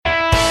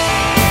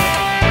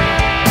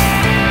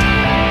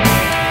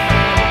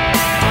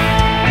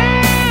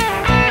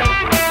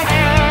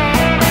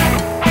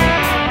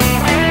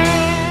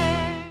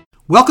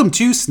Welcome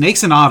to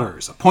Snakes and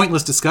Otters, a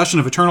pointless discussion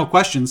of eternal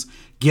questions.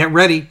 Get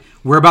ready,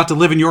 we're about to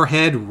live in your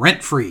head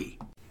rent-free.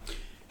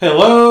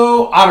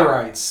 Hello,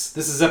 Otterites.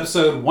 This is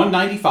episode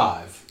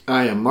 195.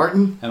 I am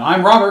Martin. And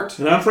I'm Robert.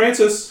 And I'm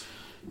Francis.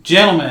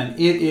 Gentlemen,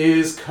 it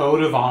is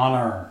Code of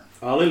Honor.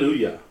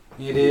 Hallelujah.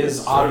 It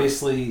is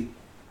obviously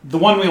the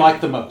one we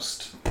like the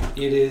most.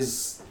 It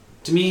is,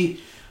 to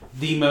me,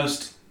 the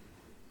most...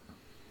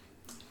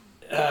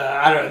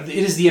 it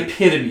is the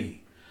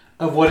epitome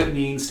of what it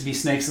means to be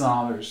Snakes and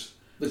Otters.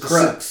 The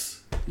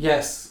crux.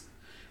 Yes.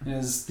 It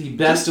is the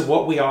best of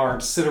what we are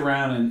to sit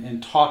around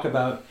and talk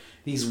about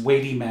these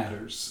weighty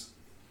matters.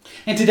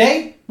 And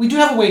today, we do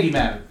have a weighty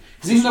matter.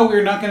 Because even though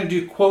we're not going to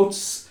do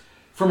quotes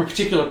from a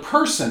particular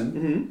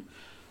person,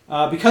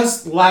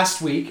 because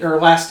last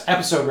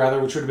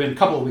episode, which would have been a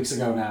couple of weeks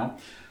ago now,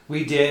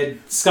 we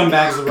did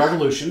Scumbags of the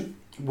Revolution.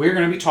 We're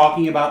going to be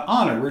talking about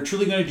honor. We're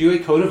truly going to do a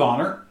code of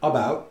honor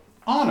about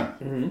honor.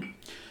 Mm-hmm.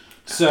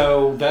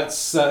 So that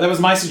was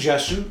my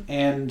suggestion,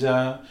 and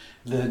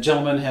the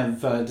gentlemen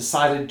have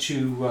decided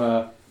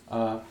to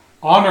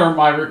honor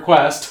my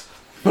request.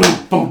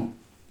 Boom, boom.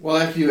 Well,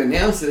 after you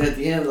announced it at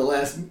the end of the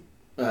last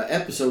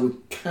episode, we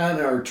kind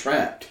of are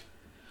trapped.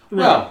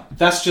 Well,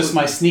 that's just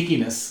my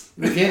sneakiness.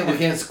 We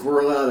can't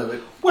squirrel out of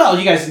it. Well,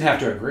 you guys didn't have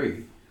to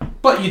agree,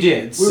 but you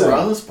did. We were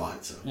on the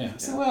spot, so yeah.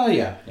 So, well,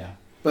 yeah.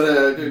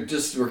 But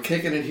we're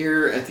kicking it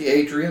here at the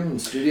Atrium in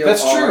Studio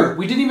That's R. true.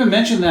 We didn't even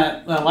mention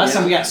that last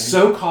time. We got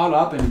so caught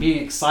up in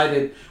being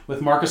excited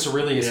with Marcus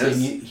Aurelius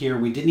being here,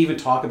 we didn't even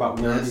talk about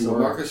where we were.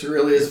 Marcus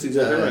Aurelius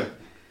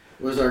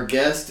was our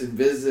guest and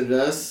visited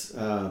us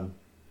for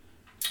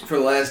the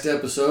last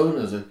episode.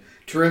 It was a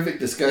terrific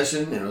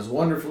discussion, and it was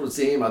wonderful to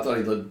see him. I thought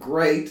he looked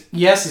great.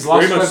 Yes, he's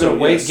lost quite a bit of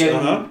weight,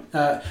 getting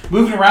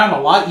moving around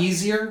a lot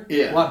easier,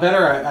 a lot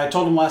better. I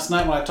told him last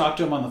night when I talked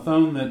to him on the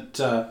phone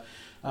that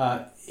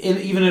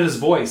even in his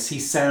voice, he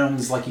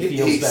sounds like he feels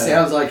better. He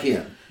sounds like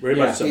him. Very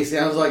much so. He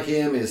sounds like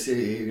him.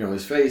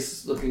 His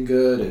face looking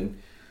good,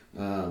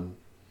 and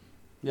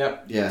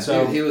yep. Yeah,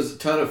 so he was a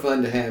ton of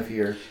fun to have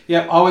here.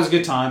 Yep, always a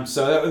good time.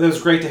 So that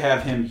was great to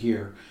have him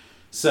here.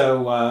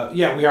 So,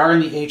 we are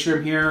in the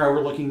atrium here,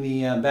 overlooking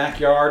the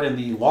backyard and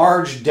the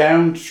large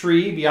downed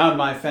tree beyond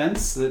my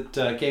fence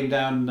that came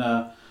down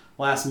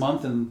last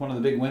month in one of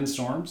the big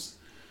windstorms.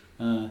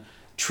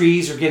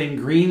 Trees are getting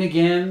green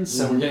again,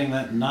 so we're getting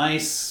that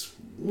nice,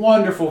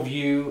 wonderful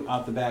view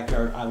out the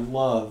backyard. I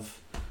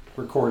love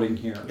recording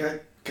here.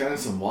 Got kind of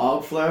some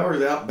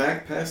wildflowers out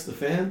back past the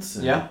fence.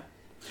 Yeah.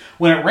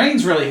 When it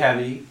rains really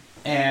heavy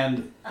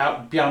and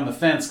out beyond the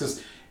fence,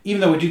 because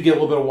even though we do get a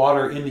little bit of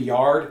water in the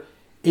yard,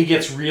 it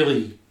gets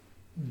really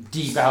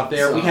deep out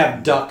there. We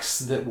have ducks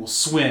that will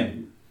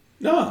swim.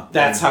 No,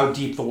 that's how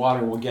deep the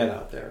water will get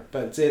out there.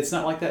 But it's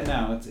not like that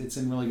now. It's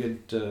in really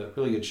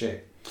good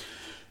shape.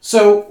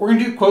 So we're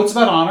gonna do quotes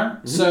about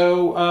honor. Mm-hmm.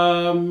 So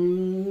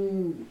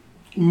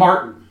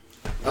Martin,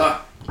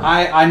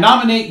 I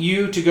nominate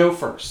you to go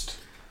first.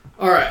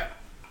 All right.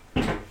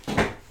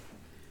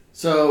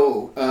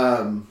 So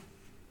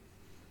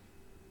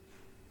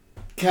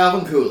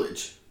Calvin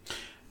Coolidge.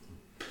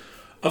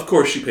 Of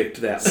course you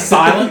picked that.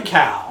 Silent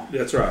Cal.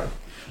 That's right.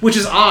 Which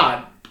is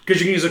odd,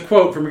 because you can use a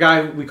quote from a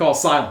guy we call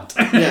Silent.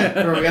 Yeah,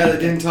 from a guy that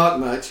didn't talk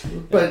much.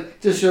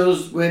 But just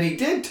shows when he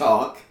did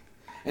talk,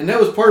 and that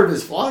was part of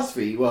his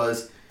philosophy,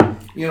 was,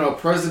 a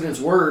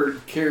president's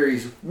word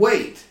carries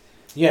weight.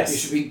 Yes. You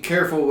should be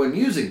careful when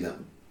using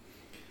them.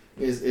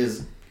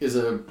 Is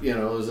a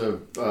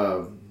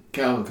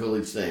Calvin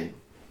Coolidge thing.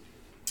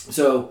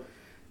 So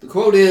the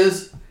quote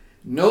is,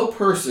 "No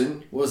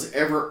person was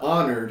ever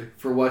honored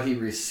for what he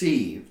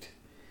received.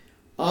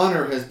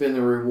 Honor has been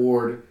the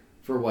reward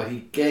for what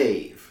he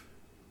gave."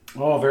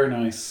 Oh, very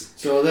nice.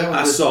 So that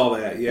I saw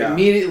that. Yeah,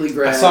 immediately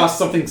grabbed. I saw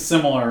something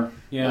similar.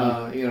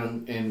 Yeah,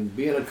 and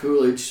being a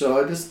Coolidge,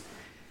 so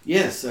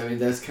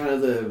that's kind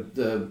of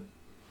the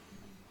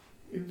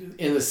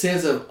in the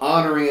sense of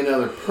honoring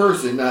another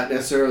person, not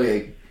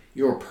necessarily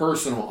your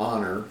personal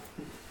honor,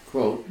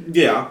 quote.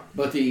 Yeah,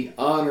 but the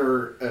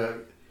honor.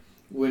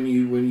 When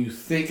you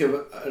think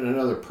of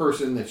another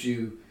person that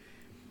you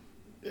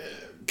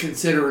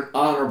consider an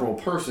honorable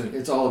person,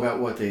 it's all about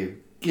what they've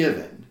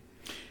given.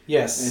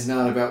 Yes. And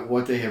not about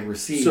what they have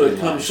received. So it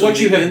comes from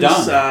the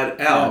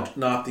inside out,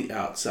 not the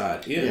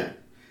outside in. Yeah.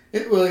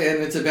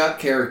 And it's about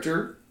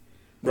character.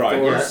 Right,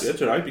 yes,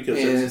 that's right. Because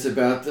it's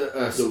about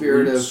the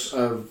spirit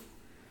of,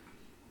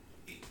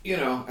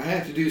 I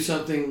have to do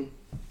something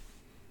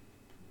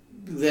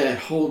that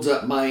holds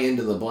up my end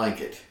of the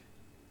blanket.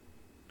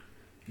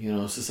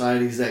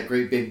 Society's that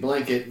great big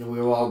blanket, and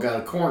we've all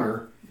got a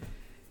corner,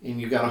 and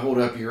you got to hold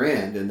up your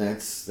end, and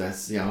that's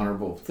the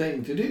honorable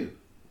thing to do.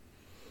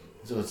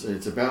 So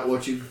it's about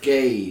what you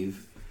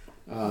gave.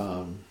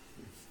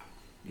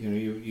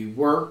 You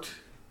worked.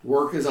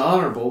 Work is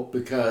honorable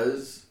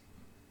because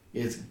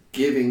it's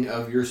giving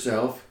of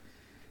yourself.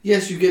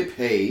 Yes, you get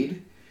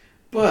paid,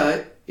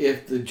 but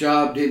if the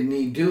job didn't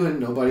need doing,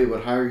 nobody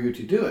would hire you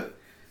to do it.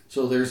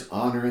 So there's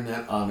honor in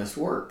that honest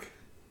work.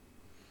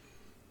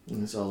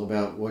 And it's all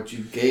about what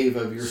you gave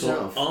of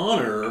yourself. So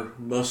honor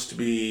must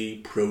be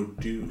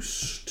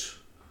produced.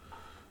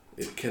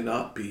 It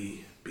cannot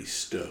be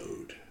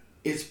bestowed.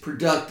 It's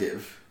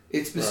productive.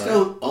 It's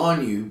bestowed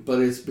on you, but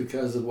it's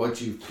because of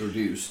what you've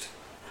produced.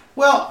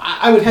 Well,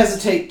 I would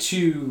hesitate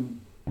to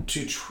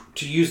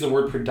use the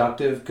word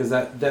productive because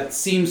that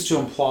seems to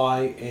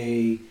imply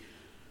a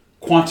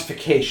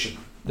quantification.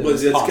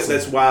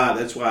 That's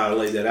why I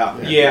laid that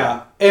out there.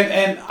 Yeah,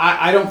 and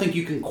I don't think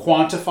you can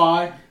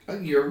quantify.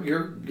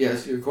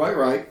 You're quite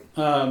right.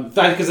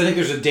 Because I think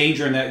there's a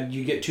danger in that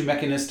you get too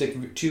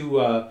mechanistic,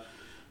 too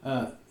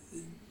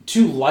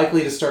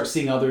likely to start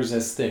seeing others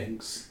as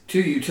things. Too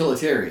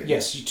utilitarian.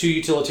 Yes, too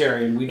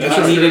utilitarian. We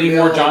don't need any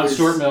more John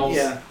Stuart Mills.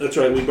 Yeah, that's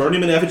right. We burned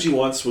him in effigy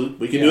once.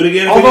 We can do it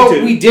again.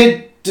 Although we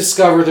did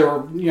discover there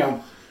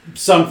were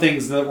some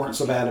things that weren't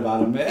so bad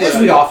about him, as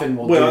we often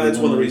will. Well, that's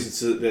one of the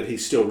reasons that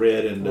he's still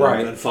read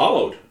and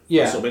followed.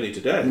 Yeah. So many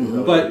today.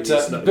 Mm-hmm. But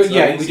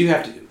we do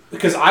have to,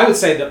 because I would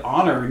say that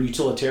honor and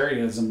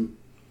utilitarianism,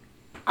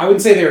 I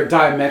wouldn't say they're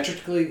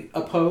diametrically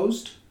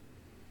opposed,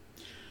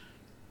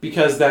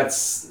 because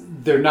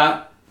they're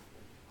not.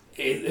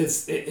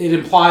 It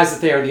implies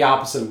that they are the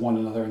opposite of one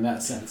another in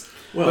that sense.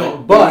 Well,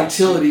 but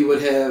utility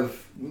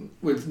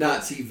would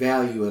not see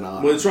value in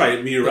honor. Well, that's right.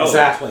 It'd be irrelevant.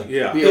 Exactly.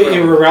 Yeah.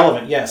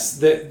 Irrelevant. Yes.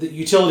 The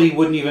utility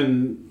wouldn't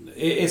even.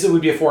 It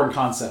would be a foreign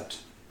concept.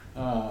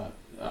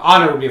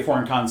 Honor would be a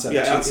foreign concept.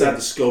 Yeah, outside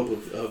the scope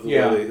of the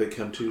way they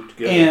come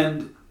together.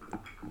 And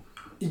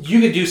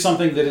you could do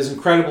something that is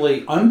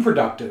incredibly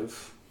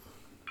unproductive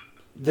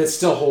that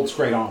still holds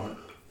great honor.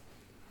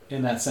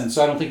 In that sense,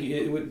 so I don't think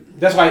it would.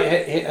 That's why I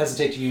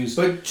hesitate to use.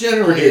 But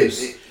generally,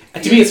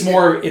 to me,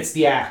 it's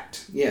the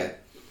act. Yeah,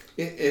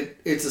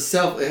 it's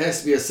It has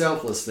to be a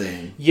selfless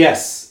thing.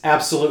 Yes,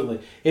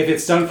 absolutely. If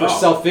it's done for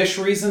selfish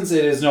reasons,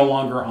 it is no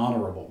longer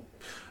honorable.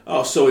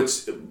 Oh, so and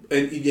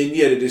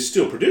yet it is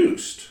still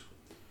produced.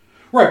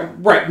 Right.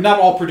 Not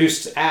all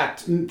things.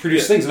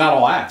 Not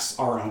all acts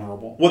are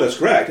honorable. Well, that's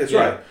correct. That's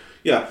right.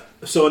 Yeah.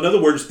 So, in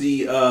other words,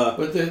 the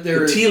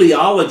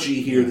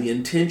teleology here, the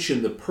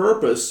intention, the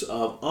purpose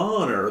of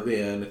honor,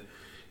 then,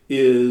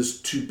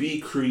 is to be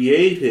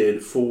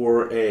created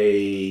for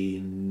a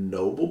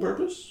noble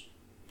purpose?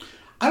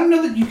 I don't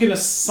know that you can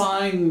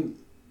assign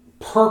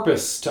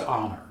purpose to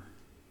honor.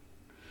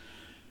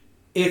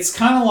 It's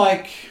kind of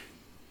like...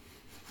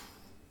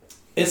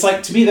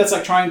 to me, that's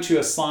like trying to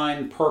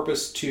assign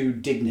purpose to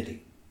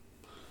dignity.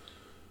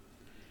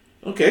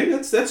 Okay,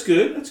 that's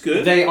good. That's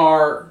good. They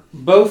are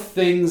both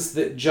things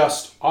that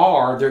just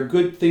are. They're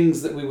good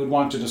things that we would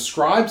want to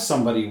describe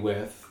somebody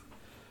with,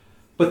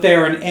 but they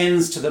are an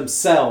ends to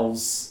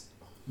themselves,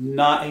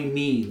 not a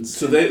means.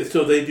 So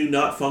they do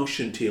not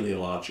function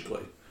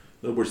teleologically.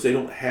 In other words, they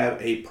don't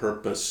have a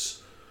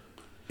purpose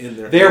in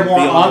their. They're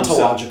more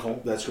ontological.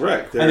 Themselves. That's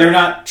correct. And they're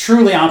not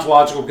truly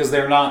ontological because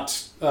they're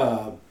not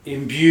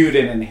imbued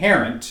and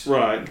inherent.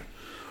 Right.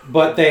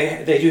 But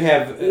they do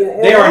have.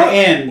 They are an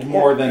end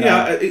more than.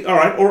 Yeah. All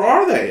right. Or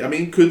are they? I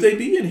mean, could they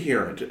be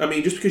inherent? I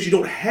mean, just because you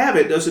don't have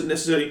it doesn't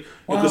necessarily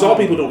because all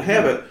people don't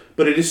have it,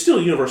 but it is still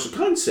a universal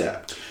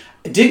concept.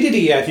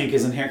 Dignity, I think,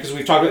 is inherent because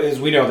we've talked about, as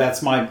we know,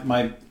 that's my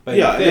thing.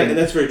 And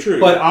that's very true.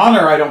 But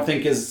honor, I don't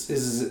think is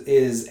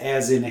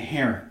as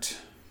inherent.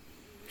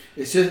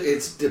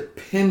 It's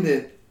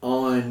dependent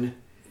on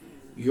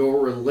your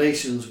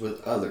relations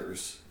with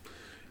others.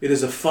 It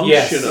is a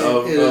function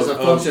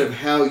of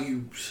how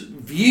you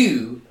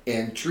view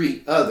and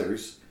treat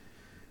others.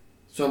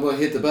 So I'm going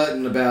to hit the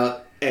button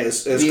about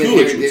as the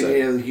Coolidge inherent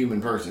dignity of the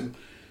human person.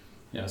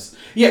 Yes.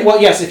 Yeah.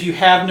 Well, yes. If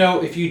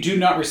you do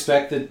not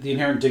respect the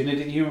inherent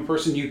dignity of the human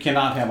person, you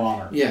cannot have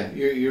honor. Yeah,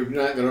 you're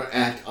not going to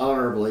act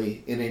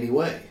honorably in any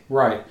way.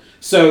 Right.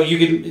 So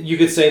you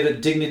could say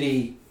that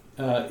dignity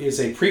is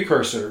a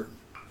precursor.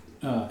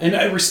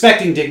 And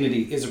respecting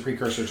dignity is a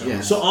precursor to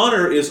honor. So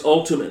honor is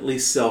ultimately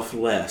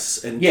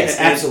selfless, and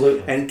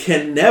absolutely, and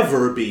can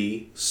never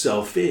be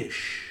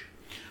selfish.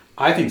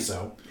 I think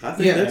so. I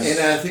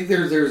think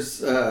there's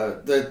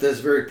that's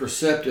very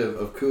perceptive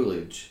of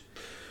Coolidge.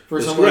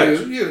 For someone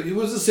who he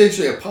was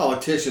essentially a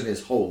politician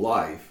his whole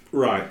life,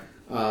 right?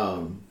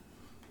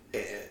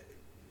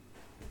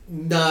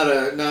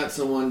 Not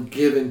someone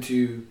given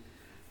to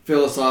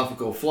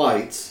philosophical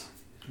flights.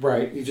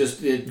 Right. He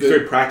just did good.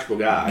 Very practical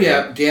guy.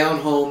 Yeah, down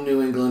home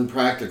New England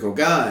practical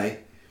guy.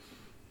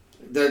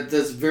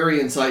 That's a very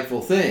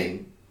insightful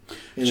thing.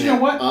 And you know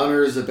what?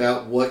 Honor is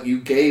about what you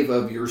gave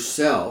of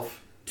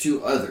yourself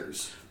to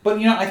others. But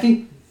I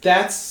think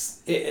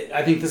this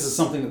is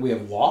something that we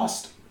have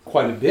lost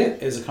quite a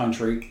bit as a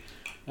country,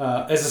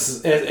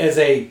 as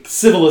a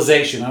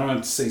civilization. I don't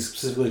have to say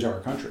specifically to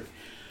our country.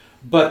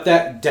 But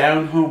that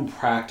down-home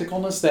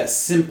practicalness, that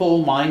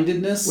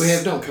simple-mindedness... We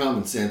have no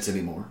common sense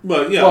anymore.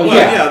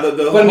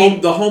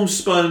 The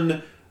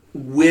homespun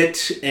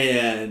wit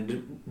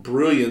and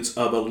brilliance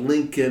of a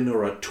Lincoln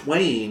or a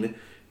Twain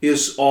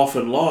is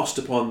often lost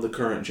upon the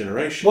current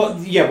generation.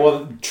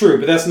 Well, true,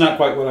 but that's not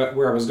quite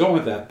where I was going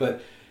with that.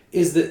 But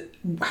is that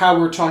how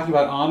we're talking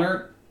about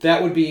honor?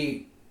 That would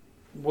be...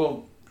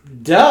 Well,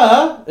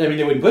 duh. I mean,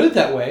 they wouldn't put it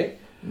that way.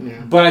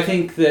 Yeah. But I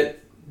think that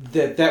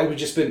would have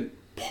just been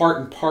part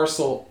and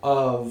parcel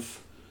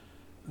of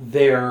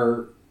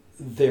their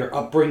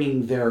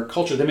upbringing, their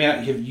culture. They may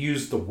not have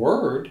used the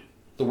word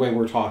the way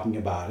we're talking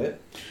about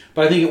it,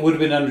 but I think it would have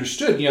been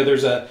understood.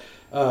 There's a,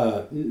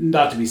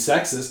 not to be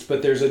sexist,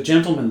 but there's a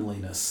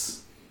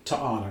gentlemanliness to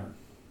honor.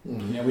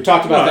 Mm-hmm. We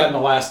talked about that in the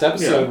last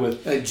episode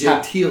with a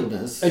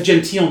genteelness. A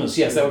genteelness,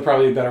 yes, that would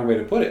probably be a better way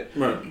to put it.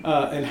 Right.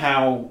 And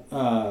how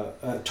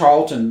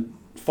Tarleton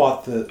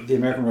fought the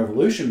American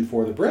Revolution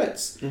for the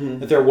Brits. Mm-hmm.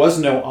 That there was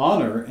no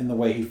honor in the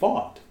way he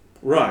fought.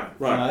 Right.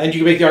 And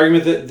you can make the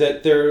argument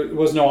that there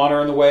was no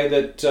honor in the way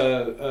that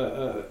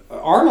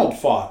Arnold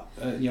fought.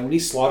 When he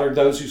slaughtered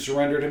those who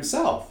surrendered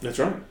himself. That's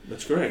right.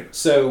 That's great.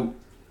 So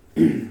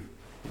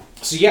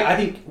yeah, I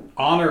think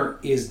honor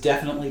is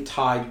definitely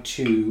tied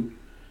to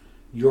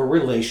your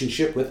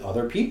relationship with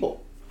other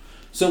people.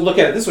 So look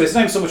at it this way. It's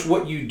not even so much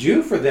what you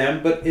do for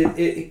them, but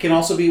it can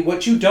also be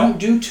what you don't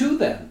do to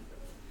them.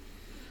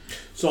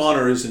 So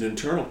honor is an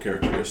internal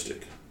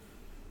characteristic.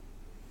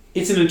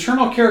 It's an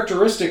internal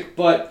characteristic,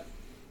 but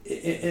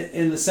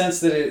in the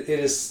sense that it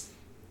is...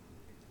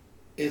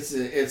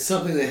 It's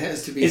something that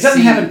has to be it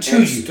doesn't happen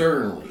to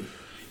externally. You.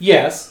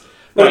 Yes.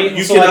 But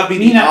you cannot be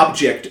the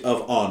object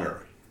of honor.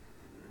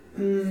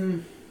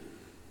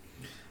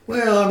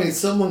 Well, I mean,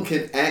 someone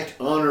can act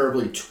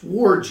honorably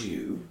towards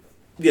you.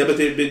 Yeah, but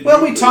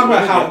we talk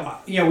about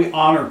how we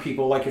honor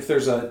people. Like if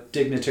there's a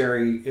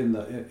dignitary in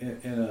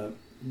a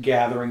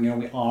gathering,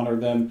 we honor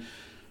them,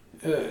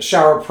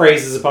 shower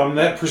praises upon them.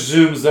 That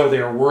presumes though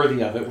they are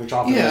worthy of it, which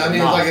often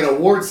it's like an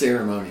award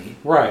ceremony,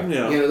 right?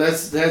 Yeah.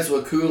 That's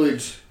what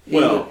Coolidge.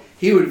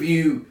 He would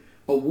view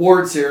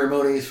award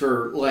ceremonies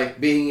for like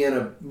being in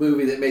a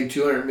movie that made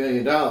 $200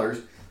 million.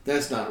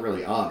 That's not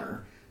really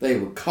honor. They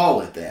would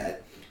call it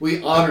that.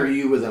 We honor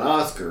you with an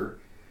Oscar.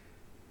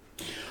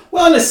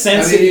 Well, in a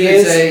sense, it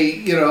is.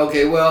 Say,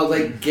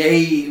 they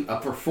gave a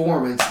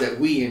performance that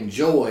we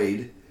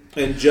enjoyed.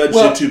 And judged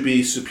it to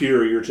be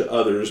superior to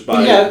others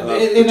by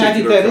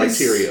particular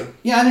criteria.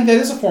 I think that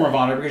is a form of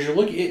honor because you're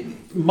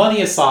looking,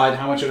 money aside,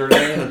 how much it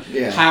earned,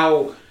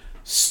 how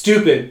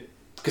stupid,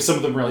 because some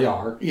of them really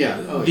are,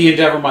 the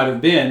endeavor might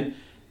have been,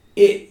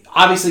 it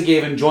obviously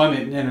gave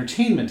enjoyment and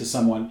entertainment to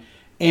someone.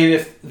 And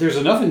if there's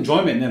enough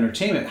enjoyment and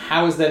entertainment,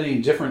 how is that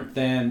any different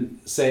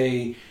than,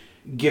 say,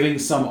 giving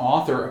some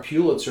author a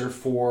Pulitzer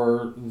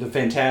for the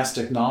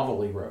fantastic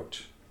novel he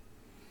wrote?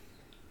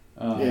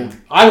 I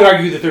would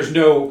argue that there's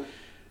no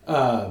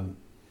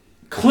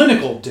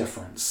clinical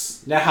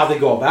difference. Now, how they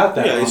go about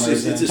that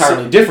is an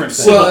entirely different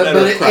thing. Well,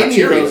 but any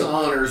of those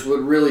honors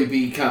would really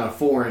be kind of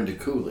foreign to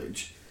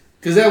Coolidge.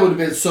 Because that would have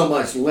been so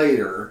much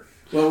later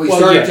when we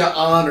started to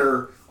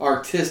honor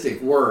artistic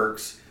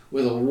works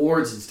with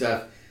awards and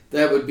stuff.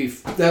 That would be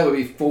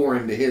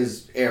foreign to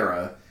his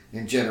era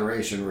and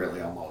generation, really,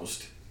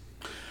 almost.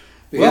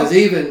 Because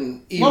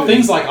even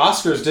things like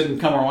Oscars didn't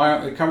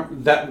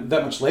come that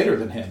much later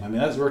than him. I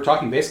mean, we're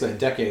talking basically a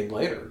decade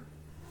later.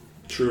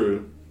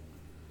 True.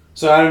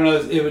 So I don't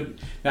know.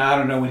 I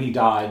don't know when he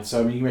died.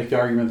 So I mean, you make the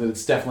argument that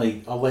it's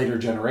definitely a later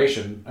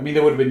generation. I mean, they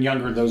would have been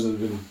younger. Those would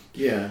have been.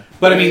 Yeah,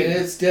 but I mean,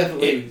 it's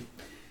definitely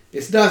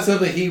it's not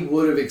something he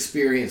would have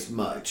experienced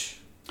much.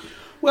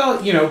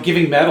 Well,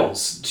 giving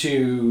medals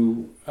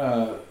to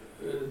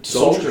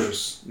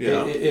soldiers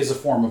is a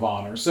form of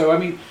honor. So, I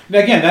mean,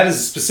 again, that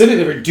is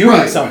specifically for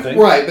doing something.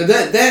 Right, but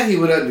that he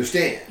would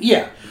understand.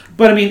 Yeah.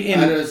 But, I mean,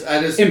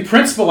 in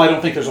principle, I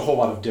don't think there's a whole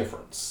lot of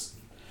difference.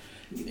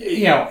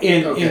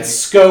 In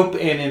scope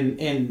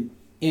and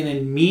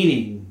in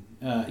meaning,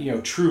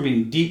 true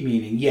meaning, deep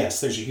meaning, yes,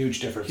 there's a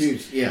huge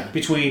difference.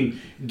 Between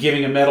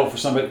giving a medal to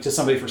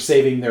somebody for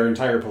saving their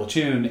entire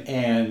platoon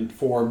and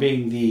for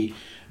being the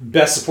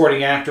best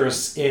supporting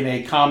actress in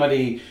a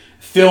comedy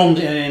filmed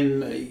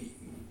in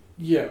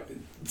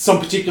some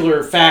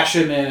particular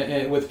fashion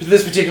and with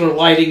this particular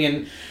lighting,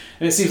 and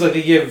it seems like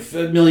they give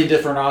a million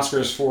different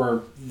Oscars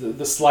for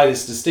the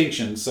slightest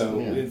distinction. So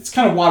it's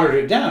kind of watered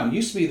it down. It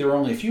used to be there were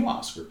only a few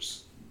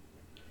Oscars,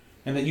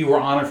 and that you were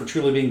honored for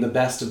truly being the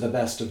best of the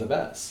best of the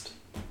best.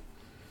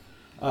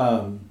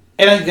 And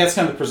I think that's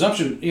kind of the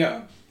presumption.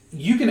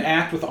 You can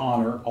act with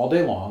honor all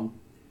day long,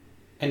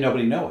 and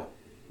nobody know it.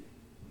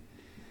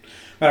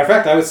 Matter of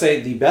fact, I would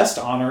say the best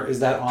honor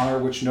is that honor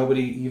which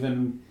nobody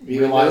even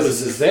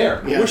realizes is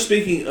there. Yeah. We're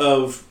speaking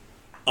of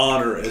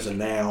honor as a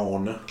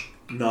noun,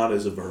 not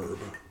as a verb.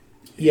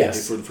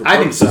 Yes, I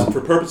think so. For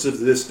purposes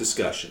of this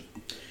discussion.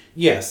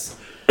 Yes,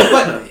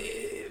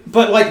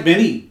 but like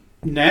many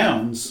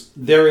nouns,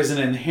 there is an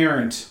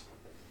inherent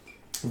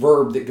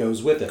verb that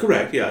goes with it.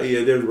 Correct. Yeah,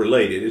 they're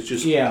related. It's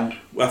just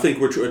I think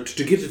we're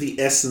to get to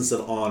the essence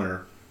of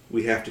honor.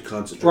 We have to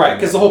concentrate. Right,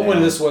 because the whole point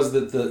of this was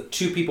that the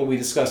two people we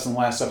discussed in the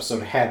last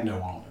episode had no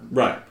honor.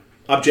 Right,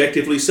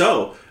 objectively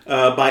so.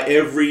 By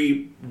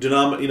every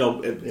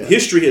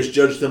history has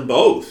judged them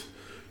both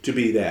to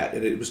be that,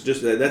 and it was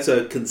just that's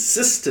a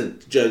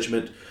consistent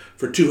judgment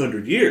for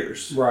 200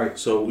 years. Right.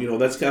 So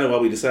that's kind of why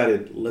we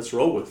decided let's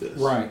roll with this.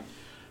 Right,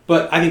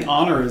 but I think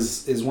honor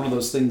is one of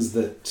those things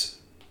that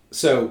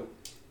So,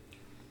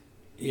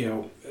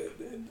 the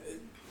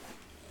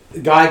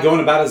guy going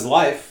about his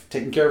life,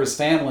 taking care of his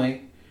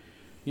family,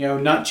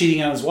 not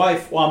cheating on his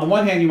wife. Well, on the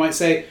one hand, you might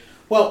say,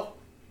 well,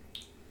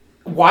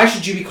 why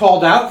should you be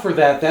called out for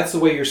that? That's the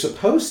way you're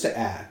supposed to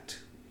act.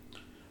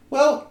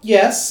 Well,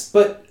 yes,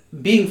 but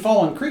being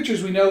fallen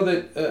creatures, we know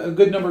that a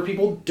good number of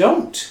people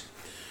don't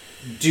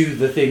do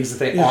the things that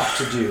they ought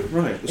to do.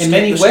 Right. In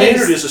many ways,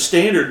 standard is a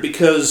standard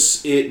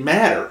because it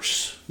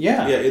matters.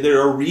 Yeah. There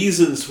are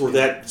reasons for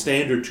that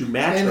standard to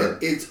matter.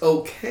 And it's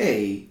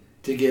okay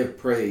to give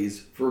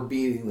praise for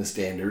beating the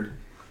standard,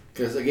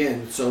 because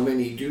again, so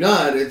many do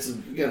not. It's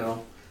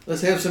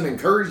let's have some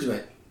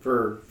encouragement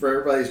for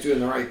everybody's doing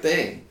the right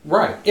thing.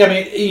 Right. I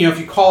mean, if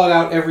you call it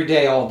out every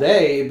day, all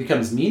day, it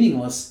becomes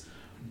meaningless.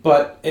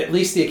 But at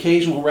least the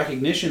occasional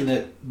recognition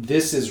that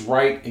this is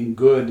right and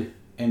good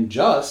and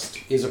just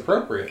is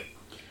appropriate.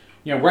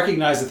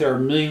 Recognize that there are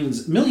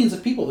millions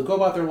of people that go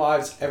about their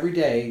lives every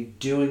day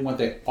doing what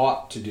they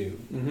ought to do.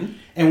 Mm-hmm.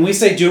 And when we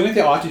say doing what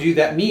they ought to do,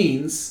 that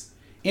means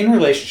in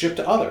relationship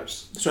to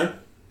others. That's right.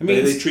 I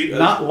mean, they treat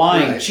not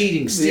lying, right.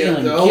 cheating,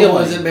 stealing, the killing. only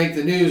ones that make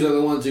the news are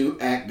the ones who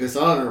act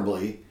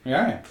dishonorably.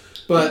 Yeah.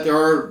 But there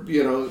are,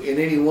 in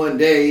any one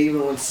day,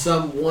 even when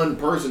one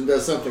person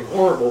does something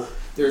horrible,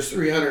 there's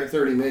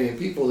 330 million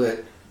people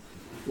that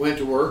went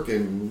to work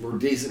and were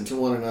decent to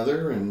one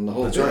another and the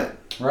whole That's bit.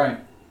 Right.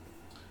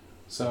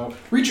 So,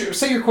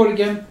 say your quote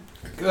again.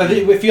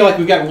 We feel like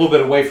we've gotten a little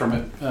bit away from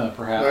it,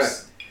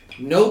 perhaps. Right.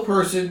 No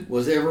person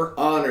was ever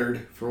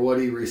honored for what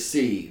he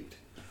received.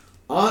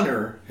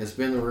 Honor has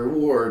been the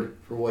reward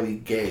for what he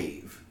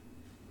gave.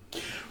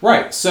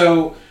 Right.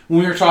 So when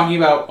we were talking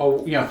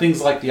about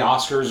things like the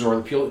Oscars or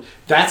the Pulitzer,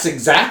 that's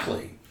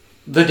exactly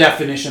the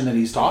definition that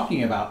he's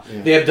talking about.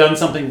 Yeah. They have done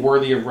something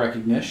worthy of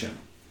recognition.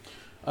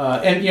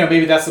 And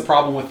maybe that's the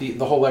problem with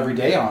the whole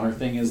everyday honor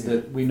thing, is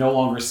that we no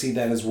longer see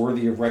that as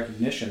worthy of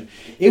recognition.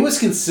 It was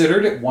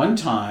considered at one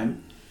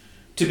time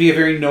to be a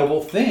very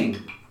noble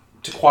thing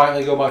to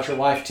quietly go about your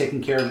life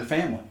taking care of your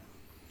family.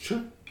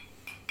 Sure.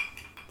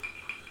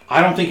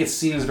 I don't think it's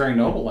seen as very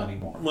noble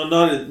anymore. Well,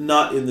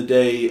 not in the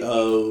day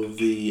of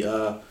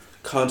the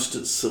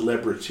constant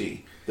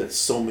celebrity that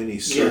so many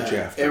search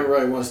after.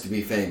 Everybody wants to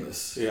be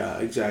famous. Yeah,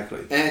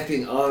 exactly.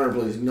 Acting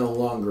honorably is no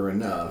longer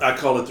enough. I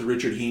call it the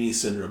Richard Heaney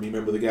syndrome. You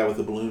remember the guy with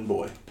the balloon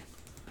boy?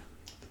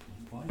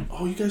 What?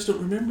 Oh, you guys don't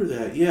remember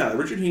that? Yeah,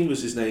 Richard Heaney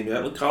was his name.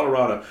 Out in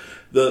Colorado,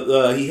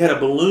 he had a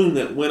balloon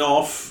that went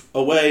off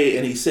away,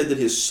 and he said that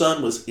his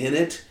son was in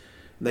it.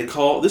 And they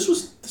called this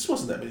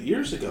wasn't that many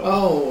years ago.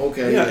 Oh,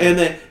 okay. Yeah,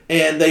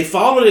 and they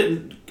followed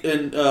it,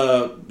 and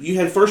you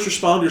had first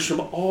responders from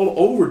all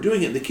over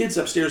doing it. And the kid's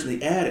upstairs in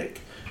the attic.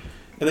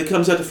 And they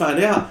comes out to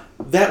find out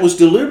that was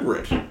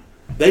deliberate.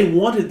 They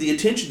wanted the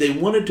attention. They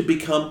wanted to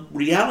become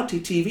reality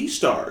TV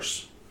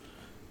stars.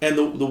 And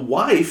the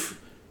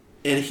wife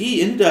and he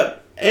ended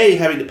up,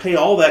 having to pay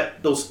all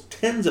those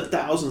tens of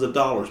thousands of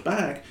dollars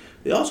back.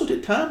 They also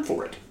did time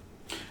for it.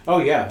 Oh,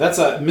 yeah. That's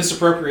a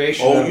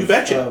misappropriation. Oh, you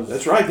betcha.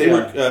 That's right. They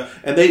were,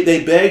 and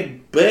they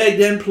begged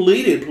and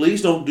pleaded,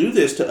 please don't do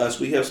this to us.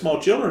 We have small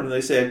children. And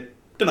they said,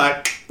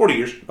 denied. 40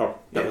 years. Oh,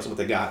 that wasn't what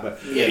they got,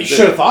 but you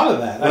should have thought of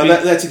that.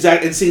 That's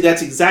exactly. And see,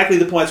 that's exactly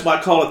the point. That's why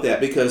I call it that,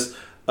 because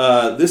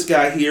this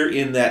guy here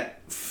in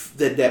that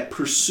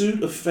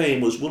pursuit of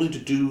fame was willing to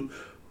do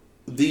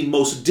the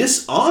most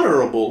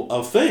dishonorable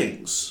of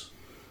things.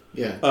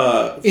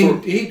 Yeah.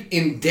 He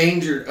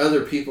endangered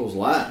other people's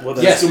lives.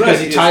 Well, yes, because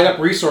he tied up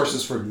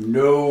resources for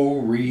no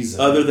reason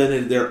other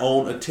than their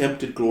own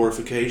attempted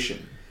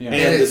glorification. Yeah.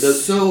 And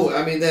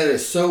that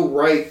is so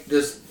right.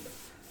 Just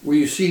where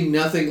you see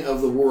nothing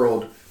of the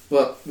world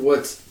but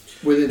what's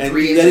within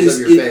 3 inches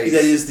of your face.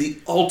 That is the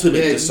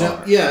ultimate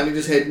dishonor.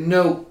 Just had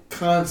no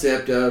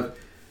concept of,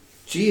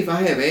 gee, if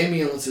I have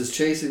ambulances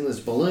chasing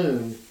this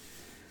balloon,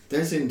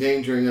 that's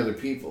endangering other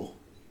people.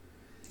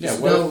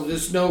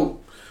 There's no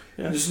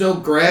grasp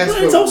of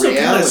reality. It's also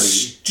kind of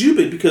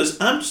stupid,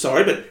 because I'm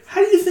sorry, but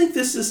how do you think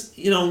this is?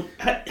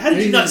 How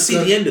did you not see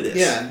the end of this?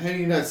 Yeah, how do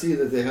you not see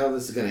how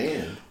this is going to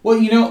end?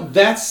 Well,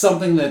 that's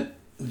something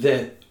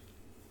that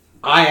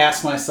I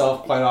ask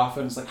myself quite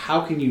often. It's like,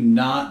 how can you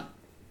not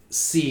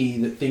see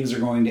that things are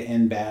going to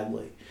end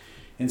badly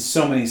in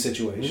so many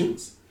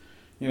situations?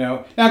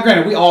 Mm-hmm. Now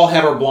granted, we all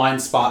have our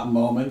blind spot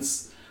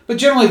moments, but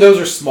generally those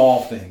are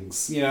small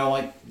things. There's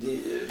always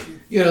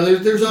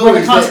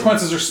where the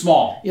consequences are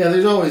small. Yeah,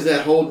 there's always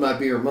that hold my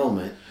beer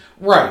moment.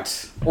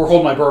 Right, or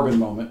hold my bourbon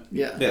moment.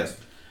 Yeah. Yes.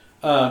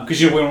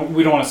 Because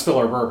we don't want to spill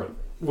our bourbon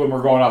when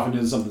we're going off and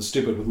doing something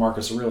stupid with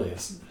Marcus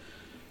Aurelius.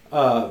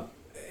 Not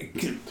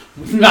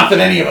that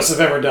any of us have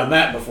ever done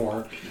that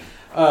before.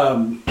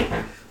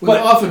 We've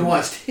often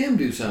watched him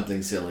do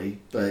something silly,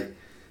 but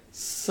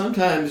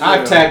sometimes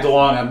I've tagged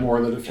along on more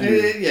than a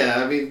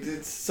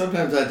few.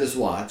 Sometimes I just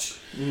watch.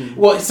 Mm.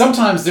 Well,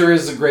 sometimes there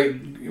is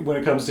when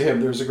it comes to him,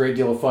 there's a great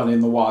deal of fun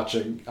in the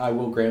watching. I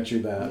will grant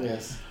you that.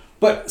 Yes.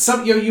 But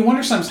you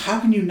wonder sometimes,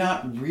 how can you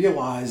not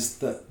realize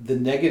the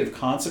negative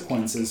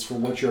consequences for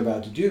what you're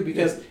about to do?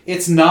 Because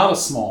it's not a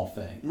small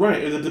thing.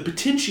 Right. The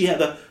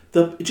potential,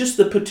 just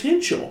the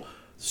potential.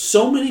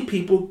 so many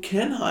people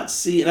cannot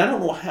see, and I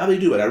don't know how they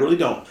do it. I really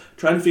don't.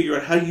 Trying to figure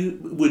out how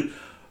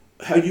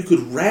you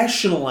could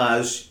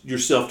rationalize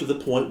yourself to the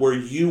point where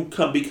you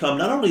become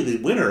not only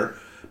the winner,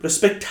 but a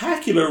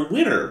spectacular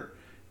winner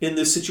in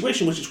this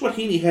situation, which is what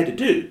Heaney had to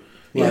do.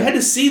 He had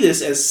to see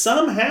this as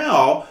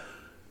somehow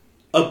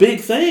a big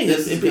thing.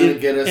 This is going to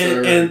get us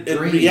and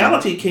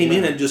reality came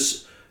in and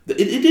just,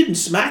 it didn't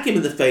smack him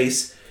in the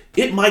face.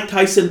 It Mike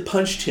Tyson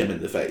punched him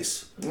in the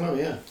face. Oh,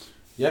 yeah.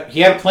 Yep, he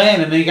had a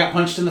plan, and then he got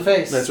punched in the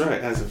face. That's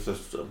right.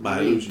 My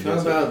illusion.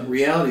 Talk about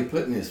reality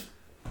putting his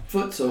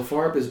foot so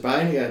far up his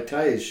behind, he got to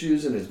tie his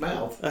shoes in his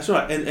mouth. That's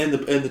right, and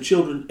the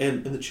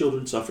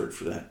children suffered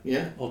for that.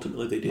 Yeah,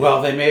 ultimately they did.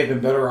 Well, they may have been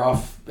better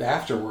off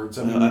afterwards.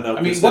 I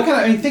know.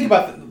 Think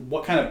about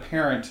what kind of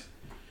parent.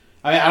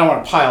 I mean, I don't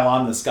want to pile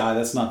on this guy.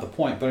 That's not the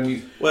point. But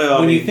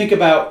when you think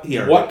about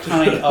what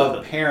kind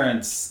of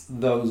parents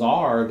those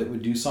are that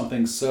would do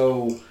something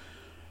so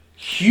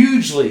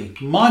hugely,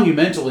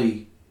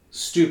 monumentally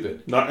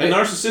stupid and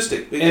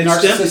narcissistic.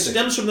 It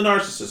stems from the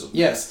narcissism.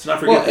 Yes. Let's not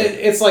forget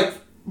that. It's like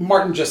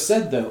Martin just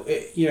said, though.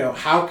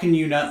 How can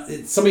you not?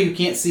 It's somebody who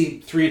can't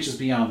see 3 inches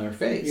beyond their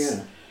face.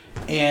 Yeah.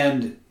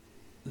 And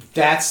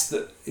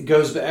it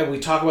goes back. We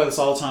talk about this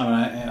all the time,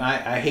 and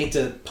I hate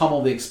to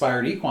pummel the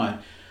expired equine.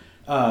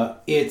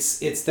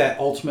 It's that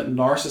ultimate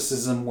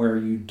narcissism where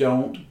you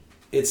don't.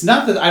 It's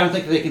not that I don't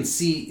think they can't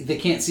see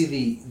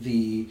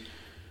the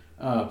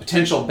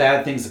potential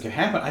bad things that could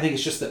happen. I think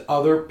it's just that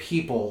other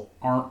people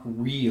aren't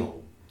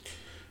real,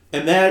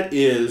 and that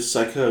is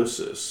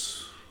psychosis.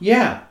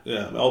 Yeah.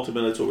 Yeah.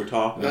 Ultimately, that's what we're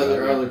talking about.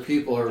 Other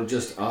people are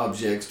just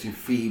objects to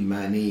feed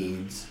my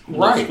needs.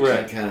 Right.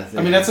 That kind of thing.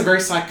 I mean, that's a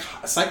very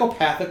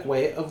psychopathic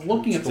way of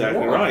looking at the world.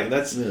 Exactly right.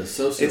 That's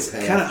sociopath. It's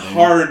kind of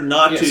hard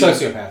not to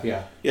sociopath.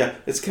 Yeah. Yeah.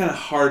 It's kind of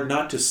hard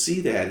not to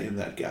see that in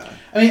that guy.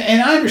 I mean,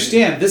 and I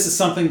understand this is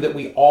something that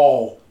we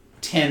all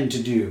tend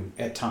to do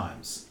at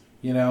times.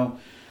 I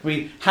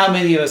mean, how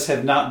many of us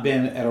have never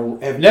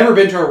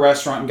been to a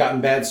restaurant and gotten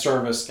bad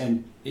service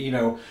and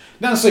not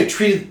necessarily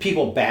treated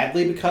people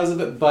badly because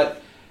of it,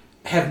 but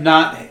have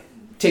not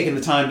taken the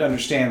time to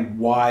understand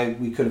why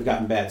we could have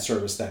gotten bad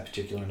service that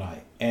particular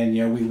night. And,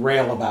 we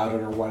rail about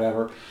it or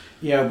whatever.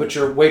 But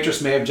your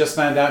waitress may have just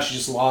found out she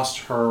just lost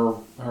her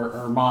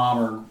mom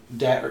or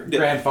dad or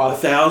grandfather.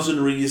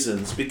 1,000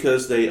 reasons,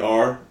 because they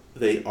are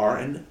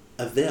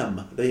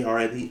them. They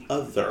are the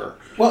other.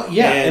 Well,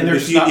 yeah, and they're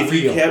just not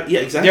real.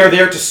 Exactly. They're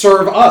there to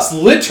serve us,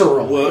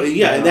 literally. Well,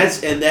 yeah, and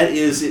that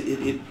is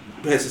it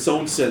has its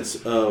own sense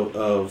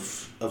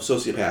of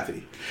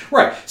sociopathy.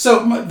 Right.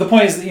 So the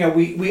point is that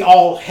we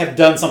all have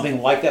done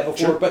something like that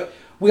before, but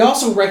we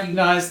also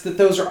recognize that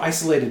those are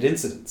isolated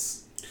incidents.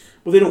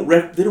 Well, they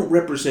don't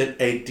represent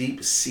a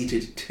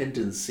deep-seated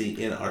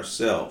tendency in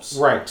ourselves,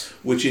 right?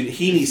 Which in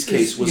Heaney's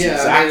case was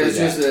exactly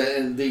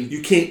that.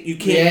 You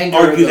can't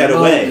argue that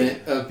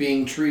away. Of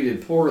being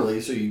treated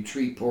poorly, so you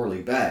treat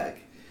poorly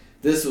back.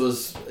 This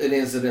was an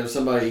incident of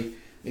somebody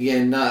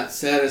again not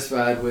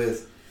satisfied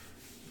with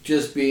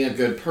just being a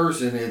good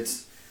person.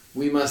 It's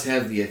we must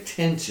have the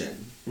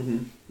attention.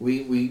 Mm-hmm.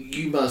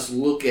 You must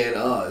look at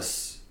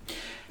us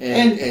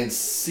and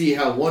see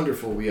how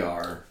wonderful we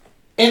are.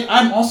 And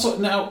I'm also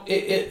now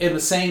in the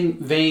same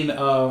vein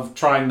of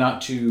trying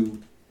not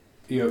to,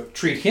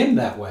 treat him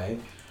that way.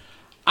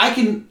 I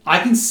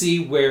can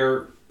see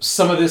where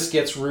some of this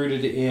gets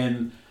rooted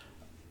in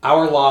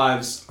our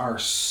lives are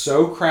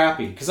so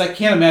crappy, because I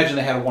can't imagine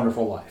they had a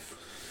wonderful life.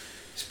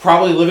 He's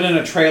probably living in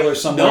a trailer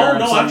somewhere.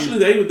 No, actually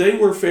they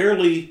were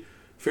fairly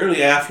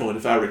affluent,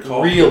 if I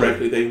recall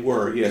correctly. They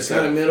were, yes.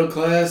 Kind of middle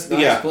class,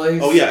 nice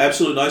place. Oh yeah,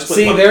 absolutely nice place.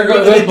 See,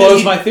 that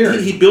blows my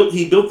theory. He built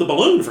the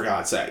balloon, for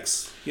God's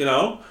sakes. And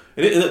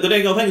the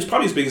dang old thing is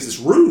probably as big as this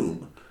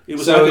room. It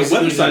was like a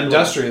weather he's an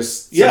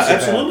industrious. Yeah,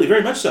 absolutely,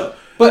 very much so.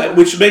 But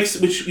which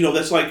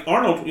that's like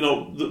Arnold.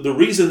 The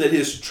reason that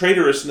his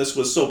traitorousness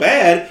was so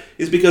bad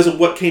is because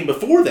of what came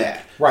before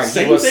that. Right,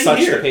 Same he was thing such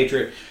here. a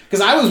patriot. Because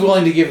I was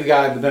willing to give the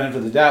guy the benefit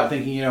of the doubt,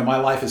 thinking, my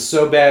life is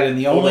so bad, and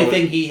the only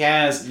thing he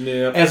has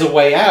as a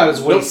way out is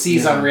what he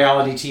sees on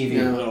reality TV.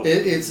 No.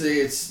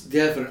 It's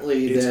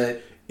definitely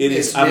that. It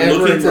is. I'm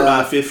looking for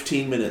my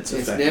 15 minutes.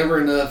 It's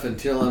never enough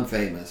until I'm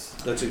famous.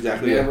 That's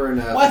exactly never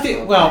enough. Well, I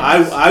think.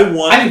 I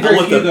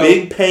want the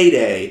big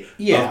payday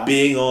of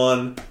being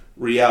on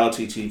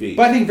reality TV.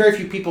 But I think very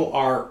few people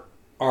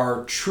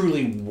are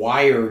truly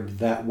wired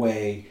that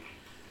way.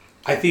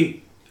 I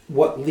think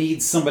what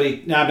leads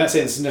somebody. Now, I'm not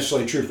saying this is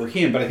necessarily true for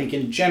him, but I think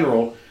in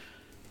general,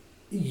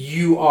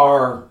 you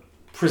are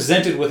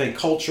presented with a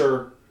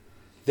culture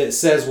that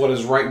says what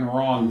is right and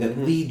wrong that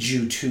leads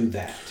you to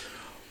that.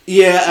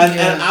 Yeah,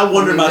 and I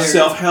wonder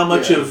myself how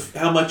much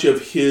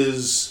of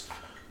his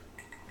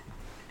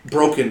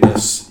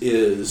brokenness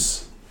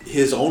is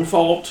his own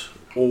fault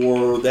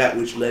or that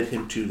which led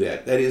him to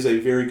that. That is a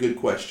very good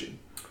question.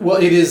 Well,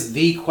 it is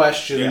the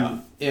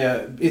question.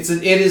 Yeah. It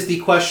is the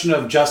question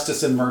of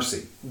justice and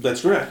mercy.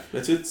 That's correct.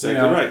 That's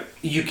exactly right.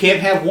 You can't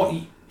have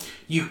one.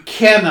 You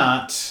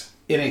cannot,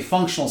 in a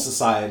functional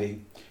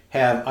society,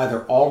 have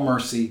either all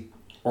mercy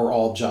or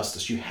all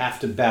justice. You have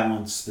to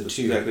balance the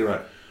two. Exactly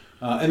right.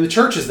 And the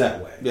church is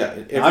that way. Yeah,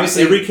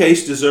 obviously, every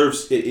case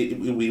deserves.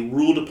 We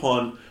ruled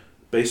upon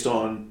based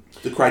on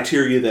the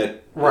criteria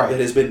that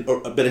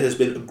has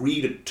been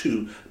agreed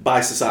to by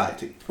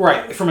society.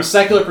 Right. From a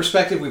secular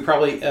perspective, we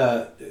probably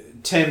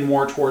tend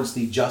more towards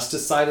the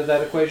justice side of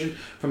that equation.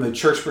 From the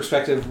church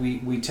perspective,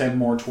 we tend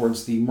more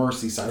towards the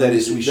mercy side. That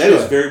is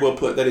very well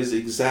put. That is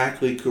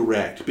exactly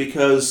correct,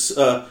 because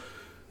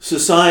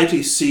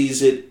society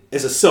sees it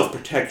as a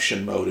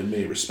self-protection mode in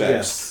many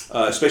respects,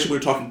 especially when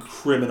we're talking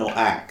criminal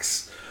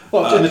acts.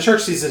 Well, and the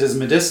church sees it as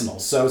medicinal,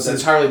 so it's an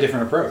entirely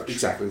different approach.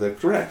 Exactly,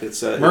 that's correct.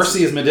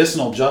 Mercy is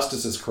medicinal,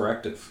 justice is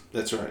corrective.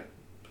 That's right.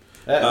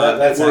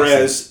 That's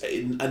whereas,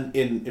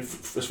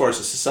 as far as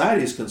the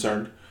society is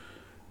concerned,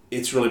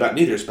 it's really about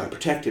neither. It's about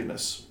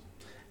protectiveness,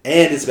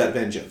 and it's about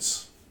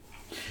vengeance.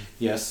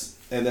 Yes,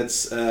 and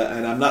that's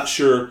and I'm not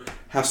sure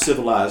how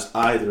civilized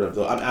either of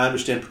those. I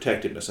understand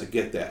protectiveness. I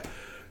get that.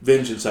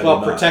 Vengeance, I do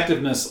not.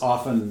 Protectiveness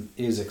often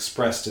is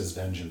expressed as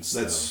vengeance.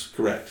 That's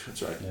correct.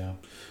 That's right. Yeah.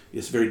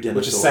 It's very dense.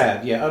 Which is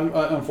sad. Yeah,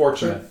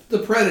 unfortunate. But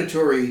the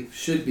predatory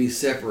should be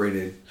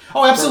separated.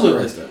 Oh,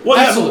 absolutely. Well,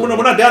 absolutely.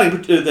 We're not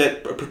doubting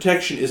that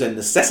protection is a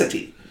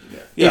necessity.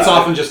 Yeah. It's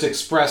often just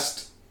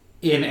expressed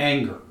in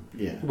anger,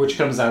 yeah, which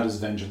comes out as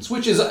vengeance,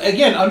 which is,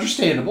 again,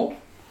 understandable.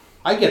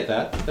 I get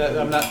that.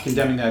 I'm not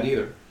condemning that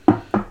either.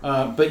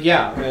 But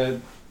yeah,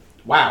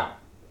 wow.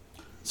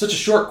 Such a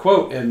short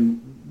quote,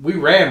 and we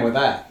ran with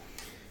that.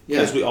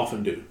 Yeah. As we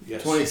often do.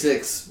 Yes.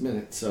 26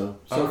 minutes, so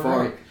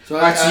far.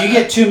 Right. So you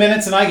get 2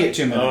 minutes and I get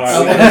 2 minutes.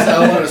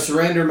 I want to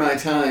surrender my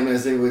time,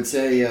 as they would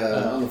say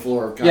on the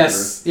floor of Congress.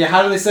 Yes. Yeah,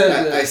 how do they say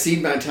that? I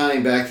cede my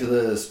time back to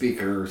the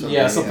speaker or something.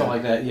 Yeah, something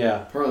like that,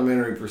 yeah.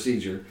 Parliamentary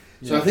procedure.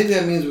 So I think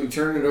that means we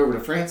turn it over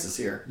to Francis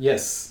here.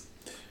 Yes.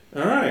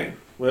 All right.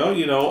 Well,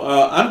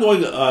 I'm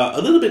going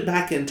a little bit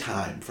back in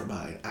time for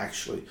mine,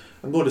 actually.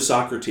 I'm going to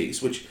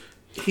Socrates, which...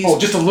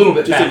 just a little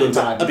bit back in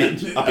time. A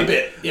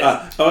bit.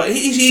 Yeah.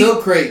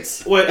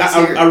 Socrates. Well,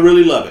 I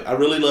really love it. I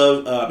really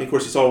love. Of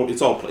course, it's all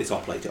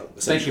Plato.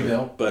 Thank you,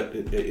 Bill. But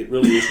it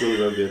really is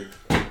really good.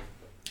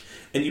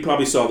 And you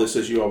probably saw this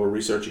as you all were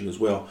researching as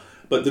well.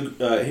 But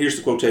here's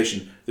the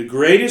quotation: "The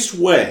greatest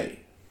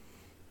way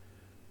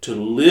to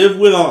live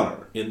with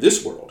honor in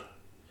this world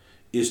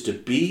is to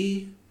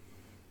be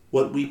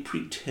what we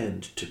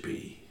pretend to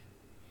be."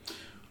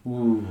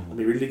 Ooh. Let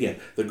me read it again.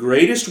 "The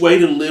greatest way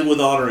to live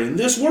with honor in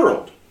this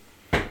world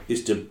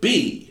is to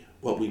be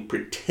what we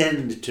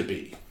pretend to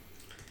be."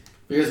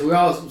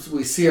 Because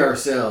we see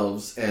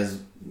ourselves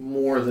as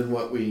more than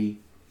what we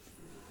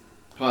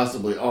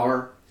possibly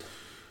are.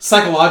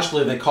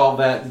 Psychologically, they call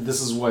that,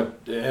 this is what,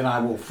 and I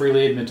will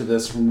freely admit to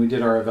this, when we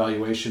did our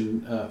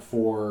evaluation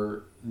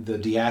for the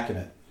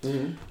diaconate,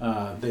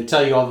 they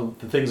tell you all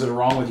the things that are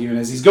wrong with you, and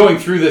as he's going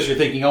through this, you're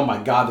thinking, oh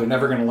my God, they're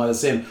never going to let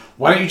us in.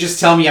 Why don't you just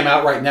tell me I'm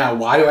out right now?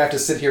 Why do I have to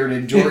sit here and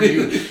endure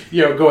you,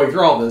 going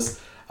through all this?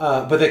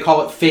 But they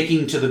call it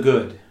faking to the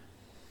good.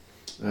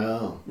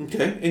 Oh.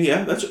 Okay, and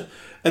yeah,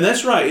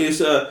 that's right. Is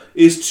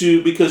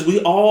to, because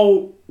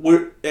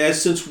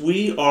since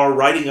we are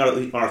writing out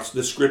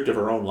the script of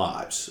our own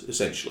lives,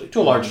 essentially, to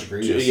a large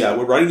degree. Yes. Yeah,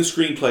 we're writing the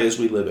screenplay as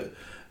we live it.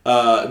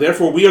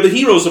 Therefore, we are the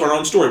heroes of our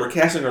own story. We're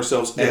casting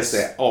ourselves as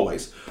that,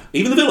 always.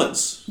 Even the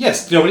villains.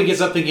 Yes, nobody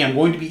gets up thinking, I'm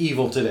going to be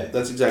evil today.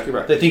 That's exactly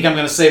right. They think I'm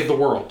going to save the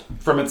world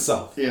from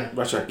itself. Yeah.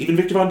 That's right. Even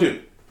Victor Von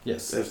Doom.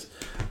 Yes.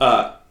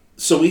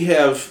 So we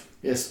have...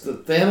 Yes,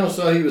 Thanos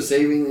thought he was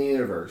saving the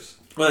universe.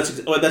 Well,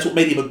 that's what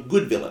made him a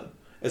good villain,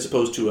 as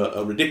opposed to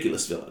a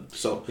ridiculous villain.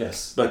 So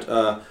yes.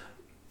 But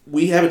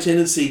we have a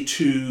tendency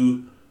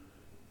to,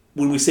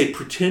 when we say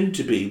pretend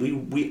to be,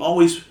 we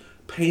always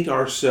paint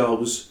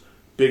ourselves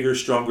bigger,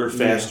 stronger,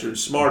 faster, and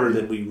smarter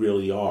than we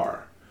really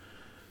are.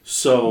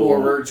 So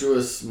more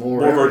virtuous, more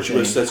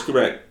virtuous. That's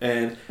correct.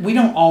 And we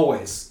don't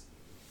always.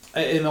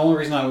 And the only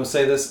reason I would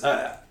say this,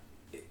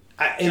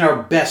 in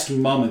our best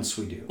moments,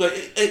 we do.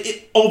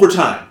 Over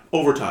time.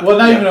 Well,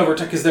 not even over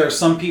time, because there are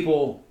some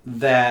people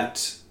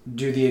that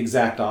do the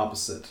exact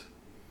opposite,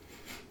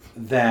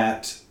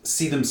 that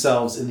see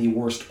themselves in the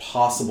worst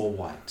possible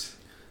light,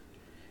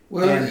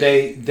 and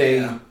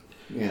they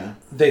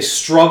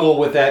struggle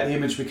with that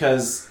image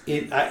because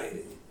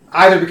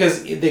either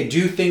because they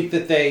do think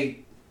that they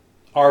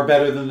are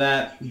better than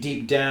that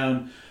deep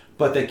down,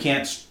 but they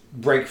can't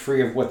break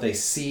free of what they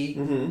see,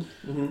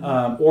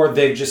 or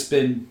they've just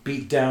been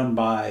beat down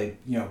by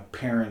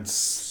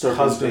parents,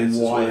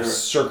 husband, wife,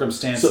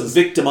 circumstances.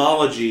 So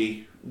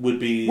victimology would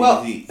be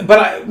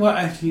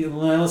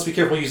let's be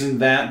careful using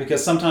that,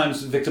 because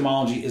sometimes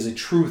victimology is a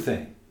true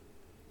thing.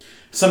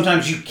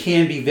 Sometimes you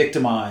can be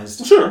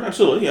victimized. Sure,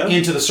 absolutely, yeah.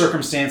 Into the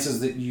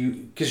circumstances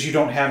because you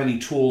don't have any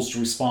tools to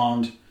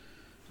respond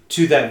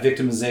to that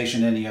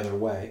victimization any other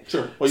way.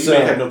 Sure. Well, you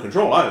may have no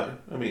control either.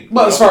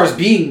 As far as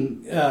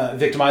being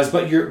victimized,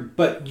 but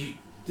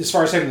as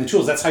far as having the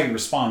tools, that's how you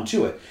respond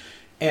to it,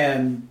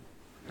 and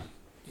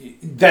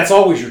that's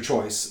always your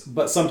choice.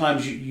 But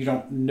sometimes you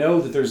don't know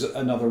that there's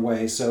another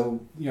way. So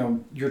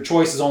your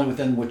choice is only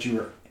within what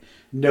you're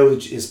know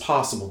that is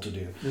possible to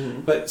do.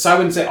 Mm-hmm. But so I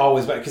wouldn't say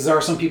always, but because there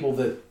are some people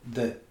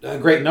that a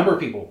great number of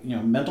people,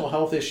 mental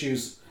health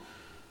issues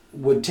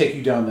would take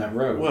you down that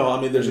road. Well,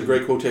 I mean, there's a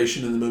great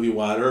quotation in the movie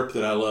Wide Earp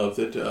that I love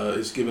that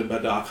is given by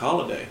Doc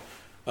Holliday.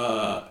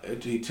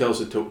 He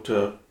tells it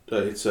to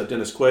it's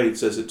Dennis Quaid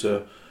says it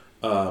to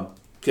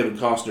Kevin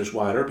Costner's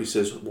Wide Earp. He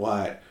says,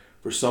 "Wyatt,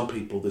 for some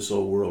people, this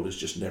old world is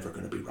just never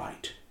going to be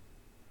right."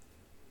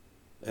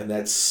 And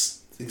that's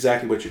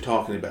exactly what you're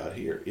talking about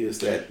here.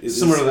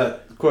 Similar to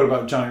that quote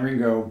about Johnny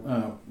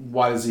Ringo?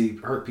 Why does he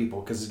hurt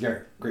people? Because he's got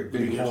a great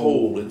big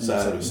hole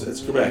inside of him.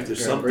 That's correct.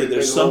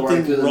 There's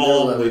something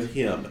wrong with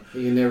him.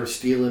 You can never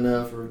steal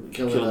enough or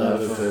kill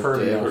enough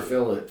to ever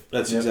fill it.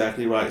 That's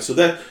exactly right.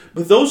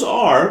 But those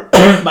are,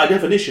 by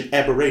definition,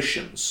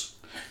 aberrations.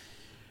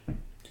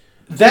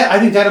 I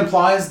think that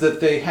implies that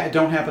they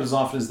don't happen as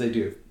often as they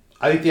do.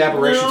 I think the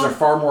aberrations are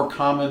far more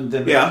common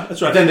than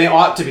that's right. than they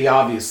ought to be,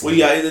 obviously.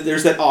 Well,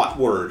 there's that ought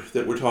word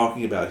that we're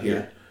talking about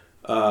here,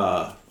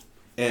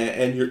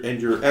 and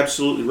you're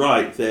absolutely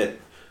right that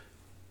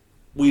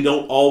we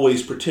don't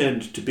always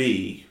pretend to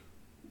be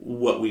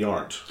what we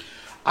aren't.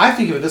 I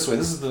think of it this way.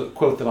 This is the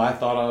quote that I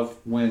thought of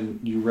when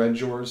you read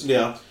yours.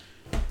 Yeah.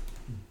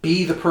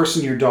 Be the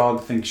person your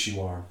dog thinks you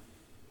are.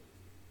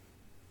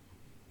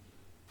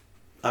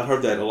 I've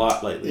heard that a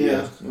lot lately.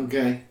 Yeah.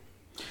 Okay.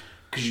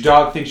 Because your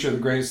dog thinks you're the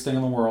greatest thing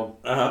in the world.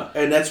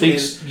 And that's what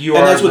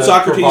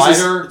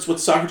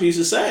Socrates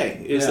is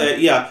saying. Is that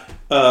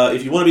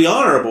if you want to be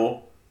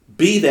honorable,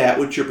 be that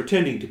which you're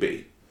pretending to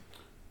be.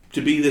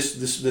 To be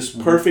this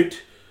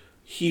perfect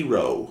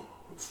hero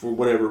for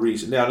whatever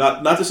reason. Now,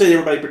 not to say that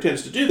everybody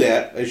pretends to do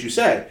that, as you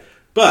say,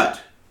 but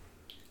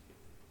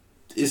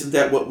isn't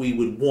that what we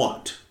would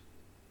want,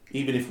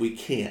 even if we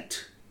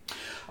can't?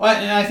 Well,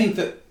 and I think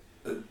that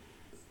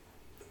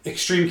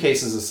extreme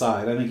cases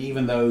aside, I think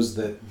even those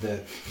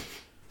that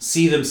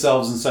see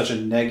themselves in such a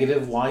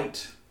negative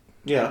light,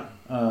 because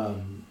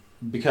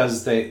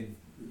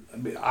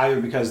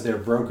because they're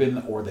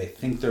broken or they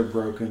think they're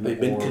broken, they've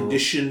been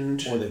conditioned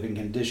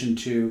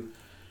to,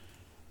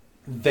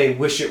 they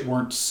wish it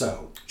weren't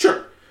so.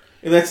 Sure,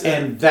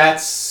 and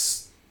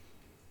that's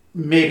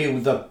maybe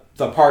the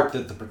part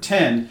that the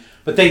pretend,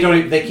 but they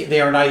don't. They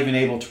are not even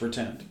able to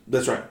pretend.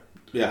 That's right.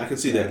 Yeah, I can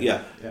see that.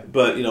 Yeah,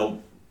 but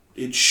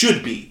it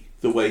should be.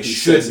 The way he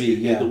says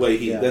it, the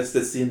way that's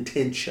the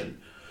intention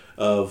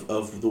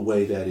of the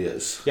way that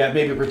is. Yeah,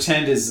 maybe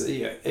pretend is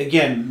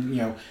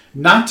again,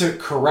 not to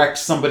correct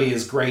somebody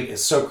as great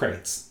as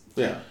Socrates.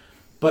 Yeah.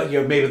 But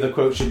maybe the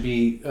quote should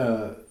be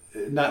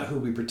not who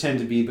we pretend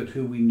to be, but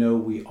who we know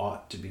we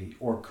ought to be,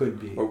 or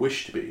could be, or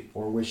wish to be,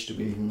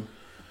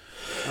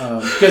 Mm-hmm.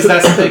 Because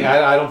that's the thing.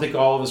 I don't think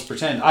all of us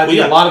pretend. I think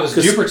a lot of us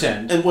do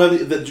pretend. And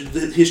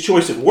his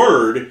choice of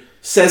word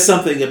says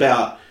something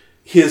about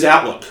his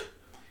outlook.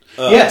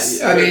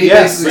 Yes, I mean,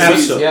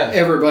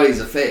 everybody's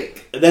a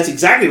fake. That's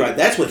exactly right.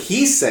 That's what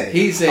he's saying.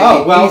 He's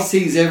saying he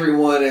sees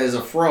everyone as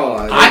a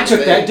fraud. I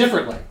took that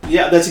differently.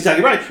 Yeah, that's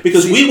exactly right.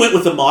 Because we went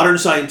with the modern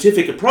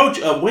scientific approach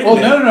of wait a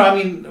minute. No. I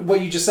mean,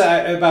 what you just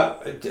said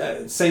about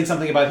saying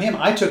something about him,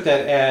 I took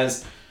that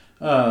as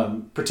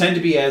pretend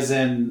to be, as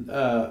in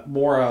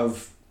more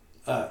of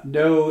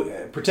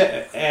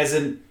pretend, as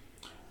in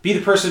be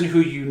the person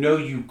who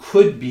you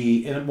could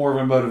be in more of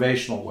a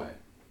motivational way.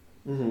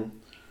 Mm-hmm.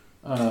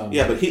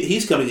 But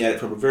he's coming at it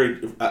from a very,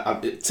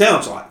 it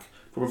sounds like,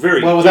 from a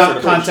very without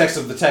the context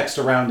of the text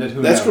around it.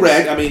 That's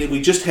correct. I mean, we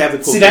just have the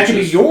quotations. See, that could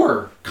be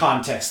your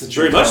context. That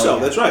very much so.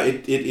 That's right.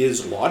 It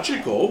is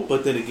logical,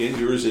 but then again,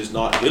 yours is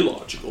not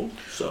illogical.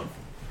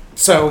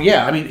 So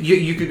yeah, I mean,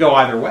 you could go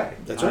either way.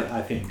 That's right.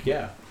 I think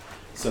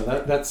So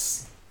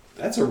that's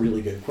a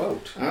really good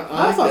quote.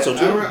 I thought so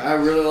too. I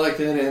really like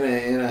that,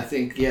 and I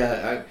think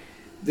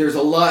there's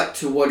a lot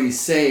to what he's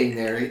saying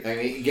there. I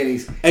mean, again,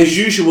 he's as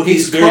usual.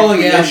 He's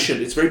very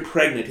prescient. It's very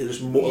pregnant. There's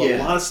a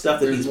lot of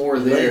stuff that he's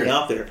laying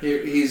out there.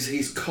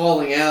 He's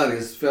calling out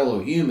his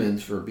fellow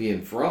humans for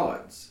being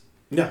frauds.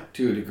 Yeah,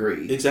 to a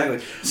degree. Exactly.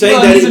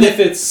 Saying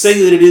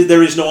that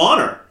there is no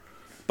honor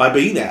by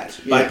being that,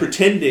 by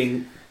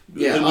pretending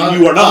when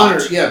you are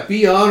not.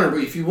 Be honorable.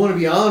 If you want to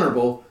be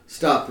honorable,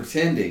 stop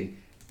pretending,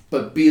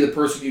 but be the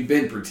person you've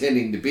been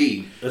pretending to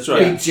be. That's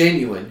right. Be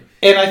genuine.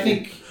 And I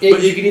think you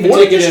can even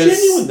take it as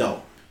genuine,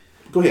 though.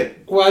 Go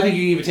ahead. Well, I think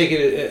you can even take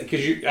it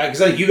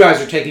because I think you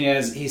guys are taking it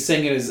as he's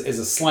saying it as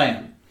a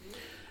slam,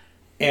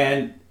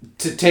 and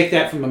to take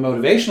that from the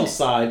motivational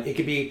side, it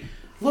could be,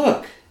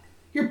 look,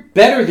 you're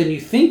better than you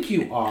think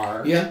you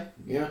are. Yeah.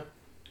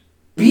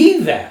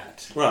 Be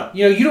that. Right.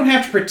 You don't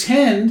have to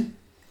pretend.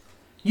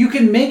 You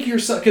can make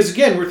yourself, because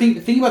again, we're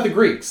thinking about the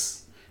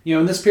Greeks.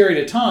 In this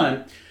period of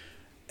time.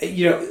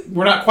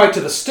 We're not quite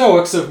to the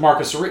Stoics of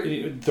Marcus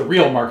Aurelius. The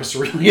real Marcus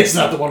Aurelius,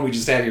 not the one we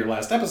just had here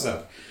last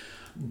episode.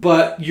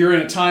 But you're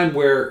in a time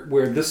where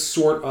this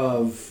sort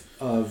of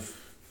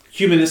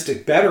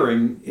humanistic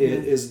bettering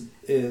is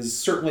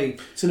certainly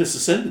it's in its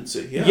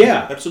ascendancy.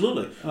 Yeah.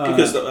 Absolutely.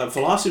 Because the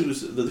philosophy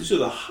these are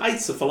the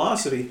heights of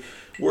philosophy,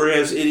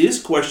 whereas it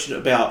is question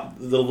about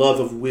the love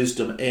of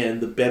wisdom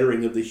and the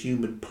bettering of the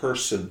human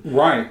person.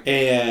 Right.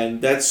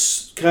 And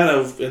that's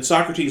and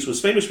Socrates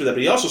was famous for that,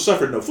 but he also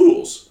suffered no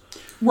fools.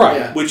 Right.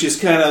 Yeah. Which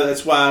is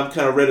that's why I'm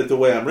kind of read it the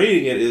way I'm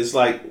reading it, is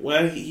like,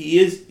 well,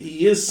 he's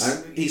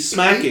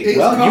smacking. You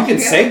can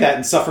say that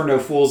and suffer no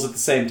fools at the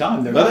same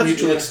time. They're not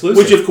mutually exclusive.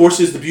 Which, of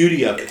course, is the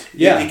beauty of it.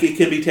 Yeah. It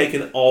can be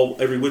taken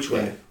every which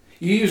way. Yeah.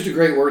 You used a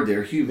great word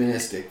there,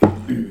 humanistic.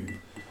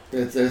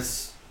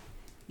 that's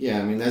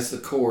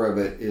the core of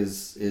it,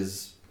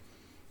 is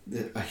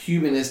a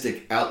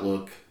humanistic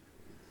outlook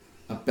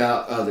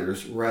about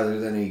others rather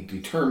than a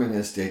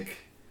deterministic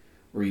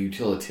or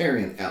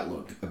utilitarian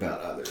outlook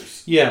about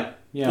others. Yeah.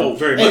 Yeah. Oh,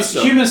 very much so.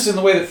 It's humanist in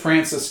the way that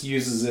Francis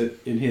uses it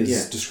in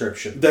his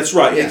description. That's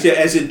right. Yeah.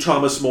 As in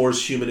Thomas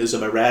More's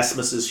humanism,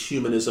 Erasmus's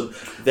humanism.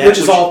 Which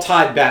is all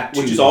tied back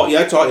to... Which is all...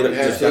 Yeah, it's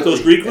got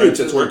those Greek roots.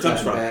 That's where it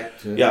comes from.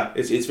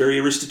 It's very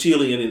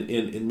Aristotelian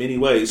in many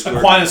ways.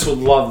 Aquinas would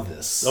love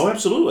this. Oh,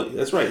 absolutely.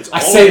 That's right. I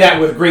say that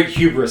with great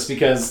hubris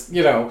because,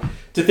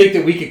 to think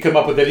that we could come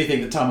up with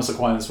anything that Thomas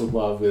Aquinas would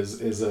love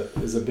is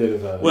a bit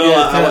of a...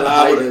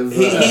 Well,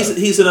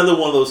 he's another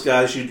one of those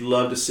guys you'd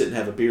love to sit and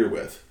have a beer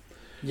with.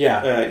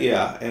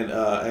 Yeah,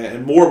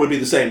 and Moore would be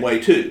the same way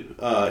too,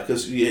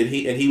 because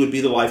he would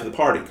be the life of the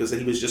party because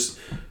he was just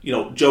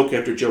joke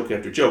after joke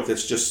after joke.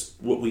 That's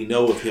just what we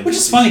know of him. Which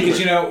is funny because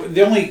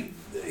the only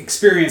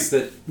experience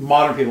that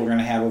modern people are going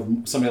to have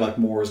of somebody like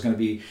Moore is going to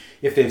be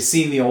if they've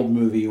seen the old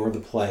movie or the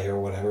play or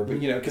whatever. But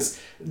because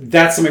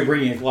that's somebody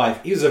bringing it to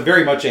life. He was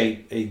very much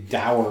a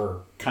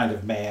dour kind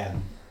of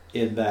man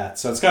in that,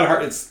 so it's kind of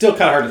hard. It's still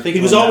kind of hard to think.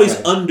 He was always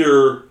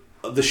under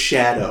the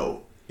shadow.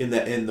 In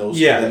that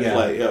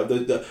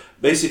play,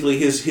 basically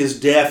his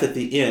death at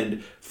the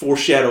end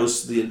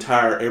foreshadows the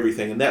entire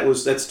everything, and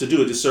that's to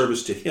do a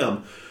disservice to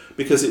him,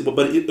 because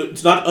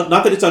it's not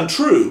that it's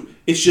untrue.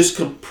 It's just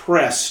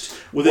compressed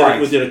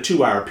within a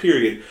 2-hour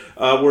period.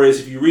 Whereas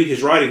if you read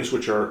his writings,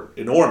 which are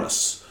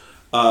enormous,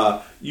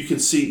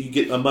 you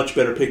get a much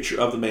better picture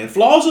of the man,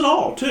 flaws and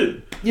all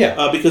too.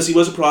 Yeah, because he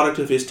was a product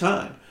of his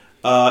time,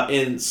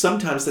 and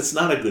sometimes that's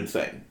not a good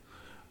thing.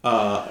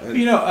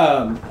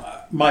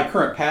 My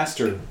current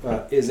pastor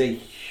is a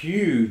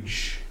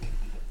huge,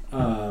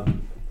 not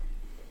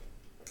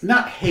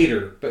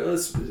hater, but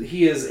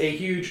he is a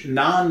huge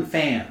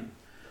non-fan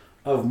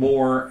of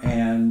Moore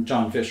and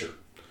John Fisher.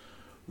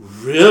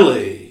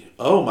 Really?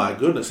 Oh my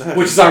goodness!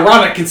 Which is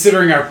ironic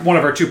considering one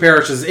of our two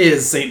parishes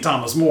is St.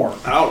 Thomas More.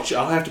 Ouch!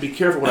 I'll have to be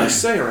careful what I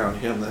say around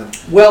him then.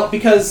 Well,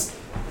 because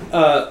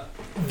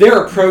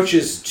their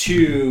approaches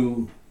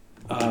to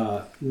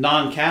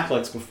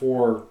non-Catholics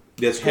before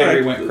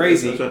Henry went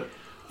crazy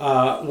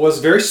was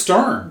very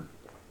stern.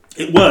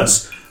 It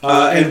was.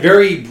 And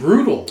very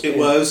brutal. It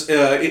was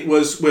at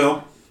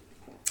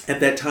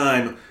that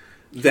time,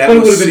 but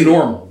it would have been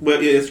normal. Well,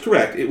 it's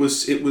correct. It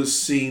was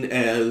seen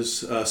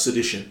as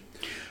sedition.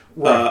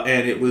 Right.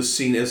 And it was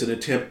seen as an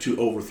attempt to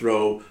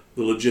overthrow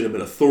the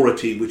legitimate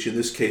authority, which in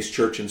this case,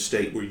 church and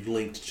state were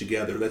linked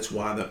together. That's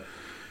why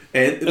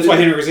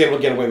Henry was able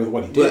to get away with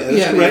what he did.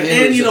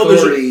 Henry's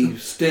authority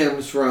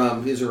stems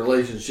from his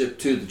relationship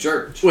to the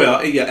church.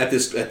 Well, yeah, at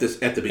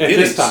the beginning, at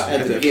this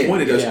time, at that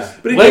point, it does. Yeah.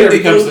 But later, it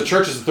becomes the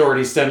church's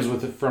authority stems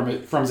from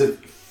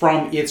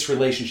its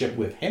relationship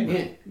with Henry.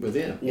 Yeah, with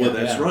him. Well,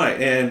 that's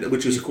right, and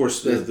which is, of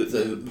course,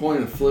 the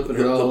point of flipping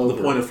it all over.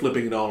 The point of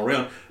flipping it all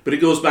around. But it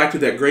goes back to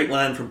that great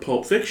line from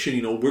Pulp Fiction.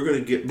 We're going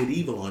to get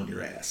medieval on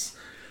your ass.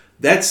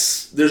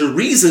 There's a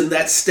reason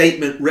that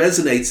statement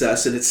resonates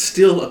us, and it's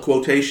still a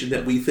quotation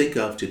that we think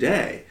of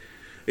today.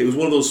 It was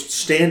one of those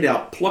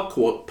standout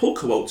pull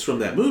quotes from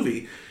that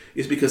movie,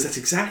 is because that's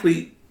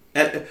exactly...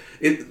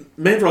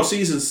 Man for All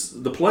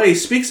Seasons, the play,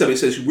 speaks of it. It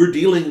says, we're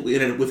dealing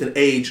with an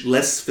age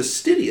less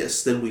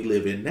fastidious than we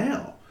live in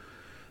now.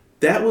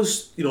 That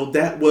was,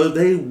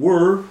 they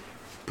were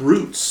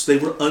brutes. They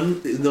were,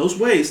 in those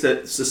ways,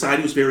 that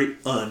society was very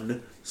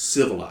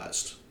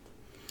uncivilized.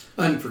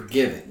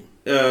 Unforgiving.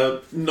 No,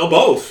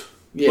 both.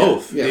 Yeah.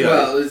 Both. Yeah.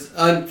 Well, it's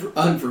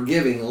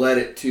unforgiving led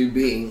it to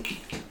being.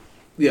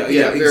 Yeah.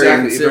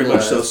 Exactly. Very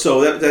much so.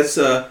 So that's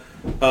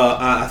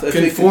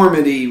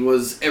conformity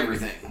was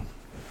everything.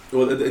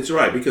 Well, it's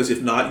right, because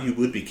if not, you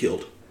would be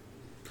killed.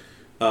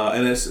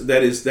 And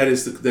that is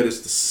the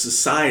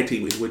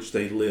society in which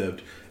they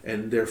lived,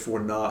 and therefore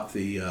not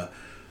the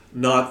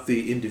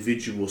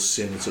individual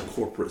sin. It's a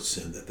corporate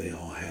sin that they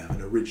all have,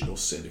 an original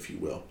sin, if you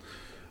will,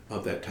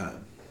 of that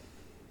time.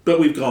 But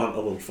we've gone a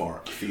little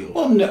far afield.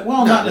 Well,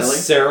 not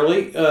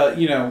necessarily.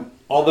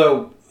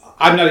 Although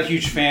I'm not a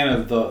huge fan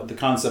of the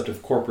concept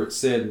of corporate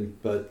sin,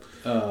 but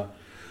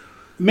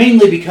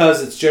mainly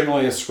because it's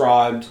generally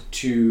ascribed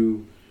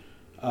to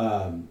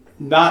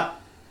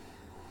not.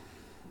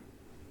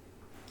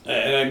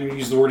 And I'm going to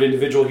use the word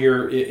individual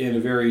here in a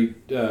very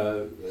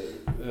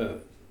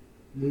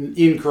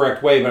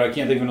incorrect way, but I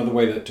can't think of another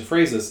way to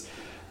phrase this.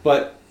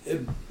 But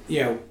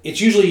it's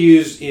usually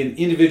used in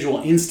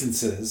individual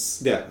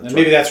instances. Yeah, and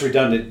maybe that's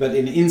redundant, but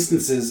in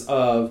instances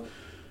of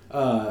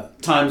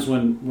times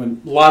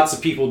when lots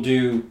of people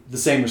do the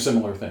same or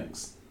similar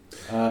things.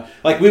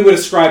 Like we would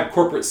ascribe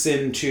corporate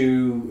sin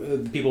to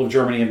the people of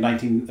Germany of the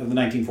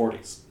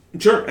 1940s.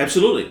 Sure,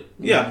 absolutely,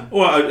 yeah.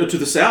 Well, to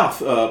the south.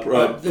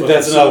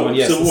 That's another one.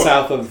 Yes, the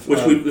south of which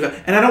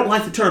and I don't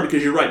like the term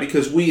because you're right.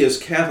 Because we as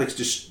Catholics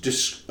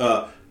just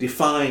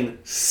define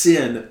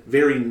sin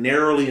very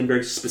narrowly and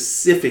very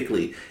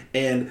specifically,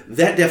 and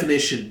that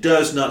definition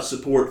does not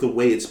support the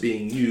way it's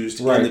being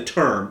used in the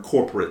term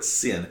corporate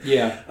sin.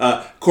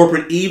 Yeah,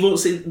 corporate evil.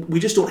 See,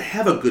 we just don't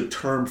have a good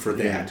term for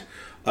that.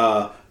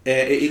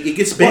 It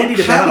gets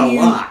bandied about a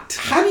lot.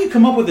 How do you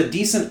come up with a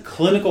decent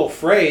clinical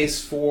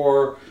phrase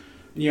for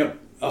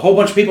a whole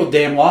bunch of people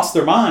damn lost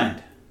their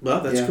mind? Well,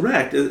 that's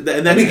correct, and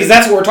because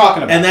that's what we're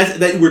talking about,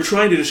 and that we're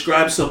trying to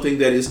describe something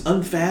that is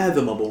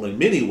unfathomable in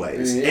many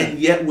ways, and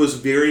yet was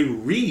very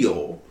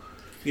real.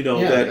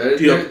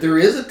 There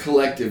is a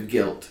collective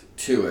guilt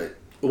to it.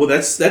 Well,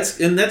 that's.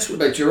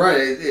 But you're right.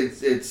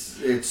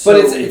 It's. But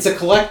it's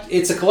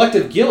a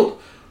collective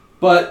guilt.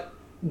 But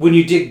when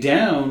you dig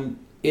down,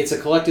 it's a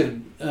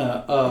collective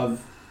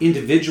of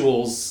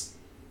individuals.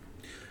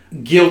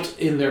 Guilt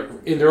in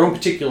their own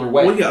particular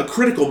way. Well, a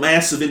critical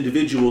mass of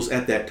individuals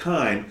at that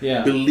time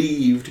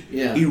believed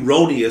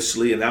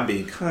erroneously, and I'm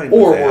being kind,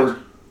 or were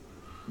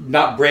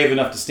not brave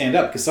enough to stand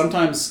up, because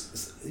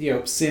sometimes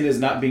sin is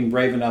not being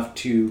brave enough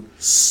to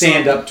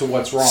stand up to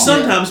what's wrong.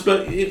 Sometimes,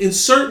 but in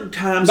certain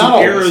times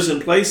and eras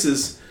and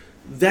places,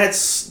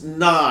 that's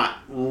not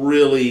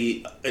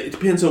really. It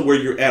depends on where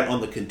you're at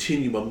on the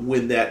continuum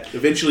when that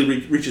eventually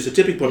reaches a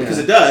tipping point, because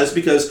it does.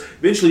 Because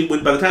eventually,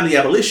 by the time the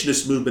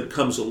abolitionist movement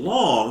comes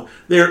along,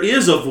 there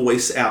is a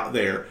voice out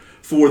there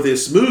for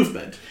this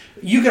movement.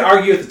 You could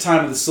argue at the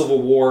time of the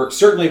Civil War,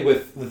 certainly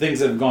with the things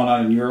that have gone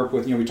on in Europe,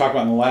 with we talked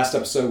about in the last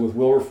episode with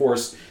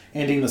Wilberforce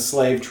ending the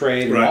slave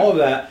trade and all of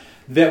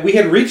that we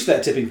had reached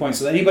that tipping point.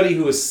 So that anybody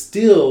who was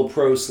still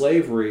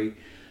pro-slavery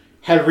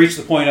had reached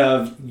the point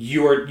of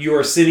you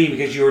are sinning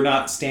because you are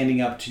not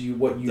standing up to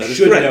what you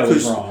should know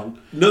is wrong.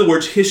 In other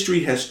words,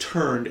 history has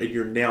turned and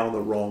you're now on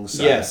the wrong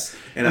side. Yes,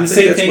 and I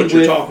think that's what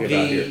you're talking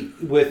about here.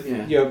 With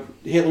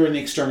Hitler and the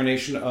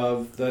extermination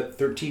of the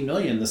 13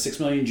 million, the 6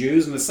 million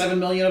Jews, and the 7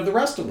 million of the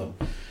rest of them.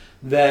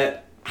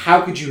 That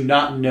how could you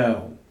not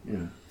know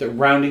that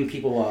rounding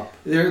people up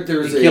and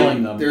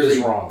killing them is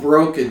wrong? There's a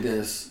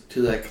brokenness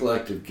to that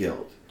collective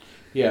guilt.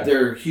 Yeah,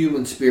 their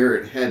human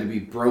spirit had to be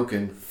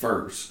broken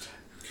first.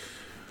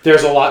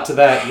 There's a lot to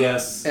that,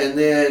 yes. And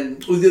then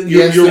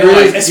you're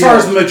right. As far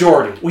as the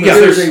majority,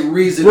 there's a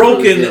reason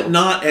broken,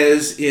 not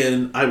as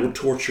in I will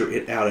torture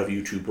it out of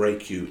you to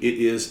break you. It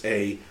is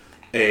and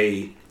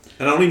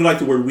I don't even like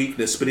the word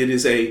weakness, but it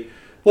is a.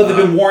 Well, they've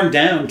been worn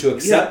down to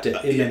accept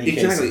it in many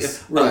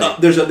cases.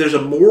 Right. There's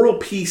a moral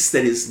piece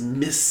that is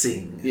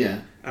missing.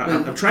 Yeah,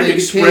 I'm trying to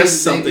express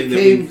something that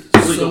we really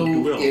so don't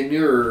do well.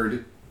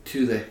 Inured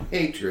to the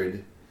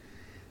hatred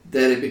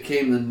that it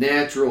became the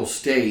natural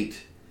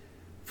state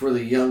for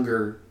the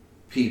younger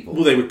people.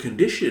 Well, they were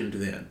conditioned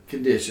then.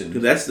 Conditioned.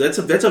 That's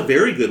a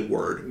very good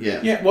word.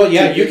 Yeah. Well,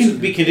 you can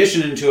be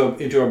conditioned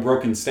into a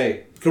broken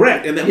state.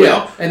 Correct. And then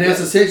and that's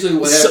essentially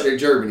what happened in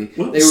Germany.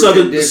 Well,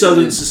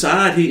 Southern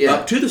society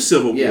up to the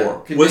Civil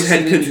War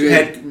had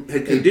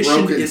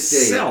conditioned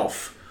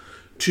itself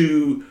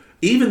to,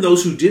 even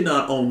those who did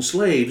not own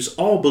slaves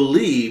all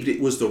believed it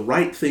was the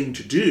right thing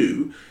to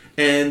do,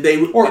 and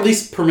they or at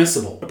least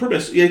permissible.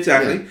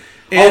 Exactly. Yeah.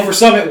 And for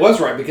some, it was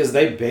right because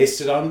they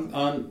based it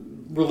on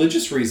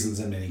religious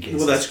reasons in many cases.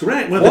 Well, that's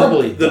correct. Well,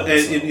 horribly,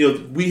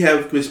 we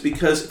have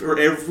because for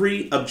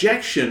every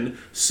objection,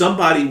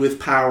 somebody with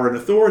power and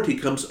authority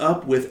comes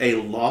up with a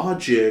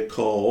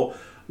logical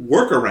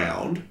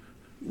workaround.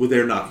 Well,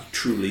 they're not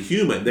truly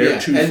human. They're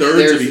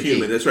 2/3 of a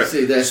human. That's right.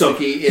 See, that's so the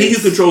key. He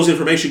who controls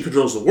information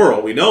controls the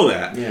world. We know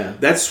that. Yeah.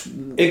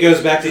 It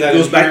goes back to that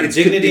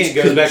dignity. It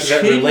goes back to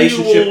that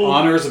relationship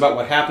honors about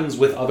what happens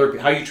with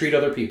how you treat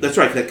other people. That's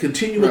right. That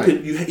continual.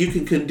 Right. You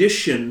can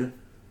condition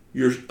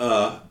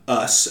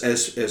us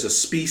as a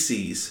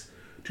species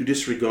to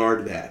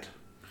disregard that,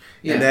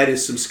 and that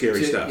is some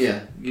scary stuff. Yeah,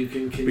 you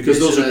can because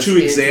those are two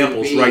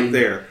examples right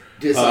there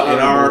in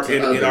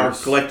our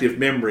collective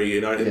memory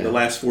in the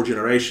last 4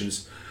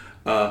 generations.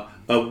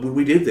 When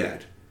we did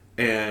that,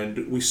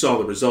 and we saw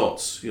the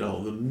results,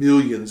 the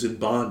millions in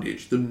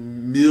bondage, the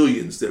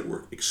millions that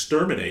were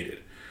exterminated,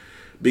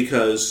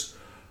 because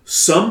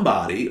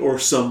somebody or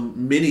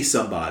many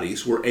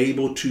somebodies were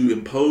able to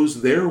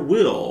impose their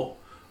will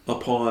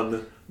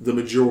upon the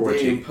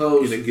majority. They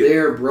imposed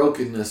their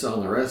brokenness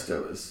on the rest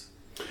of us.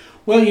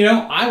 Well,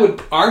 I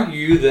would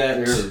argue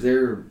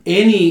that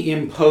any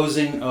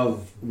imposing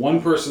of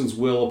one person's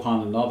will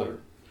upon another,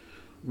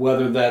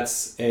 whether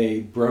that's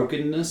a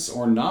brokenness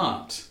or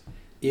not,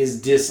 is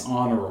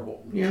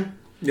dishonorable. Yeah.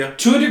 Yeah.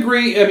 To a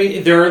degree, I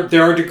mean,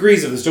 there are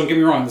degrees of this. Don't get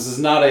me wrong. This is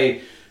not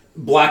a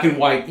black and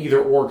white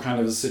either or kind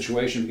of a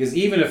situation, because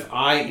even if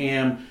I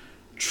am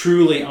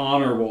truly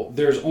honorable,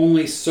 there's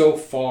only so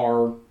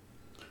far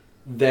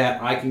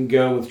that I can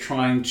go with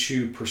trying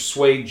to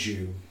persuade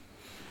you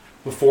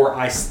before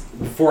I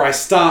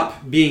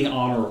stop being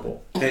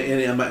honorable.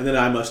 And then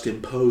I must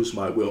impose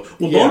my will.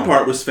 Well, Yeah.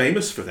 Bonaparte was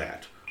famous for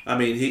that. I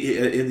mean, he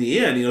in the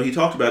end, he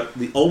talked about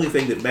the only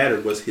thing that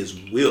mattered was his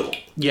will.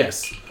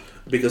 Yes.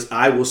 Because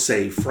I will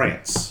save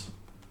France.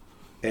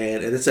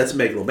 And that's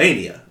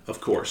megalomania, of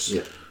course.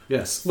 Yeah.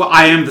 Yes. Well,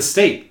 I am the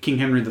state, King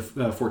Henry the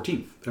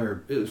 14th,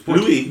 or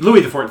 14th.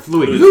 Louis the 14th.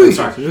 Louis.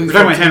 Sorry, we're talking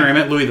about Henry. I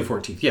meant Louis the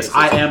 14th. Yes,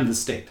 I am the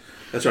state.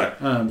 That's right.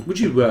 Would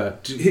you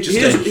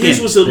his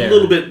was a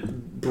little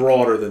bit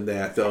broader than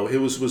that, though.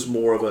 His was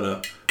more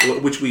of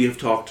which we have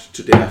talked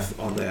to death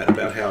on that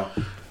about how.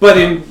 But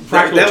in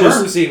practical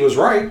terms, he was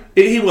right.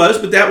 He was,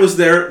 but that was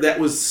there. That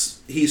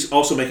was. He's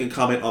also making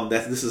comment on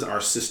that. This is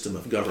our system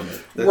of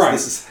government. Right.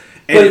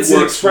 But it's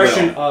an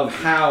expression of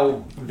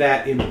how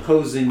that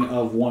imposing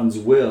of one's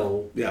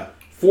will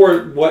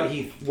for what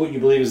you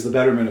believe is the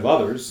betterment of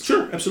others.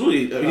 Sure,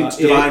 absolutely. It's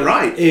divine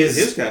right.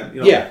 His kind.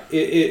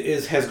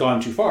 It has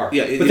gone too far.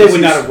 Yeah, but they would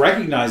not have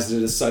recognized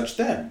it as such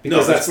then,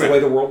 because that's the way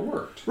the world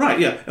worked. Right.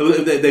 Yeah,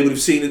 they would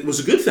have seen it was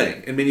a good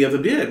thing, and many of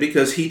them did,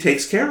 because he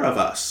takes care of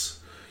us.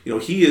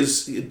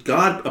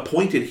 God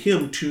appointed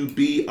him to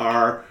be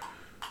our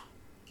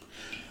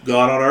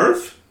God on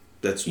earth.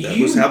 That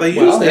was how they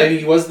used that.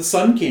 He was the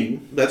Sun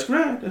King. That's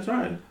correct. That's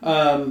right.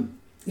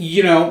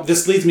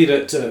 This leads me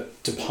to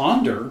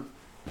ponder.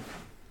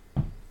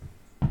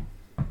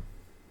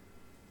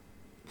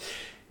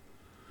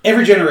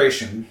 Every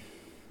generation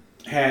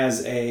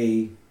has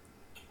a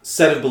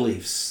set of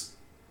beliefs,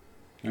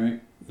 right?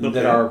 Okay.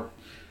 That are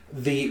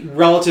the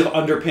relative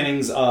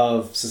underpinnings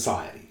of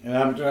society. And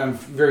I'm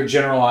very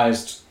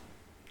generalized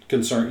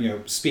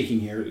speaking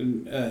here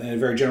in a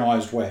very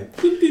generalized way.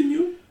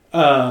 Continue.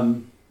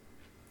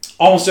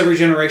 Almost every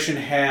generation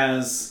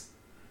has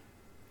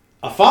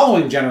a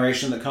following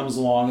generation that comes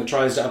along that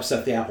tries to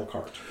upset the apple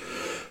cart.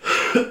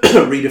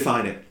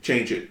 Redefine it.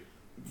 Change it.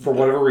 For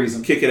whatever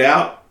reason. Kick it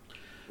out.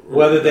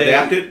 Whether they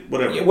adapt it.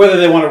 Whatever. Whether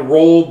they want to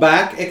roll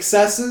back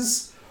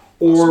excesses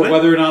or Possibly.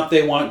 whether or not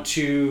they want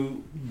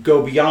to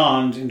go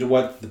beyond into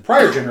what the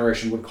prior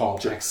generation would call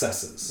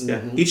excesses. Yeah.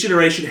 Mm-hmm. Each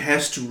generation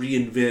has to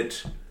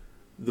reinvent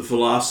the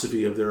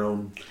philosophy of their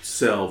own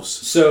selves.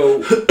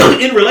 So,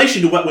 in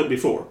relation to what went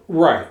before.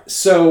 Right.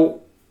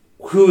 So,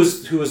 who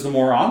is the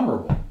more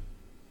honorable?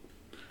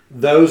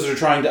 Those that are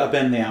trying to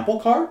upend the apple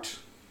cart,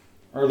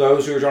 or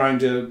those who are trying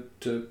to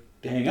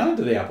hang on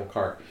to the apple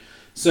cart?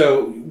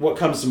 So, what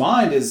comes to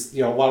mind is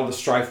a lot of the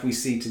strife we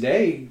see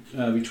today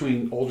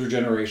between older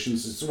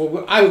generations. It's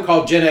what I would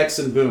call Gen X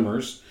and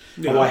Boomers.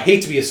 Yeah. Although I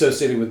hate to be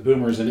associated with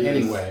Boomers in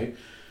any way.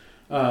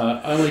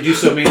 I only do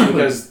so mainly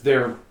because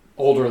they're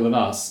older than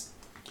us.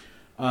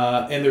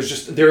 And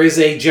there is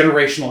a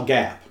generational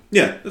gap.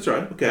 Yeah, that's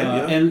right. Okay.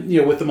 And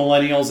with the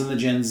millennials and the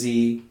Gen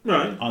Z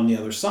on the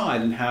other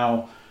side, and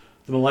how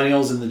the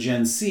millennials and the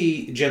Gen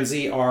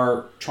Z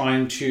are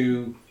trying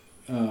to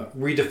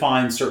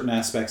redefine certain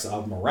aspects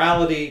of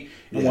morality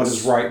and what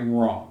is right and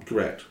wrong.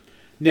 Correct.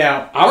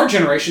 Now, our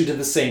generation did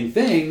the same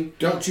thing.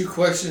 Don't you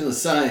question the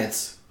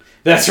science.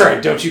 That's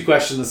right. Don't you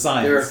question the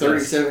science. There are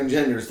 37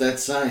 genders.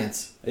 That's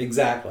science.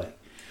 Exactly.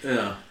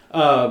 Yeah.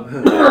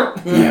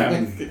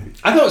 Yeah.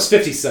 I thought it was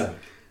 57.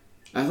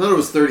 I thought it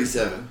was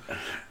 37.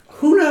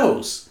 Who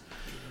knows?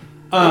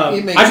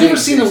 I've never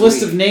seen a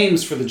list of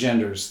names for the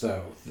genders,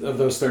 though, of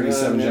those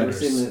 37 genders.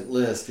 I've never seen the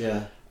list,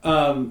 yeah.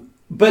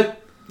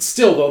 But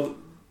still, though,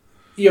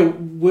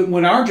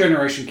 when our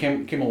generation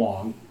came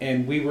along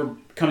and we were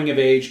coming of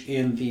age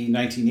in the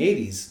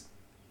 1980s,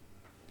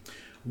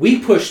 we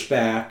pushed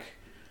back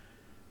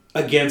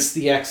against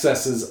the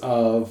excesses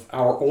of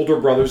our older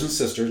brothers and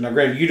sisters. Now,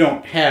 granted, you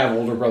don't have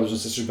older brothers and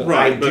sisters, but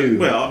I do.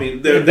 Well, I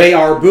mean, they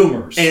are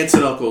boomers. Aunts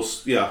and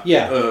uncles, yeah.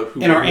 Yeah,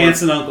 and our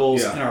aunts and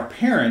uncles and our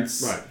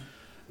parents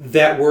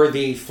that were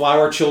the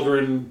flower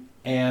children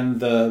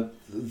and the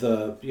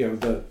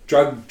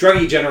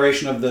druggy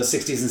generation of the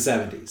 60s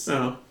and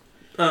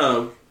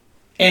 70s.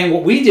 And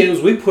what we did was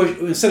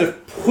instead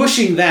of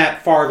pushing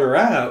that farther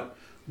out,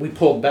 we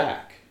pulled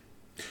back.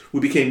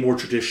 We became more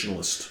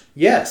traditionalist.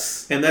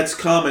 Yes, and that's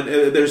common.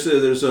 There's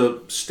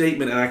a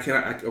statement, and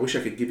I wish I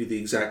could give you the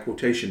exact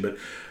quotation, but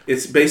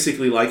it's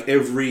basically like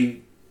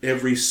every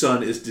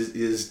son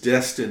is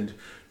destined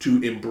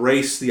to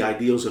embrace the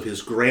ideals of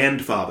his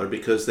grandfather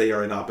because they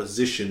are in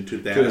opposition to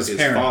that of his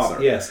parents,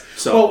 father. Yes.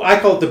 So I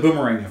call it the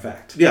boomerang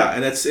effect. Yeah,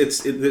 and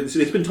it's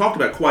been talked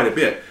about quite a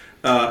bit,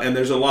 and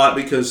there's a lot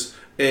because.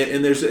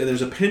 And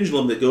there's a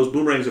pendulum that goes.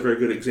 Boomerang's a very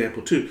good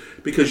example too,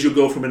 because you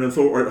go from an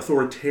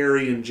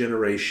authoritarian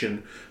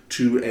generation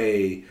to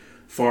a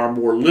far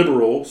more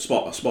liberal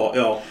small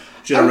L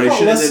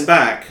generation, and then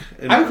back.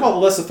 I would call it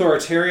less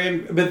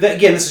authoritarian, but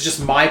again, this is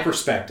just my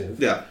perspective.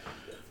 Yeah,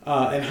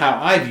 and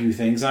how I view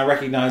things, and I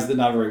recognize that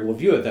not everybody will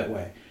view it that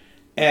way,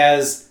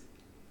 as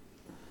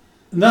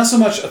not so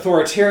much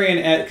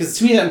authoritarian, because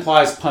to me that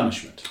implies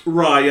punishment.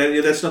 Right.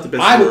 Yeah, that's not the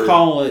best. I would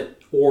call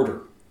it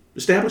order,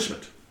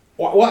 establishment.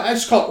 Well, I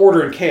just call it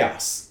order and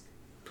chaos.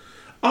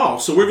 Oh,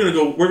 so we're gonna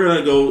go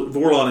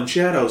Vorlon and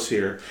Shadows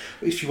here.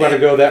 If you want to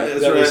go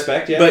that right.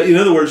 respect, yeah. But in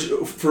other words,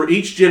 for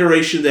each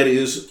generation that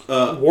is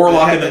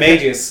Warlock and the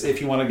Magus, if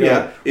you want to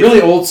go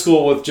really old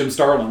school with Jim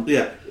Starlin.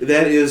 Yeah,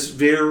 that is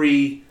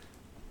very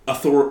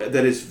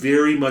that is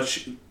very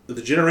much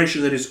the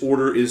generation that is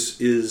Order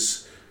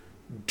is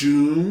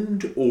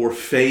doomed or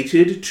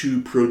fated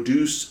to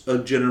produce a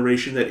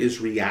generation that is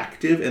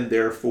reactive and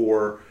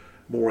therefore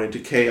more into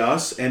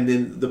chaos, and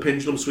then the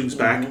pendulum swings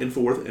back and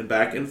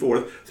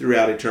forth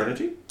throughout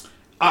eternity.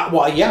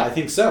 Well, yeah, I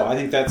think so. I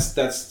think that's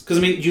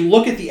because you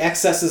look at the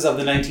excesses of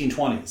the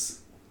 1920s.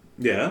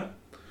 Yeah.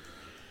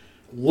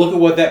 Look at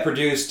what that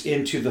produced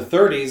into the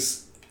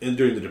 30s and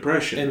during the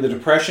Depression. In the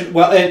Depression,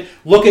 well, and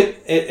look at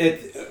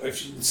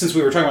since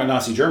we were talking about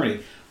Nazi Germany,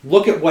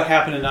 look at what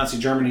happened in Nazi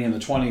Germany in the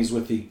 20s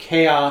with the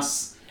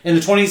chaos. In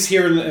the 20s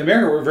here in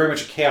America were very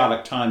much a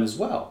chaotic time as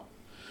well.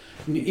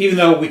 Even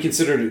though we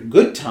considered it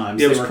good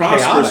times, it was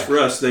prosperous chaotic. For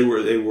us. They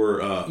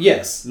were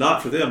yes,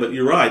 not for them. But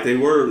you're right. There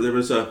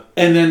was a.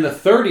 And then the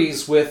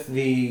 30s with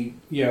the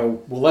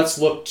let's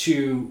look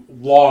to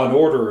law and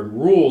order and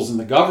rules and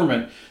the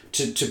government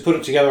to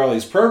put together all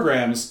these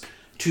programs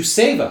to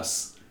save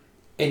us.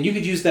 And you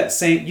could use that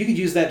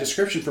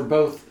description for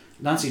both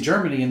Nazi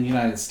Germany and the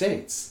United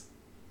States.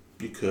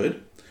 You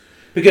could,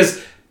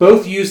 because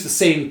both use the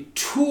same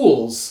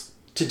tools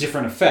to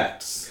different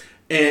effects.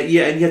 And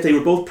yet they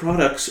were both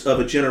products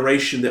of a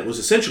generation that was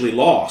essentially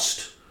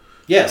lost.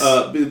 Yes.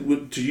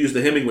 To use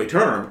the Hemingway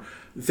term,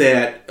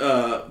 that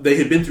they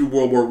had been through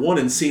World War I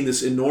and seen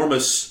this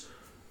enormous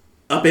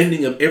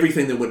upending of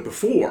everything that went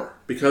before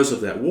because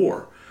of that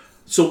war.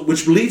 So,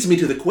 which leads me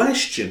to the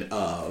question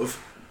of,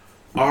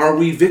 are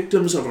we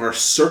victims of our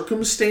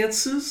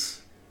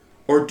circumstances?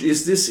 Or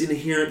is this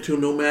inherent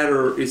no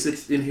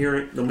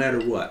matter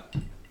what?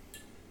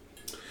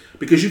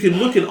 Because you can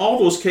look in all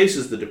those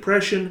cases, the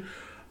Depression,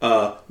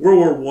 World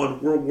War I,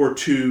 World War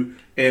II,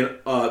 and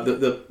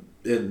the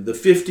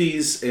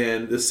 50s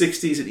and the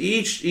 60s, and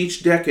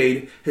each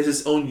decade has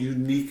its own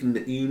unique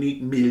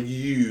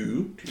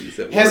milieu. To use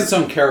that word. It has its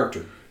own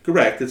character.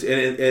 Correct.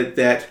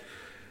 That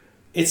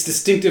it's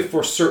distinctive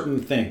for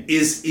certain things.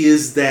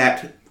 Is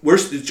that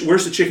where's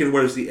the chicken?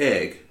 Where's the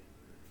egg?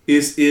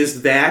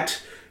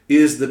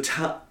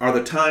 Are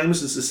the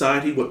times in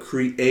society what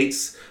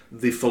creates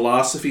the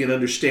philosophy and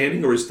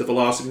understanding, or is the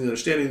philosophy and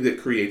understanding that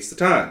creates the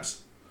times?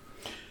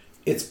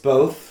 It's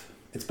both.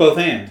 It's both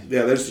and.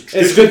 Yeah, there's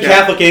it's good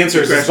Catholic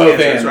answers. It's both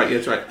and. That's right.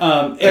 That's right.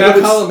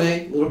 And column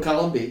A, little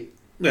column B.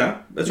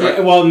 Yeah, that's right.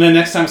 Yeah, well, and then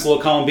next time it's a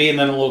little column B, and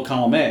then a little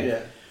column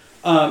A.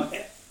 Yeah.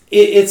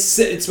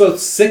 It's both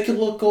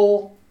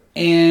cyclical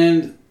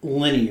and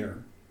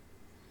linear,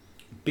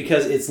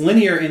 because it's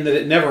linear in that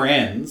it never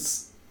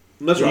ends.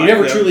 That's right. You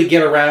never truly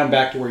get around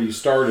back to where you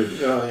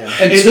started. Oh, yeah.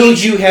 Until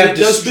you have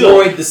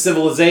destroyed the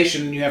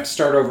civilization and you have to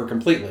start over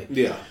completely.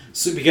 Yeah.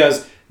 So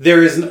because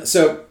there is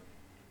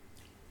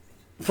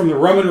from the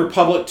Roman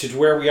Republic to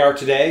where we are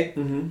today,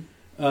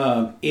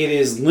 it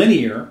is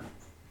linear,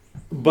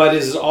 but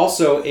it is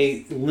also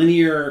a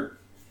linear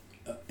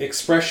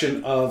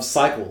expression of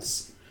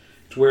cycles,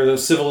 to where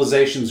those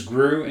civilizations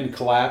grew and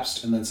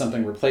collapsed, and then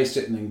something replaced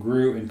it, and then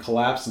grew and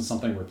collapsed, and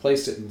something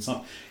replaced it, and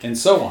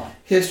so on.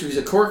 History's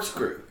a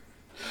corkscrew.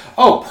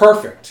 Oh,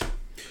 perfect.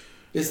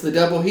 It's the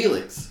double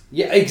helix.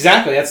 Yeah,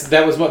 exactly.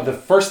 That was what the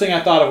first thing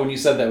I thought of when you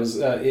said that was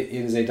it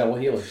is a double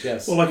helix.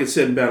 Yes. Well, like it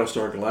said in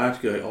Battlestar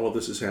Galactica, all of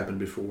this has happened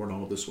before, and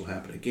all of this will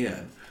happen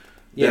again.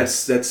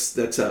 Yes. That's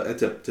a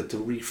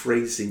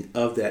rephrasing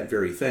of that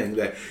very thing.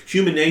 That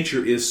human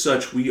nature is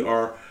such, we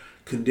are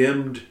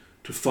condemned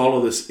to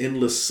follow this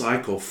endless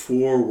cycle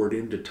forward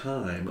into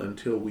time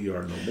until we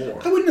are no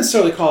more. I wouldn't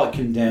necessarily call it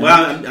condemned.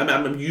 Well,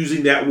 I'm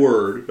using that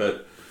word,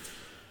 but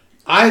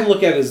I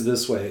look at it as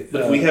this way.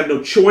 But if we have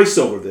no choice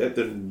over that,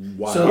 then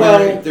why?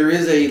 So there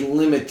is a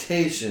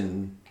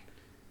limitation,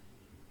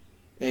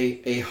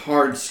 a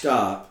hard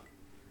stop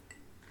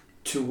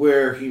to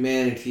where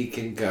humanity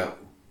can go.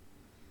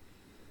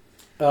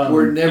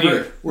 We're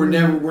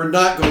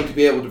not going to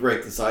be able to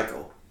break the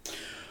cycle.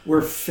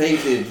 We're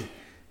fated,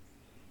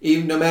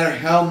 even no matter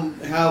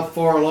how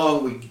far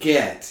along we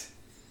get.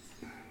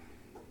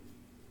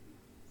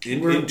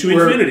 Into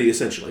infinity,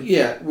 essentially.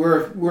 Yeah,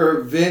 we're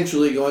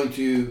eventually going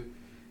to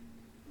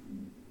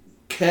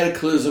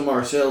cataclysm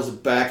ourselves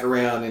back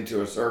around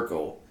into a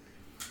circle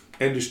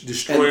and just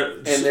destroy.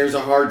 And there's a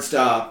hard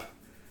stop,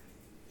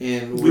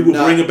 and we will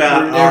bring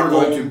about. We're never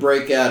going to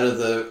break out of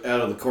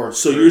the course.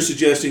 So you're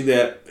suggesting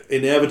that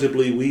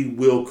inevitably we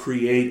will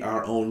create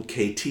our own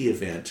KT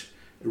event,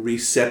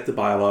 reset the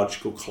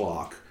biological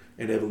clock,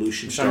 and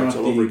evolution starts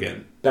all over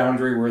again.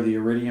 Boundary where the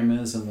iridium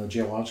is in the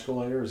geological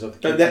layer, is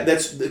that the KT?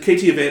 That's the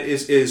KT event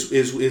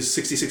is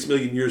 66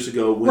 million years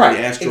ago when the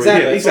asteroid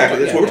exactly. hit. Exactly.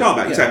 That's what we're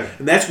talking about. Yeah. Exactly.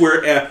 And that's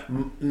where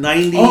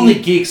 90 only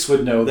geeks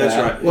would know that's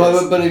that. That's right.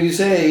 Well, but if you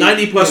say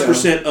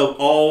 90+% of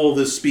all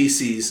the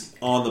species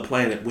on the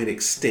planet went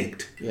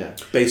extinct. Yeah.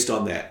 Based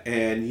on that.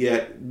 And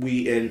yet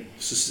we and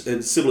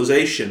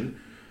civilization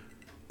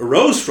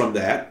arose from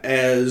that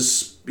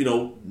as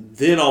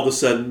then all of a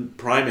sudden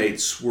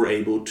primates were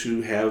able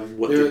to have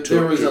what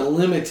there was a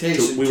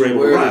limitation to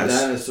where the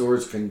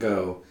dinosaurs can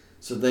go,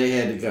 so they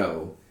had to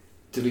go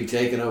to be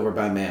taken over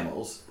by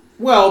mammals.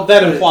 Well,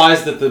 that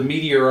implies that the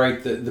meteor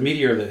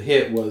that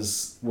hit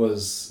was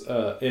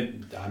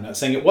I'm not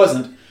saying it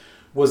wasn't,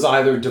 was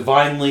either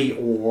divinely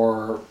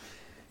or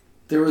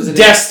there was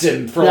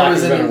destined for lack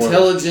of a better word. There was an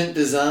intelligent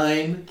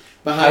design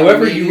behind.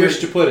 However you wish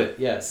to put it,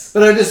 yes.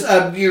 But I just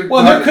there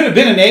could have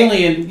been an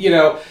alien,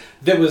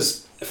 that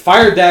was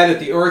fired that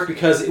at the Earth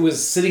because it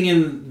was sitting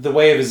in the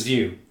way of his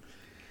view.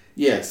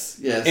 Yes.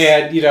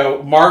 And,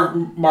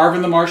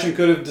 Marvin the Martian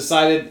could have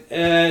decided,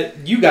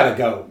 you gotta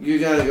go. You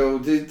gotta go.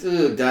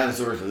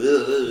 Dinosaurs.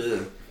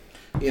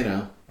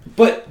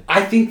 But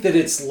I think that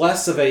it's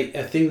less of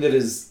a thing that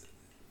is...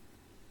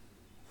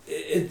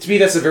 to me,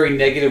 that's a very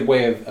negative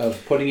way of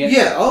putting it.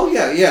 Yeah. Oh,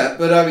 yeah.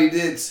 But, I mean,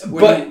 it's...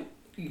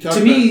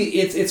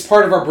 it's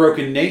part of our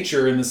broken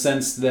nature in the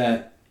sense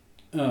that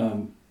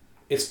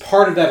it's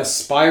part of that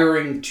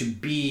aspiring to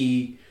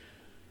be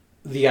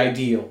the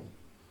ideal.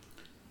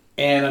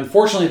 And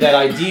unfortunately, that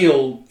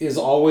ideal is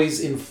always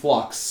in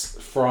flux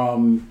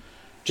from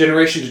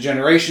generation to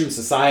generation,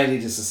 society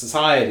to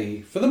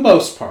society, for the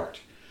most part.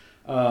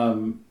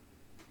 And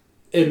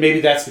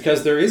maybe that's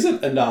because there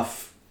isn't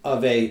enough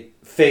of a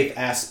faith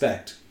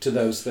aspect to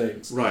those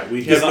things. Right.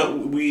 We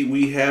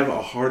have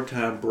a hard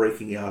time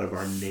breaking out of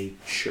our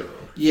nature.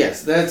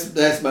 Yes,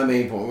 that's my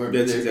main point. We're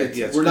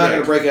not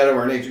going to break out of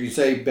our nature. You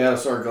say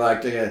Battlestar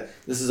Galactica,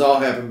 this has all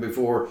happened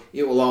before,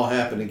 it will all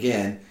happen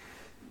again.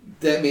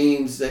 That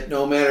means that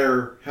no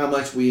matter how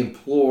much we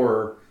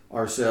implore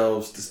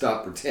ourselves to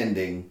stop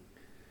pretending,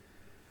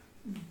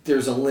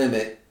 there's a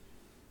limit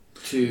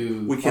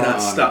to we cannot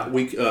stop.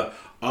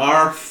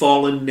 Our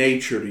fallen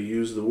nature, to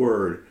use the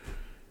word,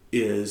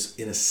 is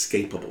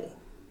inescapable,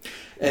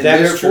 and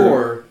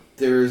therefore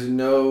there is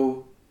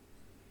no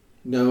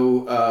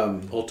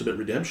ultimate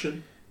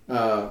redemption.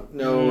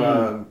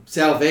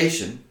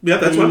 Salvation. Yeah,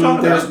 that's what I'm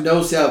talking about. There's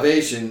no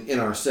salvation in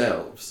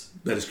ourselves.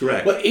 That is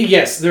correct. Well,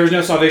 yes, there is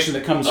no salvation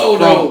that comes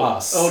from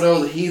us. Oh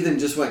no, the heathen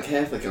just went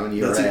Catholic on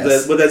your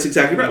ass. That's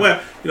exactly right.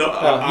 Well,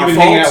 you've been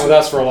hanging out with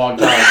us for a long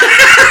time.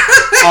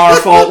 Our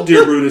fault,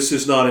 dear Brutus,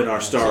 is not in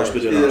our stars,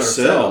 but in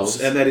ourselves.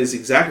 And that is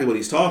exactly what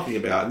he's talking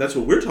about, and that's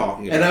what we're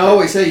talking about. And I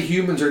always say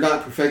humans are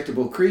not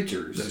perfectible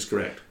creatures. That is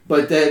correct.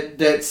 But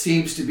that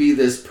seems to be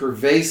this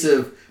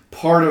pervasive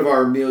part of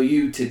our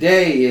milieu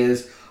today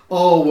is,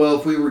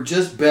 if we were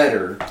just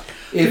better,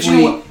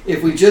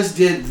 if we just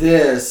did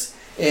this,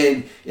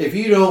 and if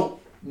you don't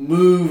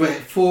move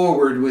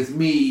forward with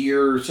me,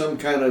 you're some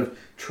kind of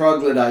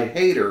troglodyte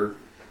hater.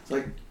 It's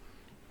like,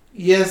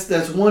 yes,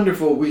 that's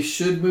wonderful. We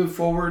should move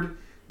forward,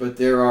 but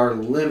there are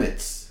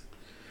limits.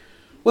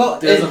 Well,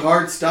 there's a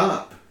hard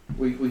stop.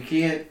 We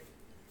can't.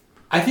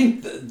 I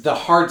think the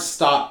hard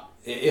stop,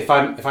 if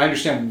I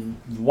understand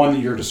the one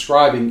that you're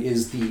describing,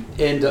 is the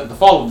end of the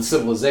fall of the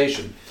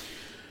civilization.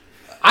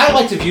 I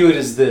like to view it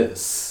as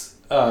this,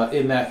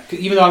 in that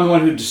even though I'm the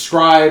one who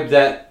described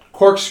that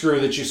corkscrew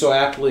that you so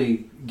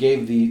aptly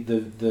gave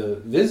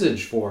the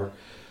visage for,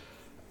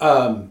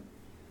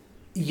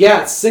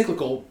 it's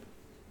cyclical,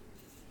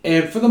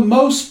 and for the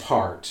most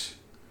part,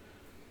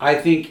 I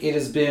think it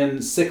has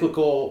been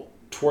cyclical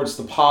towards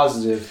the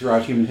positive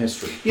throughout human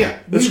history. Yeah,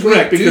 that's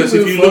correct, because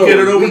if you look at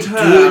it over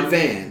time, do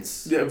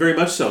advance. Yeah, very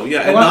much so.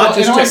 Yeah, and not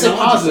just technological. When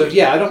I say positive,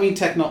 I don't mean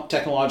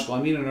technological.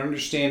 I mean an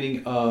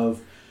understanding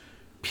of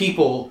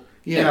people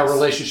in our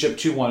relationship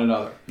to one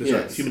another. That's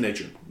right, human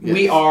nature. Yes.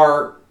 We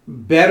are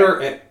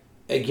better at,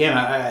 again,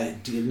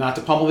 not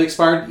to pummel the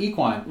expired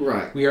equine.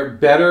 Right. We are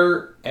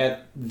better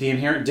at the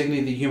inherent dignity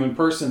of the human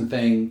person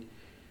thing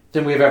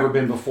than we have ever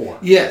been before.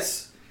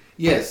 Yes.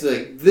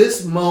 Like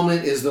this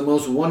moment is the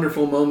most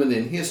wonderful moment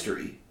in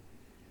history,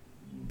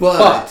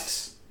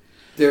 but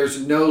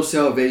there's no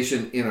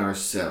salvation in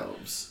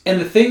ourselves.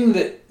 And the thing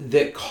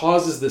that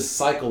causes this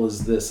cycle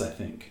is this, I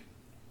think.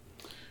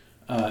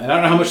 And I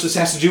don't know how much this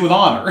has to do with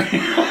honor.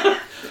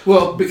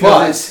 Well,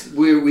 because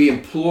we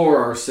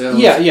implore ourselves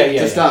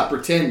to stop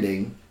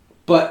pretending.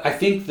 But I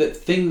think the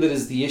thing that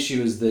is the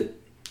issue is that,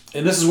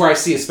 and this is where I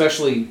see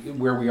especially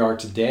where we are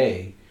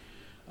today,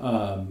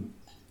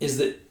 is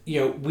that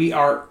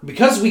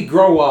because we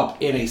grow up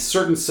in a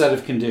certain set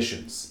of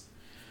conditions,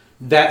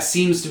 that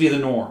seems to be the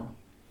norm.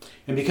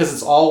 And because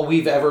it's all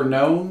we've ever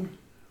known,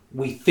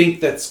 we think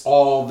that's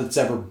all that's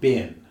ever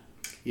been.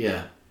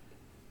 Yeah.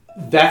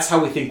 That's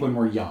how we think when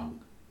we're young.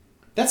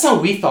 That's how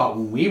we thought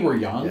when we were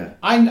young. Yeah.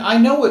 I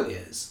know it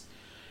is.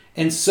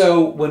 And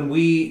so when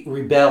we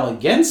rebel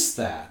against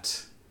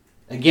that,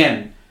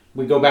 again,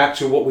 we go back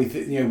to what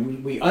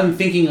we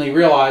unthinkingly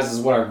realize is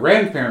what our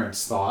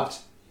grandparents thought,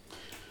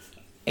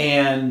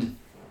 and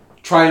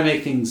try to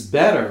make things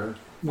better.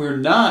 We're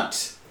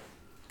not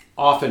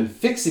often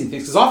fixing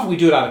things, because often we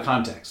do it out of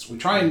context. We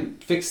try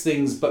and fix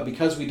things, but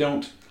because we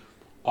don't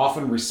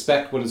often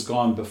respect what has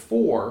gone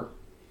before,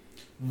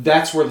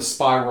 that's where the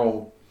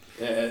spiral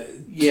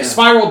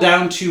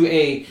down to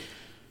a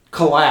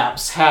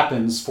collapse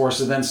happens for us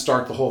to then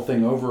start the whole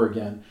thing over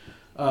again.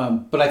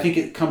 But I think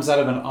it comes out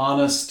of an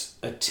honest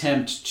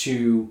attempt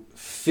to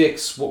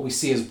fix what we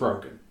see as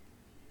broken.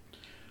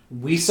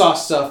 We saw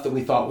stuff that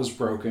we thought was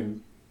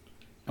broken,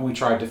 and we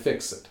tried to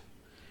fix it.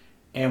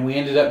 And we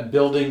ended up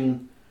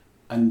building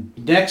a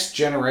next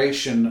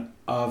generation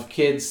of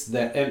kids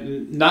that,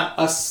 and not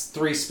us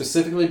three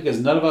specifically, because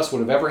none of us would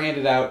have ever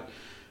handed out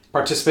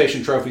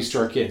participation trophies to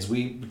our kids.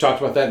 We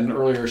talked about that in an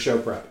earlier show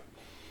prep.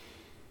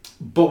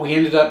 But we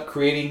ended up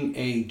creating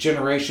a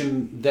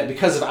generation that,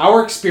 because of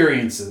our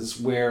experiences,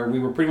 where we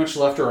were pretty much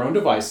left to our own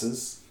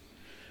devices,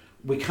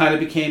 we kind of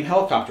became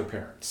helicopter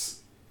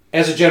parents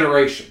as a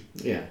generation.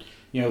 Yeah.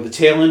 You know, the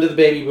tail end of the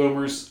baby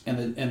boomers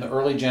and the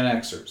early Gen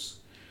Xers.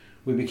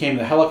 We became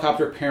the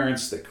helicopter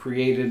parents that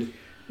created...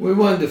 We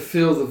wanted to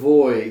fill the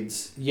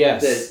voids.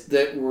 Yes.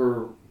 That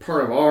were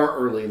part of our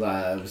early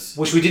lives.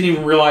 Which we didn't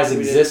even realize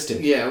existed.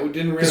 We didn't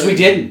realize. Because we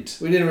didn't.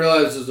 We didn't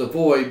realize it was a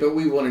void, but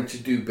we wanted to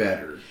do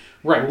better.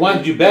 Right, we wanted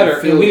to do better,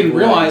 and we didn't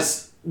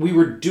realize we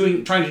were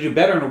trying to do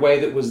better in a way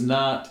that was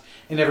not...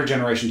 And every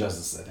generation does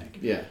this, I think.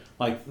 Yeah.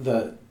 Like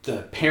the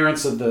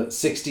parents of the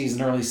 60s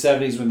and early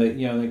 70s when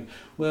they,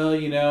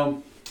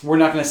 we're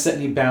not going to set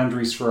any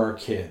boundaries for our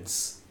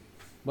kids.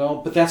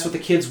 Well, but that's what the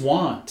kids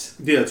want.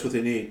 Yeah, that's what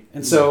they need.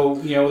 And so,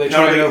 they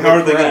try to overcorrect. How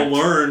are they going to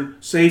learn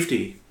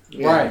safety?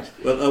 Yeah. Right.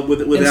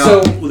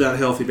 Without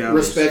healthy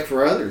boundaries. Respect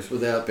for others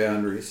without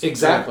boundaries.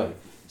 Exactly. Right.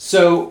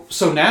 So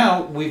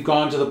now we've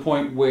gone to the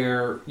point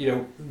where,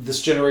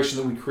 this generation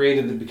that we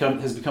created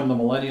has become the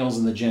millennials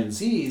and the Gen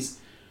Zs,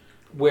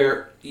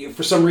 where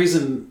for some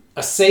reason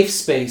a safe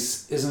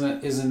space is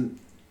an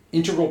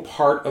integral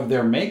part of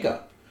their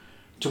makeup,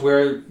 to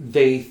where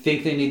they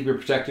think they need to be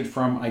protected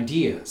from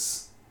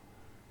ideas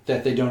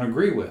that they don't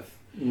agree with.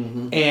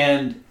 Mm-hmm.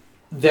 And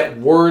that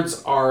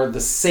words are the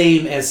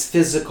same as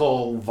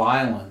physical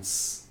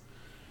violence.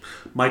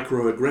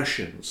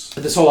 Microaggressions.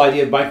 This whole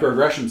idea of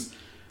microaggressions.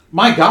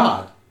 My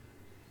God.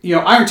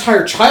 Our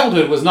entire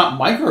childhood was not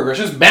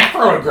microaggressions,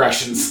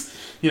 macroaggressions.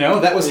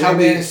 That was how we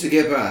managed to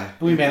get by.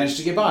 We managed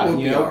to get by. We'll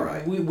be all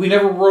right. We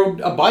never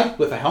rode a bike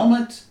with a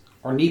helmet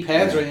or knee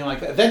pads or anything like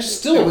that. That's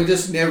still... And we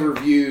just never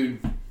viewed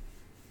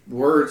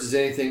words as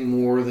anything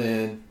more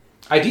than...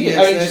 Ideas.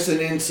 Yes, that's an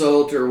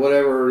insult or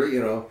whatever,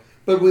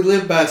 But we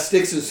live by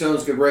sticks and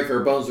stones could break our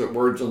bones, but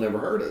words will never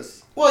hurt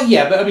us. Well,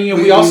 yeah, but we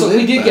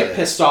did get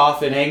pissed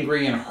off and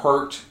angry and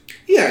hurt.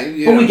 Yeah.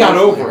 But we got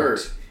over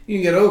it. You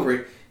can get over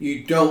it.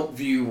 You don't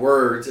view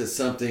words as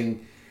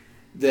something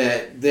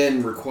that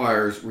then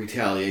requires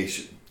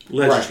retaliation.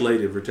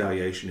 Legislative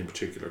retaliation in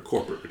particular,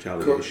 corporate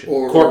retaliation.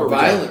 Or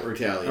violent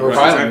retaliation. Or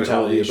violent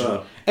retaliation.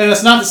 And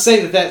it's not to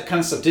say that kind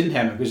of stuff didn't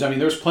happen, because,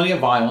 there's plenty of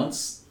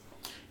violence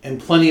and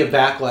plenty of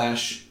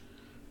backlash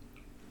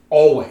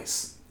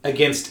always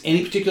against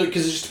any particular...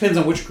 Because it just depends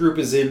on which group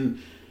is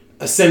in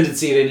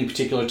ascendancy at any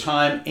particular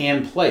time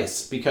and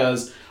place.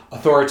 Because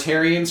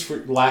authoritarians,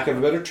 for lack of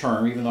a better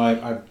term, even though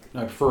I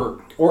prefer...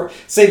 Or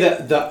say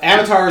that the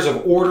avatars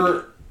of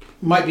order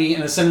might be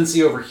in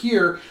ascendancy over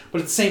here,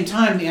 but at the same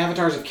time, the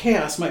avatars of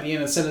chaos might be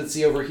in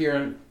ascendancy over here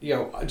and,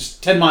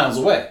 just 10 miles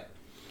away.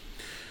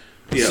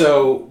 Yeah,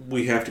 so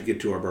we have to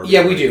get to our bourbon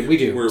break. We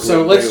do.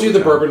 So let's do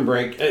the bourbon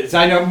break.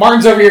 I know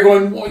Martin's over here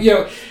going,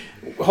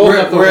 holding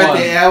up the We're at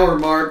the hour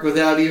mark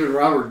without even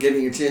Robert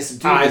getting a chance to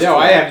do I know,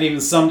 I haven't even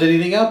summed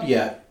anything up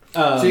yet.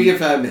 So you get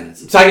 5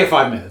 minutes. So I get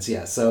 5 minutes,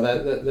 yeah. So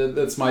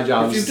that's my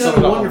job. But you've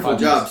done a wonderful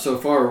job so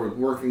far with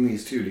working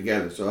these two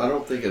together, so I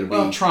don't think it'll be...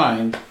 Well, I'm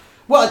trying.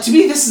 Well, to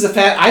me, this is a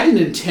fact. I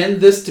didn't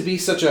intend this to be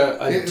such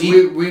a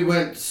deep... We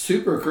went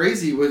super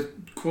crazy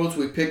with quotes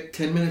we picked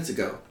 10 minutes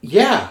ago.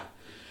 Yeah.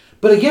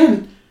 But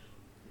again,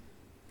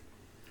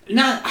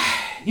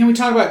 we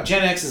talk about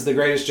Gen X as the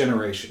greatest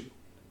generation.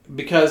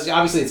 Because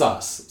obviously it's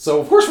us.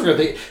 So of course we're going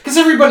to think... Because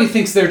everybody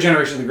thinks their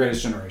generation is the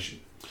greatest generation.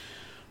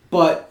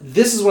 But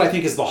this is what I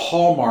think is the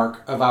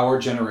hallmark of our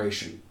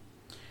generation.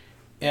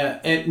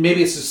 And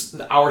maybe it's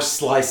just our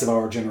slice of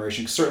our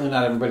generation. Because certainly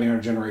not everybody in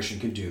our generation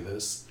can do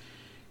this.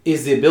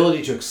 Is the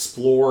ability to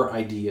explore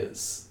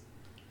ideas.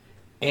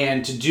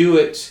 And to do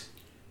it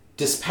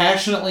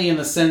dispassionately in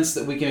the sense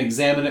that we can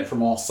examine it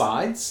from all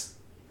sides.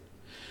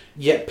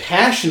 Yet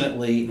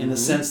passionately in the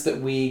sense that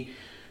we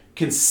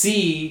can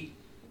see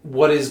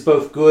what is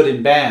both good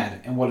and bad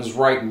and what is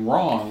right and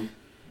wrong.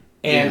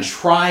 And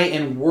try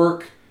and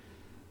work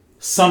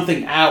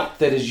something out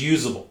that is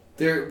usable.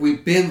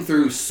 We've been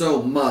through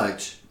so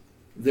much.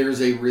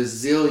 There's a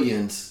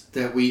resilience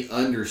that we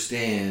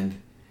understand.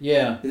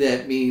 Yeah.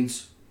 That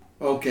means...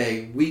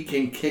 Okay, we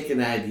can kick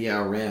an idea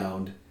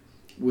around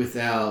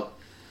without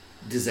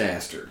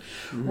disaster.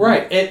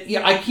 Right.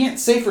 And I can't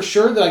say for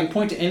sure that I can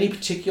point to any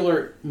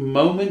particular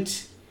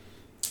moment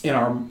in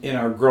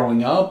our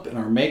growing up, in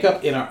our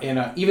makeup,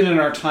 even in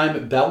our time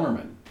at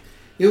Bellarmine.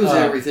 It was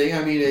everything.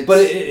 I mean,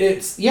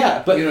 it's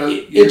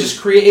it just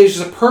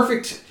created a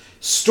perfect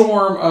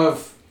storm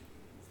of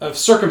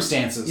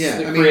circumstances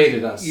that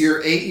created us.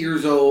 You're 8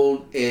 years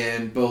old,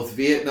 and both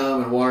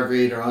Vietnam and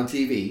Watergate are on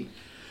TV.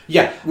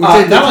 Yeah,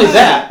 not only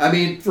that. I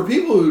mean, for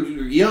people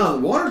who are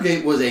young,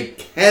 Watergate was a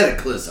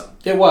cataclysm.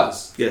 It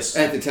was. Yes.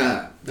 At the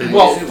time.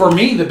 Well, for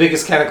me, the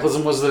biggest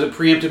cataclysm was that it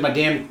preempted my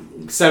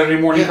damn Saturday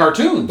morning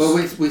cartoons.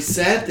 But we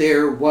sat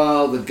there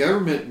while the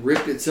government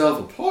ripped itself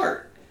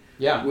apart.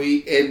 Yeah.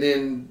 And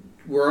then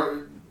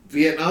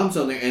Vietnam's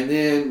on there, and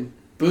then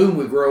boom,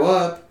 we grow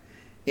up,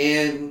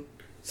 and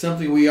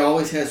something we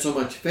always had so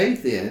much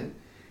faith in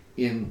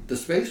the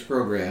space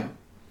program,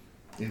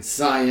 in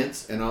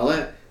science and all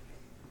that,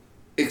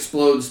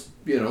 explodes,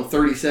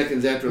 30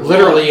 seconds after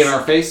literally launch, in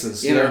our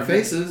faces. our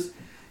faces,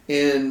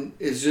 and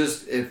it's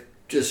just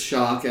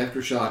shock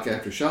after shock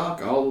after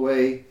shock, all the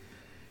way,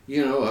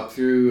 up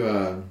through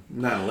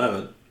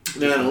 9/11.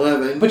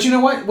 9/11. But you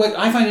know what? What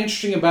I find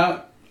interesting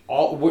about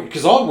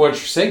because all what you're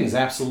saying is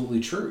absolutely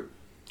true,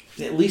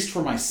 at least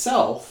for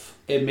myself,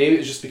 and maybe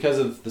it's just because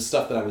of the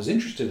stuff that I was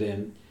interested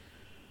in.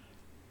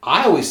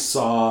 I always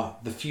saw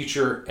the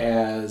future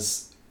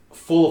as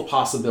full of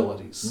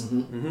possibilities.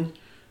 Mm-hmm. Mm-hmm.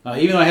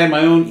 Even though I had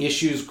my own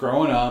issues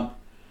growing up,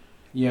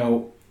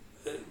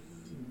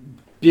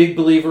 big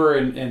believer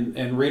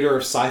and reader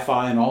of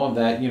sci-fi and all of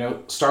that.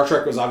 Star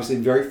Trek was obviously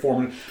very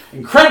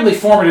incredibly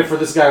formative for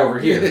this guy over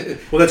here.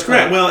 Well, that's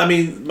correct. Well, I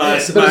mean, my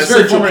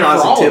essential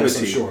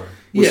positivity sure.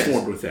 was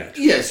formed with that.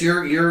 Yes,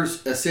 your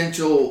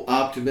essential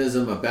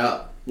optimism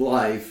about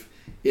life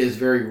is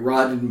very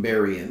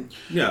Roddenberryan.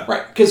 Yeah.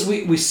 Right, because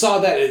we saw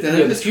that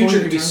the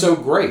future could be so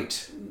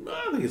great.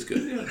 I think it's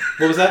good. Yeah.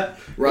 What was that?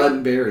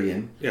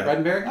 Roddenberryan. Yeah.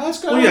 Roddenberry? Oh, that's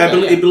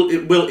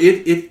good. Well,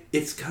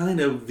 it's kind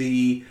of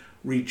the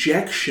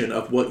rejection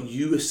of what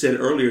you said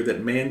earlier,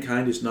 that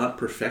mankind is not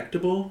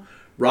perfectible.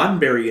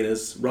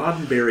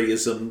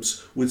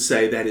 Roddenberryisms would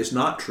say that is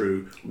not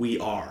true. We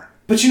are.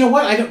 But you know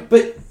what?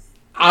 But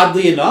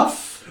oddly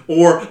enough,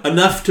 or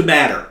enough to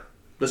matter.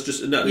 Let's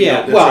just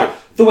right.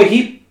 The way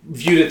he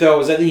viewed it though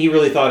was I think he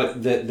really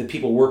thought that the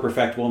people were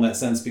perfectible in that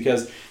sense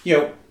because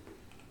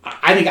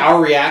I think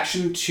our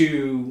reaction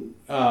to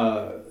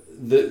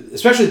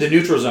especially the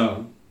Neutral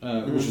Zone,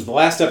 which was the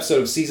last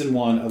episode of season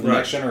 1 of the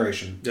Next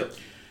Generation. Yep.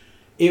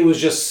 It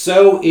was just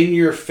so in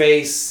your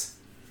face.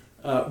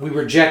 We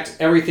reject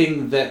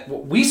everything that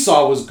what we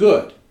saw was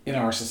good in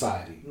our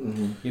society.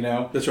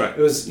 Mm-hmm. That's right.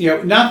 It was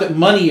not that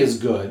money is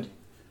good,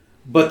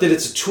 but that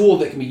it's a tool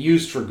that can be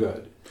used for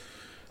good.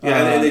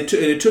 Yeah, and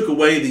it took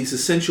away these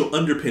essential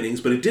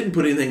underpinnings, but it didn't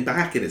put anything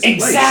back in its place.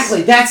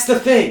 Exactly, that's the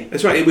thing.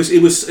 That's right. It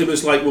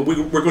was like, well,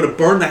 we're going to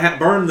burn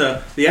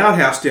the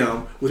outhouse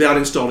down without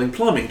installing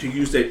plumbing, to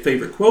use that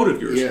favorite quote of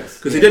yours. Yes.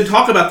 Because they didn't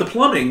talk about the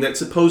plumbing that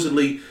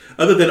supposedly,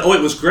 other than it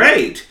was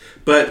great,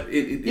 but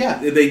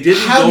they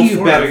didn't. How go do you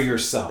for better it.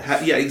 yourself?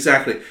 Yeah,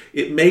 exactly.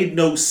 It made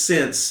no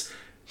sense.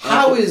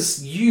 How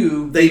is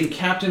you, being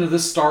captain of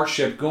this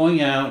starship,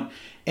 going out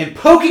and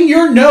poking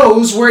your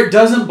nose where it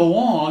doesn't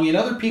belong in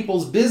other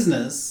people's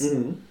business,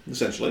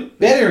 essentially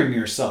bettering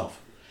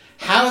yourself?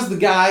 How is the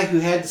guy who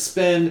had to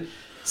spend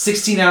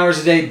 16 hours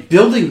a day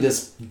building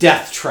this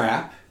death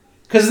trap,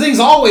 because the thing's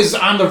always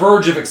on the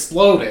verge of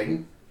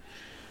exploding,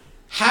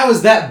 how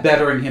is that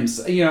bettering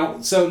himself?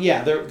 So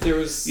there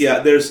was...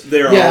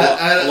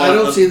 I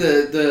don't see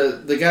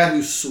the guy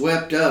who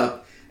swept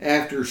up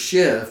after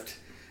shift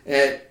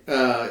at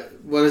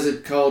what is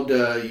it called,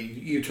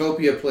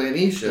 Utopia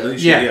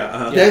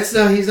Planitia. That's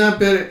not. He's not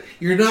better.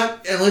 You're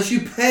not, unless you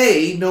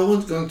pay. No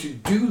one's going to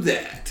do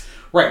that.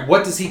 Right.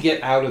 What does he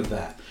get out of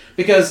that?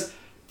 Because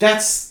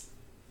that's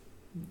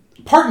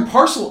part and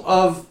parcel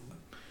of.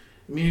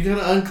 I mean, you got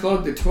to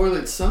unclog the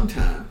toilet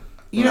sometime.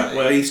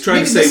 Well, he's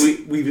trying to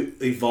say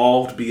we've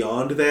evolved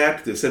beyond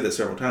that. They've said that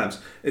several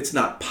times. It's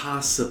not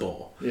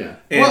possible. Yeah.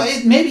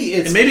 Maybe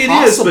it is,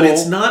 but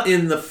it's not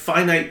in the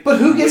finite. But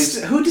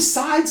who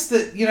decides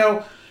that? You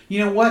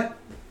know what?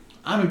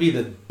 I'm gonna be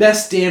the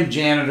best damn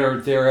janitor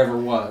there ever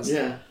was.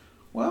 Yeah.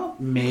 Well,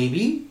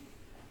 maybe,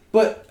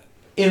 but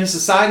in a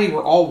society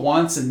where all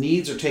wants and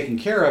needs are taken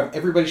care of,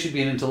 everybody should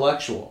be an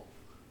intellectual.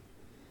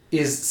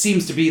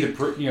 Seems to be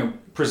the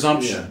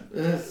presumption.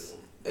 Yeah.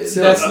 That's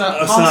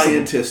not a possible.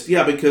 Scientist.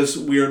 Yeah, because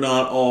we're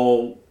not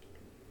all.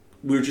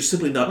 We're just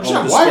simply not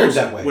all wired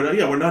that way.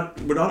 We're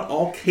not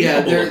all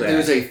capable of that.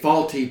 There's a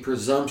faulty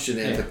presumption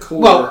at the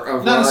core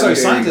of not necessarily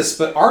scientists,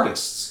 but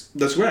artists.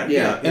 That's right.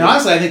 Yeah. And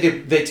honestly, I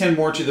think they tend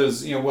more to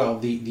those, the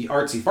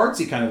artsy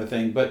fartsy kind of a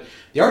thing. But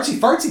the artsy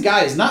fartsy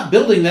guy is not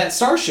building that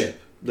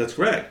starship. That's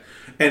correct.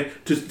 And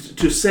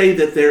to say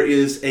that there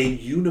is a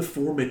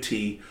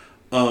uniformity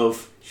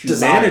of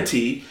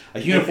humanity, a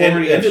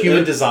uniformity of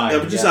human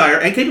desire,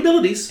 and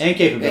capabilities, and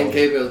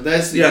capability.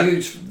 That's the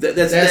huge. That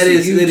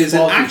is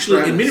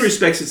actually, in many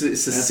respects,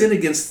 it's a sin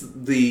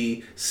against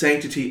the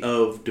sanctity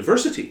of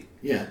diversity.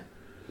 Yeah.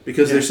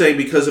 Because they're saying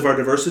because of our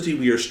diversity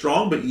we are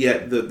strong, but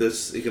yet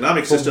this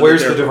economic system. But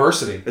where's the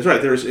diversity? That's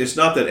right. It's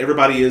not that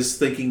everybody is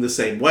thinking the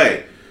same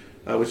way,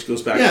 which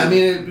goes back. Yeah,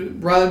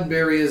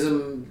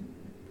 Roddenberryism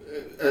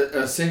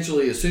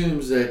essentially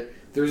assumes that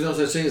there's no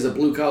such thing as a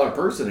blue collar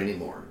person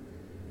anymore.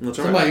 That's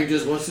Somebody who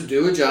just wants to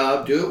do a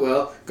job, do it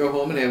well, go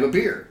home and have a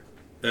beer.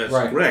 That's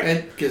right.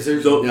 correct. Because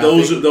there's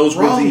those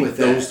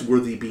were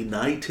the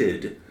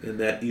benighted in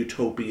that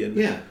utopian.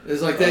 Yeah,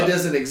 it's like that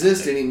doesn't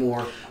exist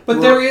anymore.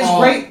 But there is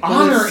great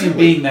honor in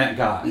being that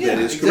guy. Yeah, that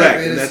is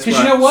correct. Because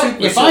you know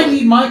what? If I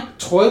need my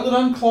toilet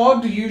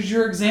unclogged, to use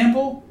your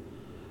example,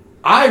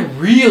 I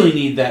really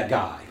need that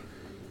guy.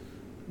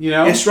 You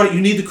know? That's right.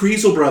 You need the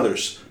Kriesel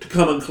brothers to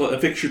come and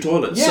fix your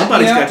toilet. Yeah,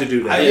 Somebody's got to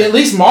do that. At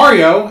least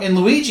Mario and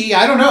Luigi,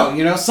 I don't know.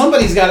 You know,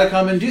 somebody's got to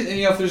come and do.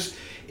 You know,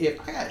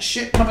 if I got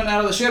shit coming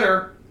out of the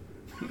shitter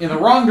in the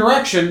wrong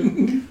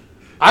direction,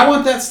 I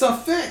want that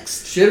stuff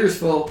fixed. Shitter's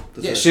full.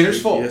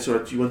 Shitter's full. That's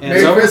what you want.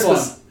 Merry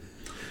Christmas.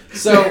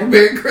 So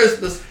Merry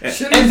Christmas.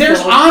 And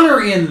there's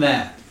honor in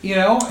that, you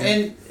know,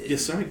 and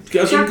yes, sorry,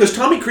 because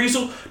Tommy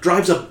Kriesel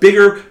drives a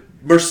bigger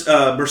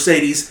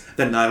Mercedes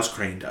than Niles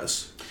Crane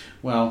does.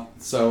 Well,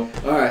 so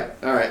all right.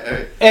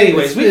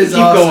 Anyways, we can keep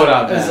going on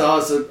that. That's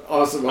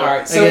awesome. All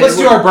right, so let's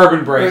do our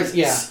bourbon break.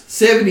 Yeah,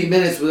 70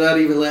 minutes without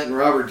even letting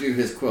Robert do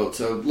his quote.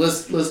 So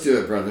let's do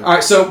it, brother. All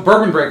right, so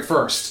bourbon break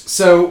first.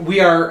 So we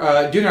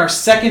are doing our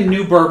second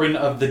new bourbon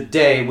of the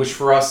day, which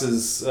for us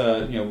is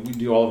we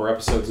do all of our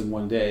episodes in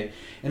one day,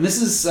 and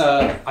this is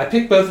I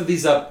picked both of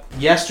these up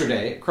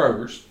yesterday at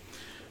Kroger's.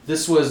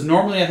 This was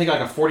normally I think like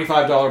a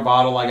 $45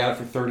 bottle. I got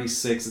it for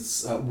 $36.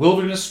 It's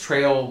Wilderness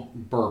Trail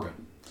bourbon.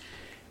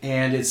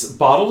 And it's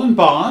bottled in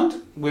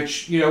bond,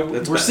 which,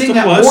 we're seeing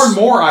that more and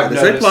more, I've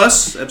noticed. That's a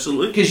plus,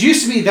 absolutely. Because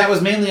used to be that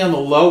was mainly on the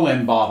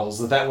low-end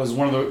bottles, that was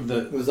one of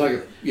the... It was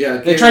like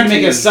they tried to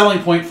make it a selling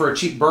point for a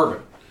cheap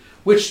bourbon,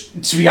 which,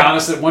 to be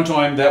honest, at one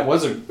time that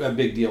was a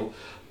big deal.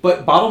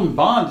 But bottled in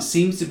bond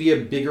seems to be a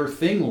bigger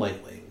thing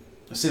lately.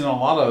 I've seen a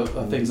lot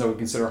of things I would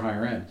consider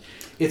higher end.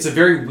 It's a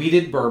very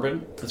wheated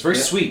bourbon. It's very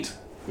sweet.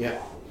 Yeah.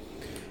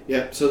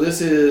 So this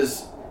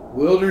is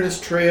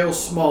Wilderness Trail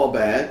Small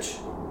Batch.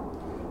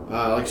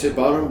 Like I said,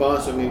 bottom and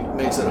bond, so it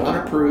makes it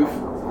 100 proof.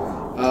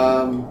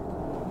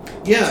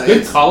 It's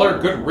good color,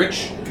 good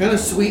rich. Kind of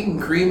sweet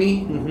and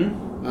creamy.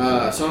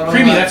 Mm-hmm.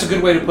 Creamy, that's a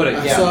good way to put it.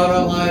 I saw it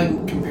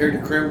online compared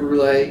to creme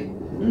brulee.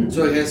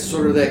 So it has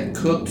sort of that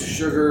cooked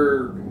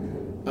sugar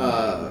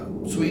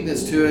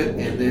sweetness to it,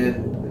 and then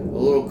a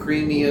little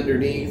creamy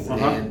underneath.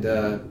 And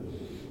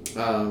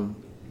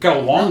got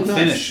a long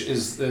finish,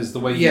 is the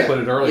way you put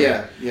it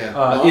earlier.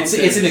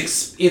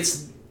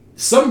 It's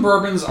some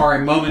bourbons are a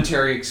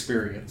momentary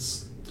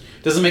experience.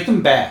 Doesn't make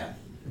them bad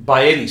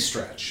by any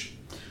stretch.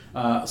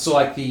 So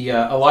like the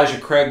Elijah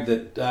Craig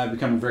that I've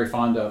become very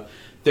fond of,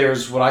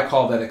 there's what I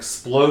call that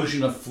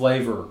explosion of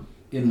flavor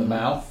in the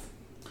mouth.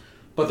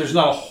 But there's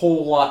not a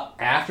whole lot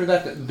after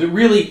that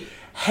really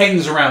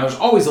hangs around. There's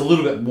always a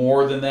little bit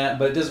more than that,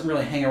 but it doesn't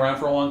really hang around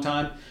for a long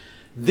time.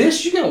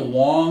 This, you get a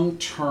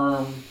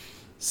long-term,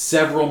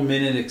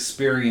 several-minute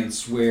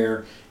experience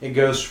where it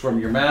goes from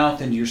your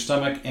mouth into your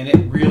stomach, and it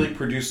really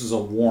produces a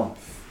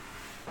warmth.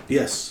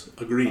 Yes,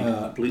 agreed.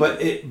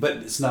 But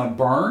it's not a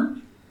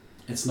burn.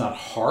 It's not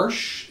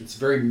harsh. It's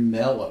very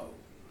mellow.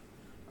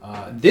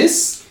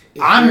 This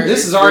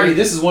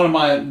is one of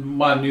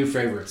my new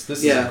favorites.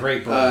 This is a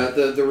great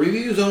bourbon. The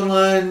reviews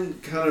online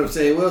kind of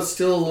say, well, it's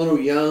still a little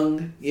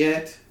young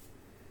yet.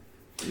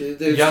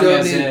 They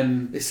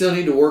still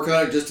need to work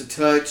on it just a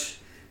touch.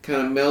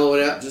 Kind of mellow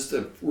it out, just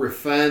to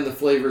refine the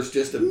flavors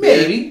just a bit.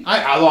 Maybe.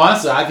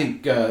 Honestly, I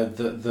think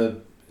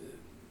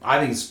I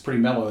think it's pretty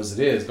mellow as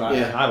it is, but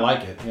I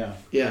like it. Yeah.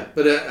 Yeah,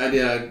 but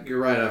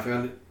you're right. I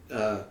found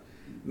it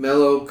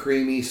mellow,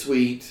 creamy,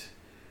 sweet.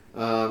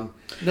 Not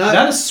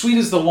as sweet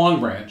as the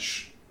Long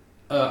Branch.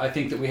 I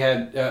think that we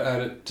had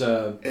at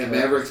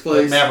Maverick's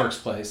Place. At Maverick's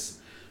Place,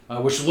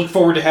 which we look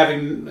forward to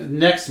having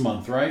next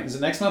month. Right? Is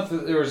it next month,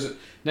 or is it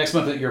next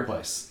month at your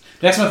place?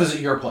 Next month is at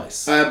your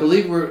place. I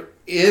believe we're.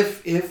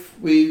 If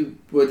we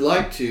would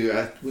like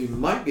to, we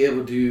might be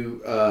able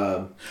to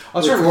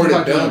record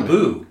about doing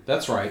Boo.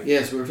 That's right.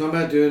 Yes, we were talking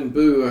about doing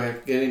Boo. I have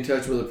to get in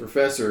touch with a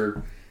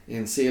professor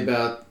and see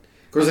about...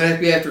 Of course, it has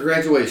to be after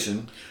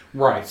graduation.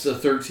 Right. So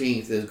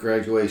 13th is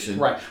graduation.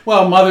 Right.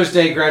 Well, Mother's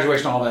Day,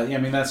 graduation, all that. I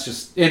mean, that's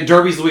just... And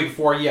Derby's the week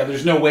before. Yeah,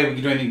 there's no way we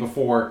can do anything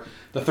before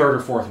the third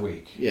or fourth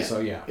week. Yeah. So,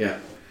 yeah. Yeah.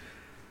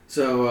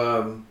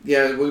 So,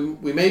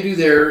 we may do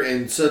there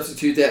and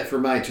substitute that for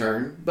my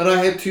turn. But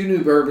I have two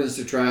new bourbons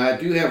to try. I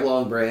do have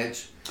Long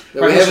Branch.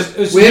 That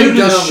we haven't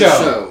done on the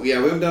show. Yeah,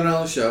 we haven't done it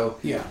on the show.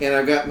 Yeah. And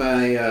I've got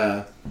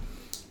my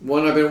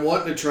one I've been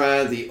wanting to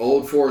try, the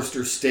Old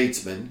Forester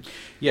Statesman.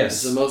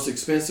 Yes. It's the most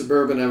expensive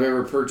bourbon I've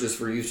ever purchased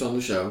for use on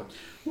the show.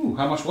 Ooh,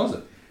 how much was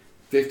it?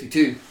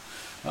 $52.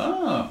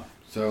 Oh.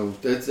 So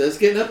that's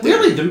getting up there.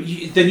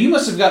 Really? Then you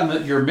must have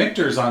gotten your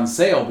Michter's on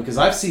sale, because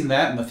I've seen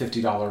that in the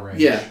 $50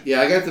 range.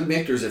 Yeah, I got the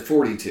Michter's at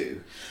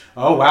 $42.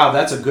 Oh wow,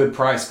 that's a good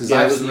price. It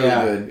was really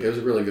good. It was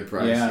a really good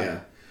price.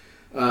 Yeah.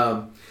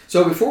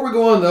 So before we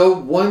go on though,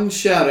 one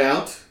shout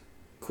out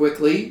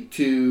quickly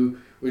to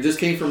we just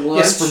came from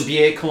lunch. Yes, from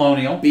BA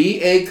Colonial.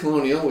 BA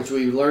Colonial, which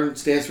we learned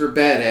stands for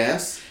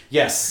Badass.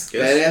 Yes.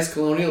 Badass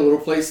Colonial, a little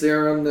place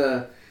there on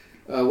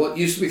what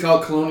used to be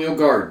called Colonial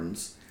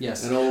Gardens.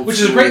 Yes, an which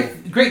is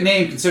a great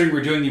name considering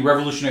we're doing the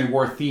Revolutionary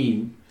War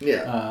theme.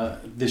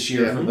 This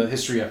year for the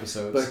history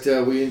episodes.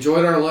 But we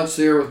enjoyed our lunch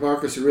there with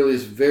Marcus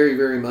Aurelius very,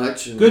 very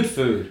much. And, good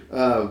food.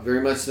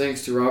 Very much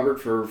thanks to Robert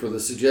for the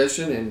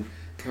suggestion and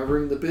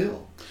covering the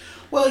bill.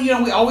 Well, we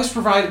always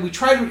we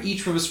try to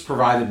each of us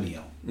provide a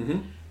meal. Mm-hmm.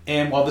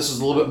 And while this is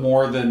a little bit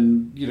more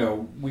than,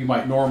 we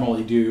might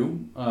normally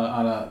do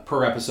on a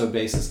per episode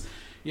basis,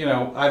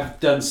 I've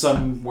done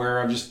some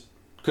where I've just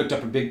cooked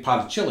up a big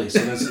pot of chili. So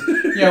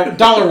that's,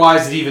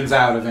 dollar-wise, it evens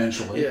out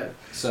eventually. Yeah.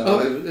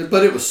 So,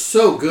 but it was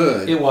so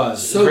good. It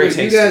was. So very good.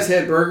 tasty. You guys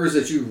had burgers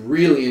that you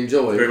really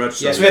enjoyed. Very much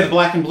so. Yes, we had the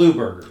black and blue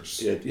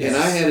burgers. Yes. And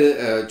I had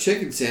a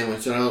chicken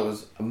sandwich that I thought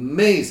was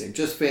amazing.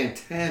 Just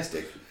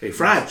fantastic. A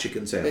fried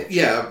chicken sandwich.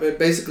 Yeah,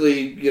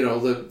 basically,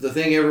 the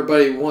thing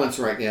everybody wants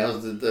right now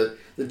is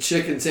the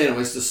chicken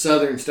sandwich, the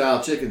Southern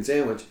style chicken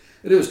sandwich.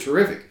 It was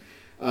terrific.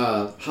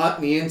 Hot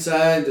in the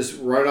inside, just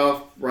right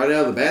out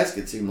of the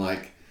basket seemed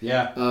like.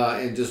 Yeah.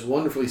 And just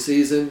wonderfully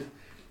seasoned.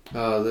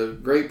 The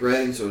great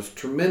breading, so it was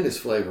tremendous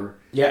flavor.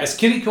 Yeah, it's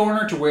kitty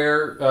corner to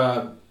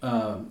where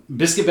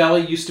Biscuit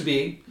Belly used to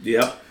be.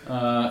 Yep.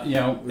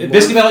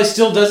 Biscuit Belly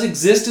still does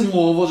exist in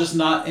Louisville, just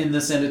not in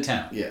this end of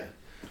town. Yeah.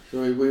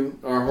 So we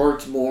our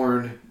hearts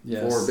mourn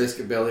Yes. for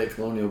Biscuit Belly at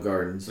Colonial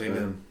Gardens.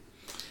 Amen.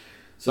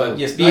 So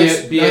yes,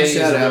 nice BA is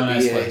shout a out, really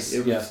nice BA. place.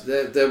 It was,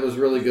 that was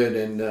really good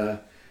and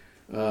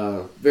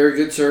very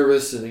good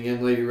service, and the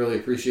young lady really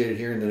appreciated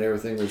hearing that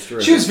everything was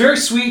terrific. She was very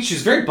sweet. She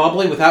was very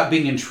bubbly without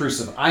being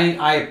intrusive.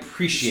 I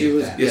appreciate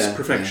that. It's Yeah,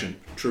 perfection.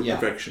 True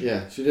perfection.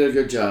 Yeah, she did a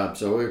good job,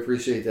 so we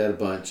appreciate that a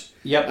bunch.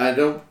 Yep. I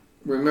don't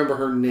remember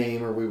her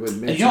name, or we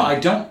would mention. I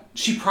don't.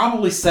 She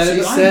probably said it.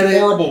 She But said I'm it.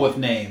 horrible with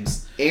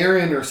names.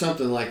 Aaron or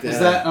something like that. Is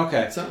that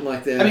okay? Something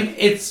like that. I mean,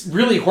 it's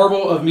really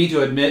horrible of me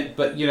to admit,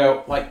 but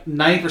like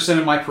 90%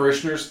 of my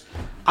parishioners,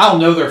 I'll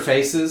know their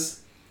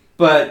faces,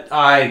 but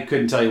I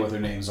couldn't tell you what their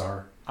names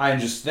are.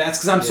 That's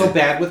because I'm so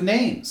bad with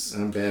names.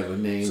 I'm bad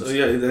with names. So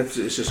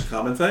it's just a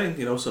common thing.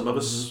 Some of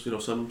us,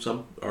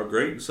 some are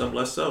great, and some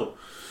less so.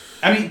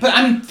 I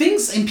mean,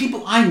 things and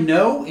people I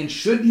know and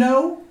should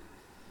know.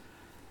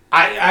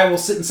 I will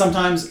sit and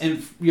sometimes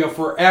and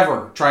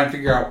forever try and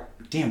figure out.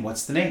 Damn,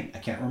 what's the name? I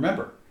can't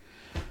remember.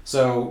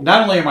 So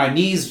not only are my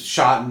knees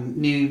shot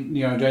and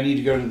do I need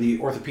to go to the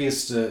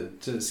orthopedist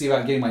to see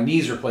about getting my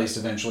knees replaced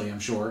eventually? I'm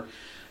sure.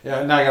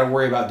 Now I got to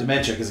worry about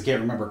dementia because I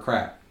can't remember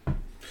crap.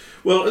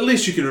 Well, at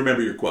least you can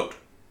remember your quote.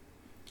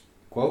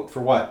 Quote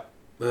for what?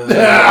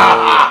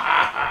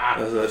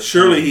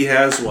 Surely he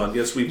has one.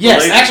 Yes, we.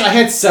 Yes, actually, I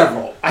had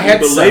several. I had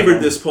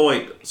belabored this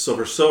point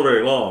for so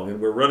very long,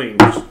 and we're running.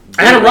 I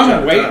had a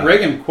Ronald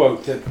Reagan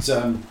quote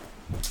that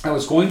I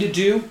was going to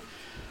do,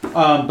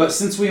 but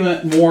since we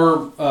went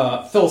more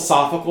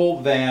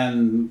philosophical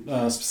than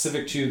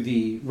specific to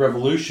the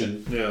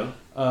revolution,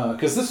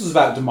 because this was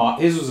about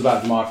his was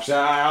about democracy.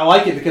 I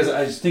like it because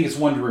I just think it's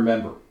one to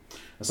remember.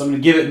 So I'm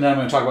going to give it, and then I'm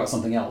going to talk about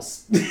something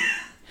else.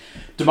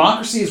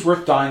 Democracy is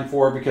worth dying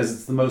for because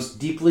it's the most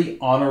deeply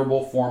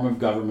honorable form of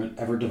government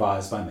ever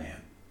devised by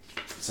man.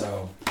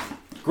 So,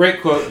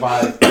 great quote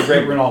by the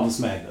great Ronaldus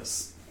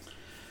Magnus.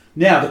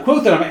 Now, the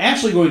quote that I'm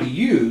actually going to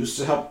use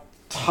to help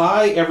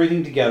tie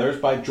everything together is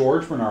by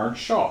George Bernard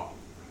Shaw.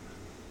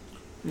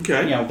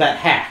 Okay. That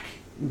hack.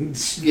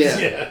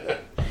 Yeah.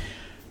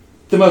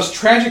 The most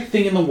tragic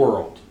thing in the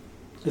world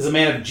is a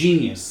man of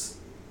genius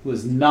who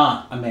is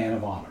not a man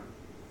of honor.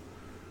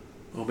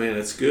 Oh man,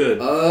 that's good.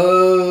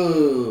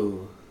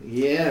 Oh,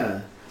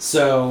 yeah.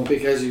 So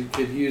because you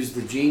could use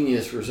the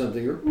genius for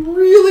something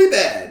really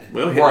bad.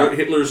 Well,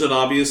 Hitler's an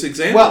obvious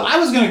example. Well, I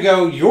was going to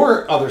go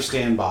your other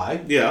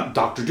standby. Yeah.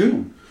 Dr.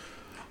 Doom.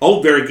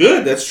 Oh, very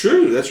good. That's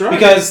true. That's right.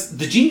 Because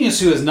the genius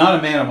who is not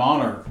a man of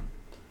honor,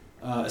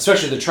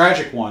 especially the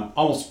tragic one,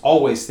 almost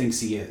always thinks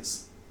he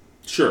is.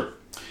 Sure.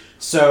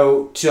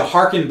 So to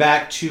harken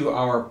back to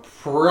our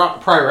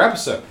prior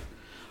episode,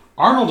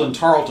 Arnold and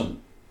Tarleton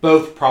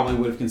both probably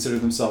would have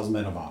considered themselves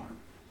men of honor.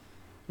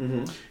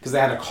 Because they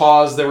had a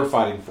cause they were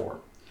fighting for.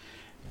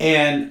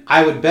 And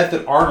I would bet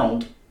that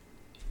Arnold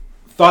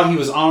thought he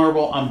was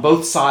honorable on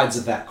both sides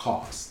of that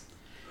cause.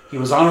 He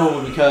was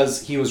honorable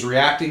because he was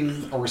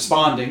reacting or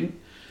responding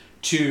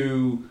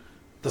to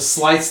the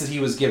slights that he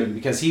was given.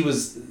 Because he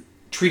was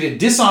treated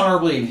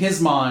dishonorably in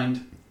his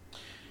mind,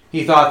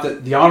 he thought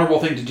that the honorable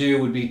thing to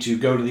do would be to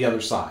go to the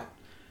other side.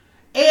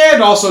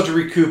 And also to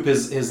recoup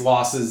his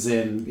losses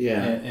in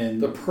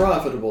the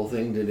profitable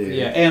thing to do.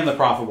 Yeah, and the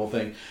profitable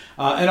thing,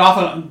 and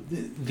often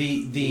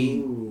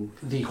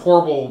the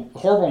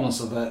horribleness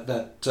of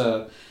that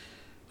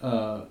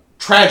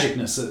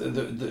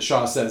tragicness that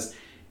Shaw says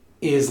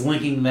is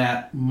linking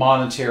that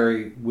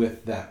monetary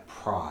with that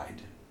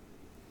pride,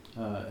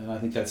 and I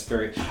think that's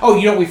very. Oh,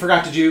 what we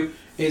forgot to do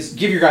is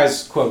give your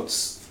guys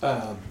quotes.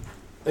 Again,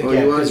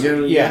 you want to give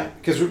them? Yeah,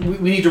 because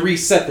we need to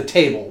reset the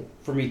table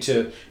for me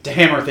to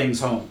hammer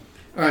things home.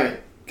 All right.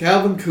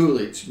 Calvin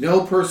Coolidge.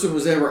 No person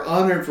was ever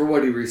honored for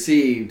what he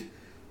received.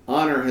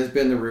 Honor has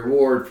been the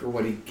reward for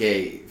what he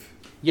gave.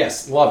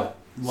 Yes, love it.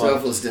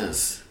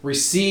 Selflessness.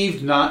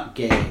 Received, not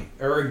gave.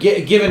 Or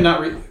given,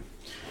 not...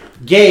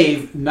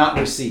 Gave, not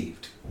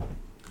received.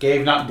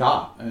 Gave, not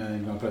got.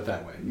 I'm going to put it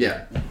that way.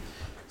 Yeah.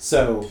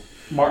 So,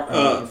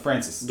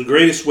 Francis. The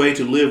greatest way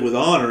to live with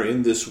honor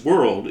in this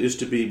world is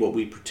to be what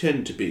we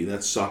pretend to be.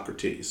 That's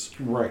Socrates.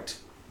 Right.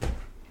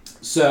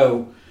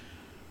 So,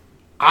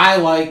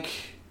 we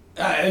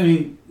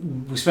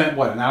spent,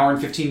 an hour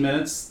and 15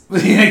 minutes,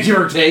 give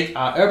or take,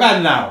 about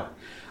an hour,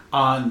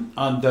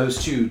 on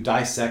those two,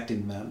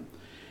 dissecting them.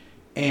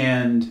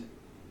 And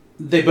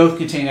they both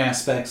contain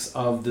aspects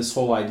of this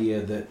whole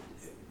idea that,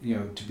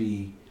 to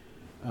be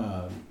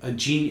a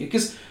genius.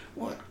 Because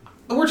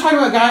we're talking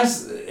about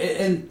guys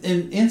in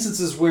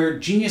instances where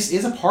genius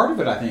is a part of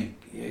it, I think.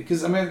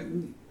 Because,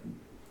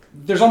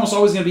 there's almost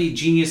always going to be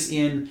genius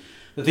in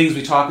the things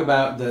we talk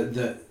about,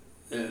 the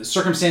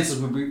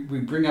circumstances we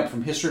bring up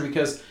from history,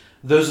 because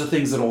those are the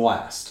things that will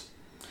last.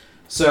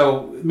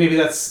 So maybe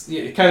that's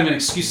kind of an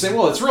excuse to say,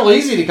 well, it's real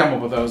easy to come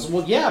up with those.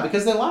 Well, yeah,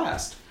 because they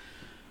last.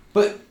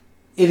 But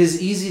it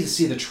is easy to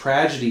see the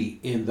tragedy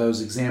in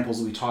those examples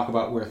that we talk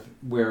about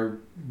where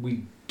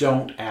we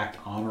don't act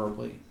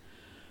honorably,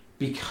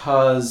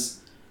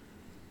 because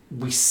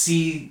we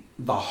see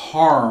the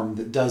harm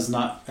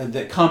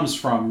that comes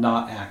from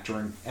not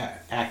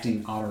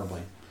acting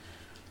honorably.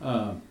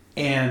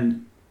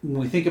 And when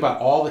we think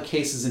about all the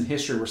cases in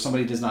history where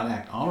somebody does not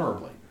act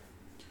honorably,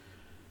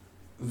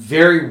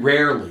 very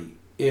rarely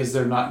is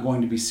there not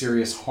going to be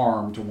serious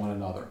harm to one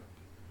another.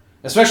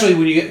 Especially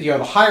when you get,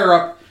 the higher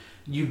up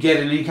you get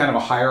in any kind of a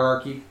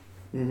hierarchy,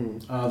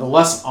 the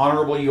less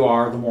honorable you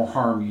are, the more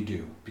harm you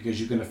do,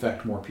 because you can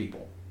affect more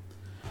people.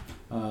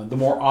 The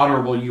more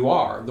honorable you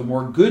are, the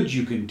more good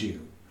you can do,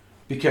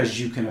 because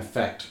you can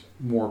affect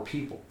more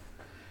people.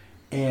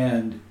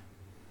 And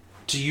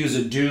to use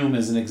a doom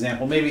as an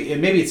example, maybe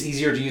it's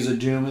easier to use a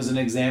doom as an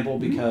example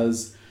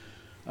because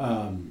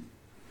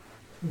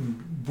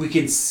we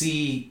can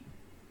see,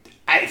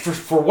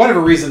 for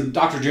whatever reason,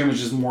 Dr. Doom is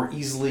just more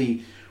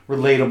easily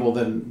relatable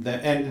than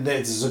and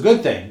this is a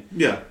good thing,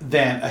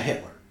 than a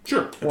Hitler,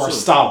 sure, or absolutely. A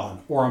Stalin,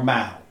 or a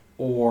Mao,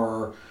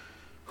 or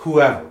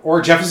whoever,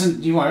 or Jefferson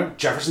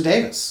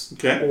Davis,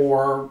 okay,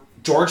 or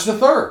George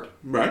III,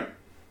 right?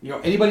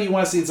 Anybody you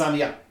want to see that's on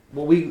the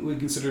what we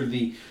consider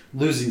the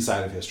losing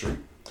side of history.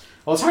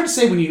 Well, it's hard to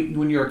say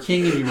when you're a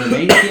king and you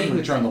remain king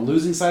that you're on the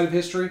losing side of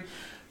history,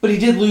 but he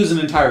did lose an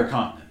entire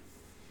continent.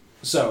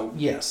 So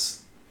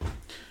yes,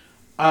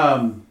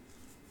 when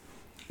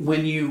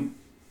you're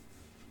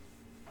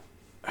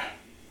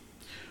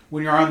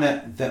on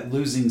that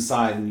losing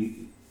side,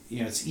 and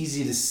it's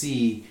easy to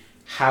see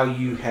how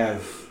you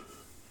have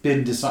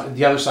been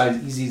the other side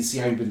is easy to see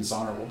how you've been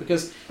dishonorable,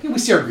 because we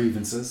see our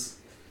grievances,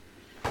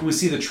 and we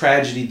see the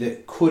tragedy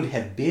that could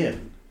have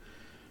been.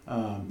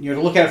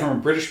 To look at it from a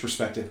British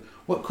perspective,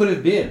 what could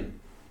have been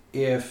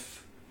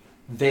if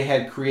they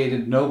had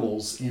created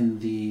nobles in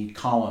the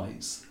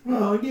colonies?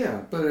 Well,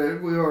 yeah,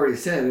 but we already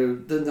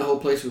said then the whole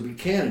place would be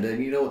Canada,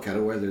 and you know what kind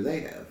of weather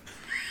they have.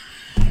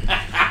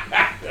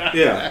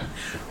 Yeah.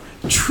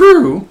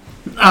 True.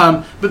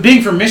 But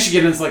being from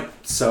Michigan, it's like,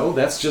 so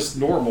that's just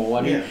normal.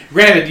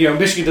 Granted,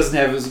 Michigan doesn't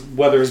have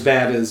weather as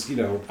bad as,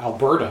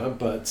 Alberta,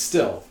 but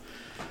still.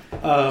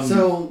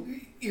 So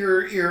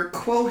your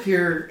quote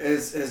here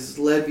has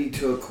led me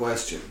to a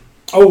question.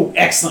 Oh,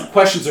 excellent.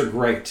 Questions are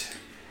great.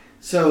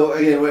 So,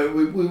 again,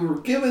 we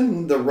were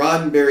given the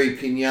Roddenberry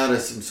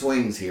Pinata some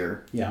swings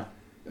here. Yeah.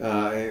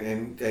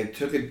 And I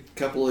took a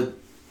couple of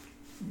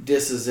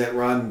disses at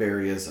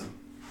Roddenberryism.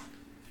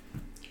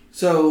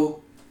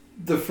 So,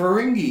 the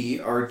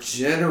Ferengi are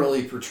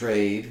generally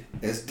portrayed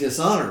as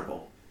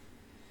dishonorable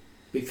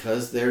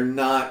because they're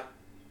not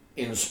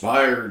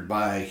inspired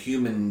by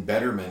human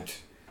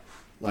betterment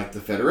like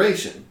the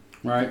Federation.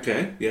 Right.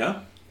 Okay,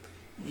 yeah.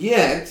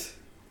 Yet,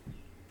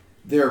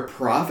 their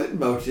profit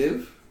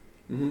motive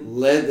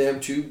led them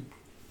to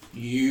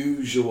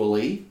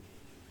usually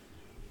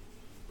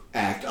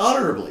act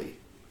honorably.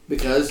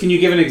 Because can you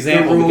give an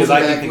example? The rules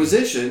because of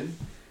acquisition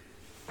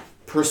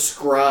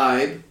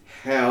prescribe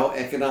how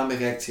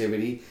economic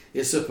activity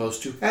is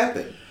supposed to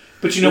happen.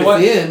 But you know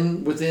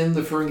within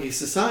the Ferengi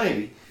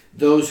society,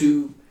 those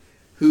who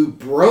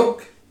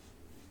broke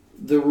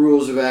the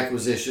rules of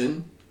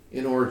acquisition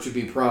in order to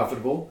be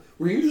profitable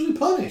were usually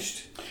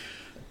punished.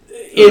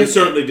 It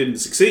certainly didn't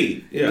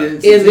succeed. Yeah. In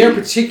their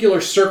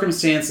particular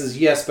circumstances,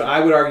 yes, but I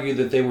would argue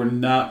that they were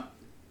not.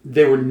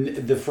 They were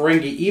the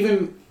Ferengi,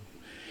 even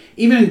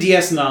in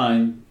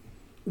DS9,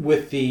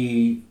 with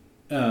the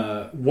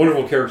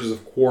wonderful characters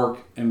of Quark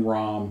and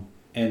Rom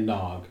and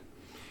Nog.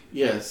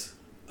 Yes.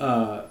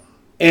 And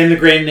the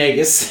Grand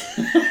Nagus.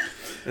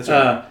 That's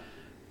right.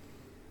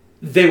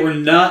 They were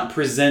not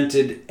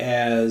presented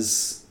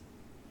as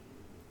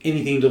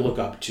anything to look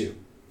up to.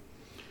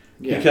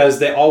 Yeah. Because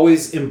they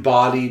always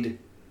embodied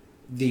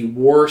the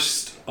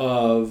worst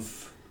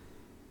of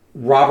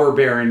robber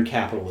baron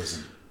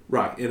capitalism.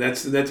 Right, and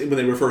that's when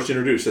they were first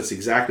introduced. That's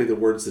exactly the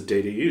words that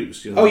Data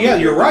used. You know,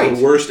 you're right.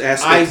 The worst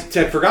aspect. I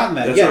had forgotten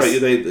that. That's yes. right.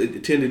 They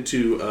tended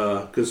to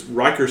because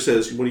Riker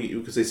says, "What do you?"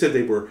 Because they said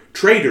they were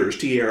traders,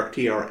 traders,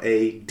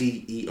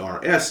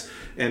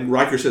 and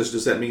Riker says,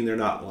 "Does that mean they're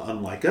not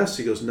unlike us?"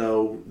 He goes,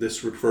 "No,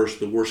 this refers to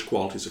the worst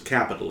qualities of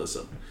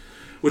capitalism."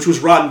 Which was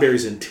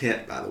Roddenberry's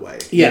intent, by the way.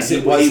 Yes,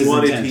 it was his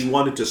intent. He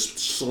wanted to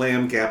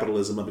slam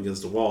capitalism up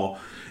against the wall,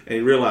 and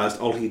he realized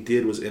all he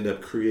did was end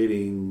up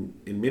creating,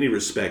 in many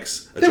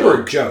respects, a joke. They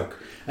were a joke.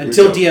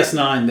 Until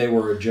DS9, they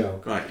were a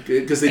joke. Right,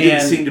 because they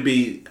didn't seem to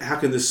be, how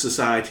can this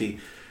society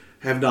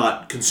have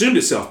not consumed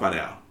itself by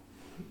now?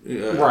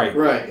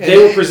 Right. They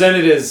were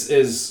presented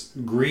as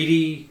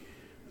greedy,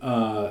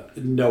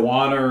 no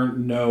honor,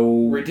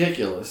 no...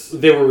 Ridiculous.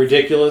 They were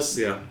ridiculous.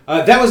 Yeah.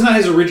 That was not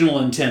his original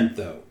intent,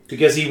 though.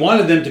 Because he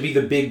wanted them to be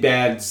the big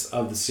bads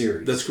of the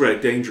series. That's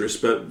correct, dangerous.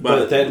 But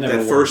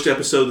that first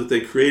episode that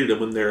they created them,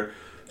 when they're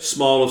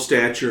small of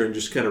stature and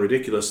just kind of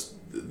ridiculous,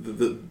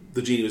 the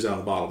genie was out of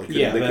the bottle. They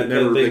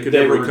could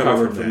never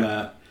recover from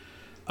that.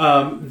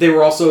 They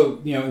were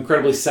also,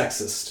 incredibly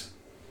sexist,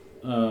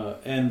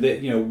 and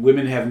that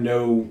women have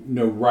no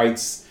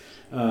rights.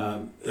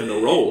 And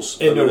no roles.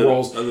 And no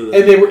roles. And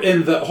they were,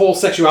 and the whole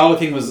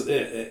sexuality thing was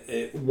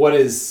what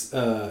is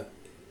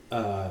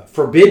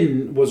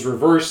forbidden was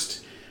reversed.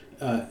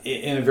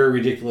 In a very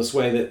ridiculous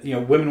way, that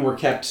women were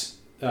kept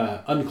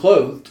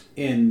unclothed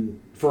in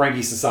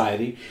Ferengi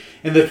society,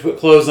 and that to put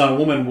clothes on a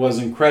woman was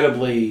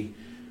incredibly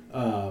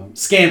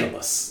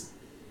scandalous.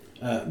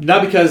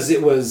 Not because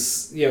it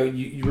was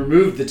you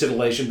removed the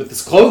titillation, but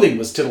this clothing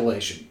was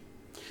titillation,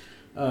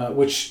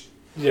 which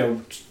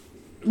some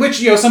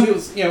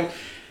people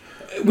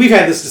we've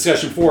had this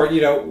discussion before.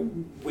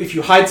 If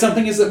you hide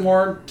something, is it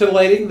more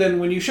titillating than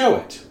when you show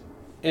it?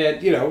 And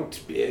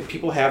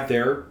people have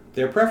their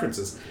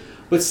preferences.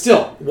 But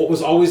still, what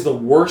was always the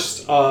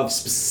worst of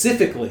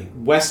specifically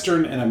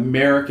Western and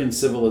American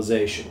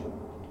civilization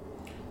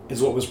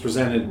is what was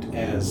presented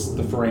as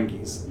the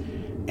Ferengis.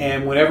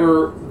 And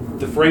whenever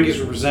the Ferengis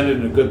were presented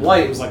in a good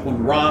light, it was like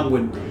when Rom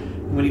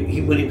when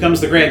he becomes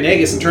the Grand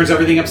Nagus and turns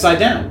everything upside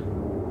down.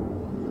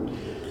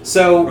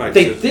 So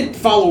they did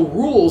follow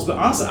rules, but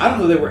honestly, I don't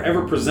know they were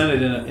ever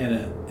presented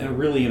in a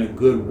really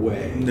good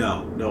way.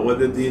 No.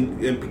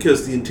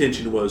 Because the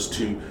intention was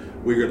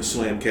we're going to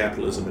slam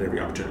capitalism at every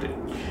opportunity.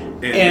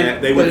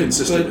 And they were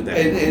consistent with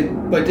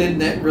that. But didn't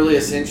that really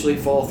essentially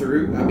fall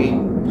through? I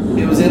mean,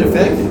 it was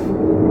ineffective.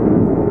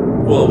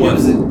 Well,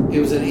 it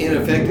was an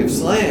ineffective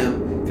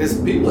slam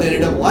because people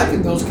ended up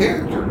liking those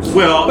characters.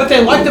 Well, but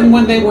they liked them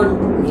when they were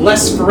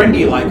less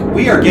Ferengi-like.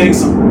 We are getting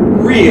some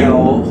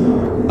real...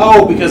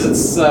 Oh, because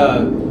it's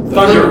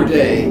Thunder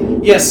Day.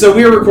 Yes, so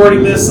we are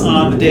recording this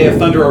on the day of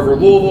Thunder over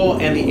Louisville,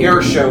 and the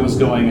air show is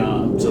going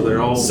on. So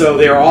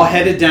they're all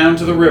headed down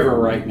to the river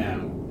right now.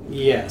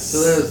 Yes.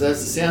 So that's the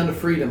sound of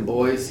freedom,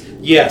 boys.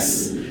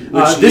 Yes.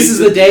 This is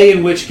the day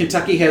in which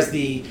Kentucky has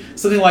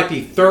something like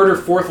the third or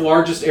fourth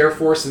largest air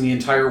force in the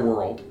entire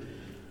world.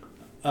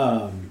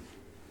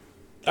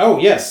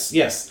 Yes.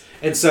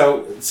 And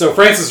so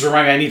Francis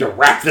reminded me I need to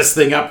wrap this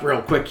thing up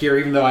real quick here,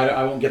 even though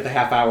I won't get the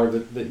half hour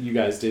that you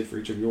guys did for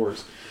each of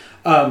yours.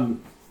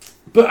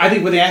 But I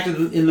think when they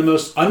acted in the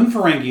most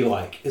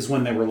un-Ferengi-like is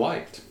when they were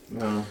liked.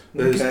 Oh,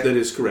 okay. That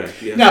is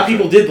correct. Yes, now,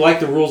 people did like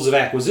the rules of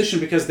acquisition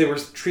because they were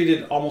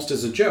treated almost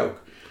as a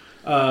joke.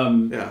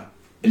 Yeah.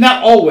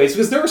 Not always,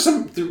 because there were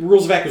some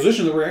rules of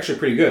acquisition that were actually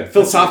pretty good.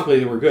 Philosophically,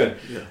 they were good.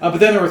 Yeah. But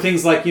then there were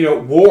things like,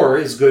 war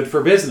is good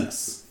for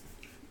business.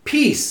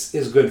 Peace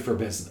is good for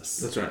business.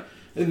 That's right.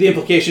 The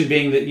implication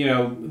being that,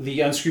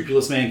 the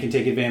unscrupulous man can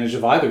take advantage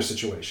of either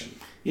situation.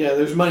 Yeah,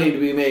 there's money to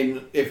be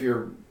made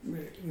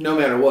no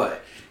matter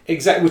what.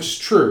 Exactly, which is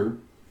true.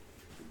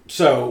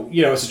 So,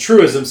 it's a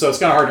truism, so it's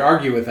kind of hard to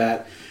argue with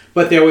that.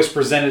 But they always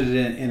presented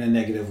it in a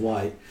negative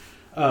light.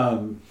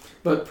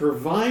 But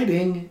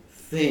providing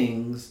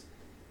things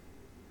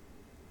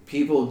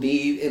people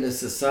need in a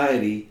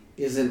society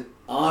is an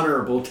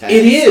honorable task.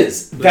 It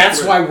is.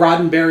 That's why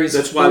Roddenberry's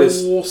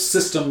whole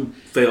system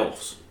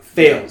fails.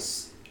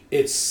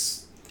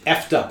 It's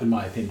effed up, in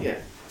my opinion. Yeah.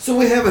 So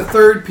we have a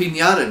third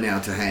piñata now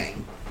to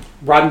hang.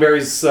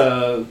 Roddenberry's...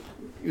 So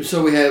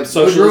we have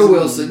Woodrow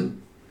Wilson...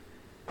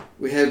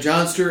 We have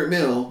John Stuart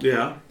Mill.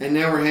 Yeah. And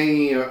now we're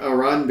hanging a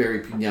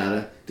Roddenberry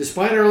piñata,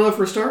 despite our love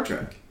for Star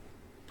Trek.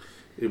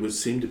 It would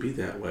seem to be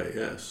that way,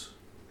 yes.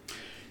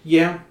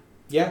 Yeah,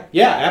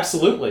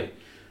 absolutely.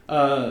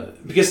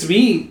 Because to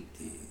me,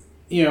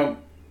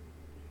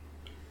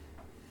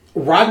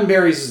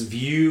 Roddenberry's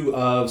view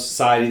of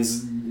society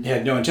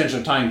had no intention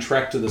of tying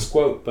Trek to this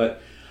quote,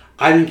 but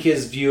I think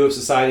his view of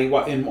society,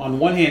 on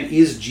one hand,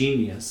 is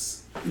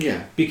genius.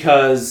 Yeah.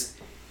 Because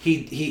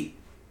he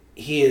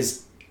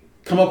has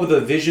come up with a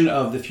vision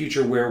of the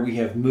future where we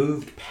have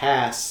moved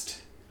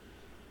past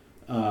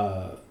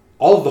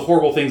all of the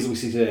horrible things that we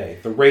see today.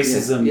 The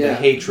racism, the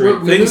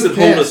hatred. Things that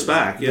hold us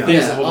back. Yeah.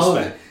 Things that hold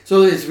us back.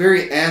 So it's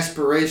very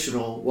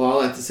aspirational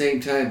while at the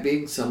same time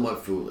being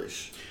somewhat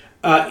foolish.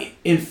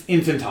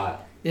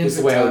 Infantile. Is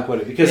the way I would put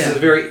it,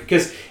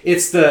 because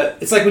it's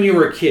like when you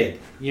were a kid,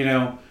 you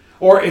know,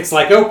 or it's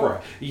like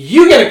Oprah.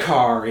 You get a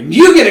car, and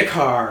you get a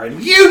car,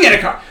 and you get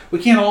a car. We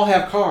can't all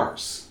have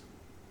cars.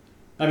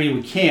 I mean,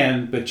 we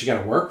can, but you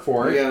got to work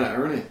for it. You got to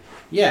earn it.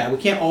 Yeah, we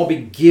can't all be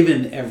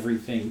given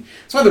everything.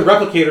 That's why the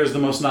replicator is the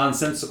most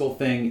nonsensical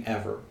thing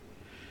ever.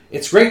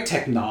 It's great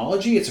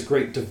technology. It's a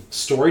great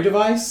story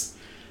device,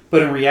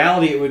 but in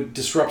reality, it would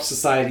disrupt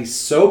society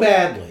so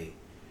badly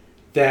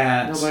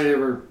that nobody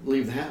ever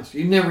leave the house.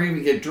 You'd never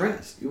even get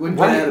dressed. You wouldn't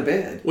get out of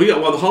bed. Well, yeah.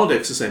 Well, the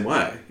holodeck's the same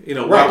way. You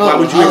know, why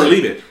would you ever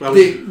leave it?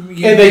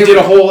 They did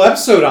a whole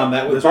episode on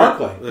that with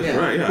Barclay. That's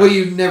right. Yeah. Well,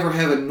 you'd never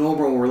have a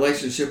normal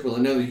relationship with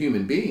another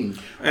human being,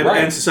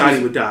 and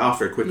society would die off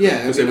very quickly.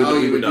 Yeah,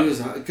 all you would do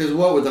is because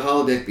what would the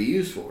holodeck be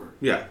used for?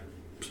 Yeah,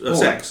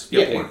 sex.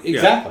 Yeah,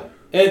 exactly.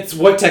 Yeah. It's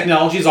what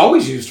technology is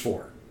always used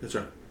for. That's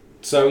right.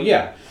 So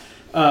yeah,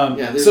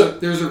 there's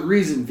a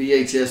reason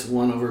VHS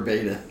won over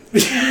Beta.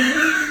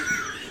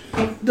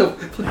 No,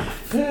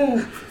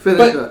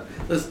 finish up.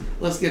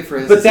 Let's get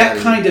friends. But that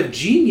kind of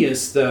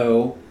genius,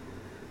 though,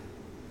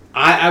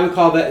 I would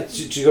call that,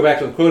 to go back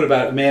to the quote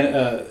about a man.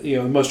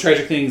 The most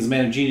tragic thing is a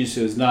man of genius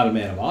who is not a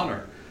man of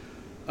honor.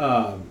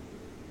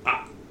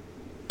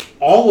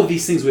 All of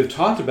these things we've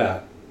talked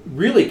about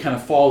really kind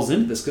of falls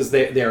into this, because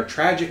they are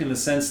tragic in the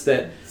sense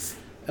that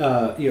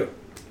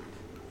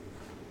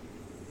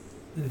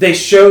they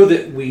show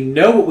that we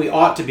know what we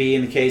ought to be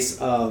in the case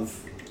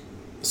of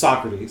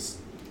Socrates.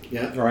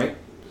 Yeah. Right.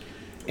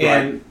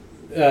 And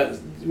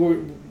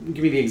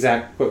give me the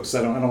exact quote, because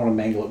I don't want to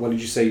mangle it. What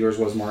did you say yours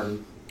was,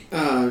 Martin?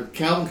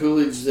 Calvin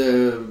Coolidge.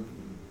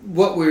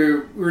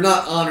 We're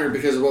not honored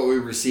because of what we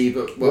received,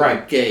 but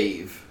what we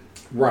gave.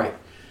 Right.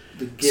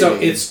 So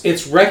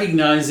it's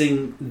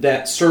recognizing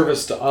that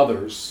service to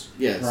others.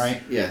 Yes.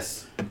 Right.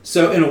 Yes.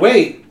 So in a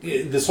way,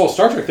 this whole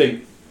Star Trek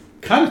thing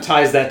kind of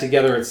ties that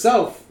together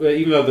itself,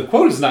 even though the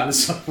quote is not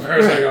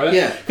necessarily right.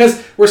 Yeah.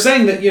 Because we're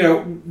saying that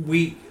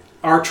we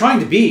are trying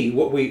to be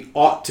what we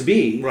ought to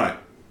be, right?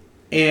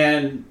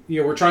 And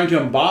we're trying to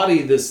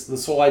embody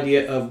this whole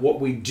idea of what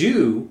we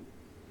do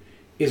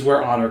is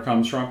where honor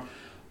comes from,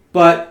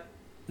 but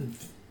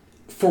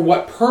for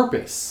what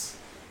purpose?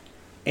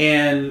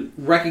 And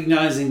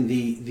recognizing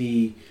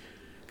the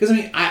because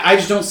I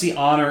just don't see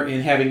honor in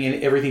having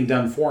everything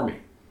done for me.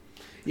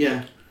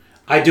 Yeah,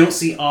 I don't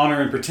see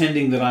honor in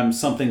pretending that I'm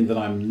something that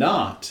I'm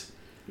not.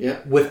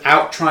 Yeah,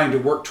 without trying to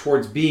work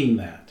towards being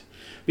that.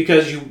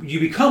 Because you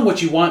become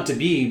what you want to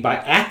be by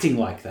acting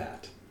like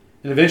that.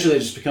 And eventually it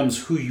just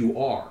becomes who you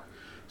are.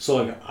 So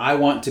like, I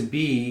want to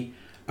be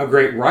a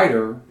great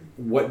writer.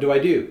 What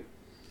do?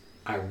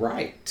 I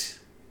write.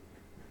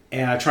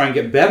 And I try and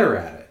get better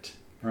at it.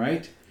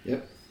 Right?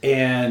 Yep.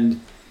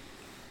 And,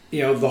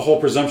 the whole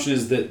presumption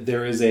is that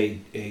there is a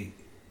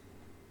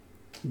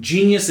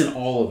genius in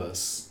all of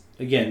us.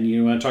 Again,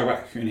 you want to talk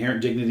about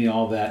inherent dignity and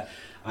all of that.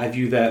 I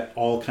view that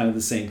all kind of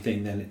the same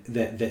thing.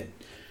 That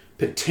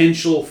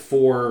potential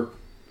for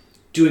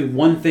doing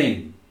one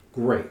thing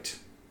great.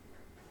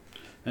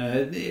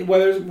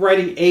 Whether it's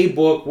writing a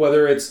book,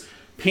 whether it's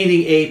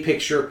painting a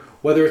picture,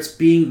 whether it's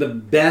being the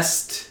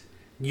best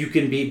you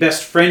can be,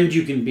 best friend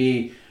you can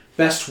be,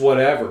 best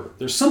whatever.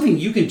 There's something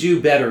you can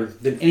do better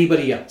than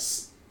anybody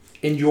else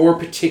in your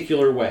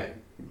particular way.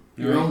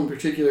 Your own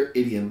particular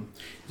idiom.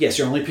 Yes,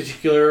 your only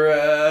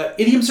particular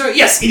idiom. Sorry,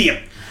 yes, idiom.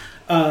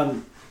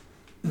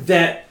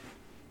 That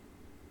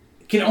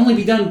can only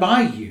be done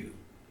by you.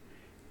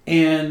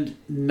 And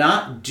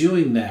not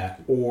doing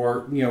that,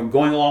 or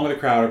going along with the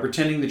crowd, or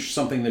pretending that you're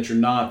something that you're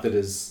not, that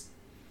is,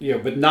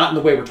 but not in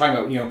the way we're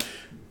talking about.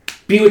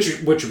 Be what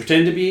you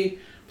pretend to be.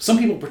 Some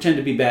people pretend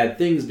to be bad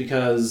things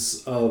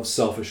because of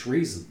selfish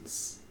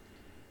reasons,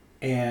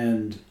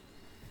 and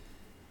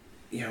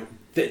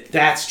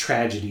that's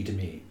tragedy to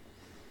me.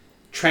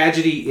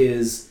 Tragedy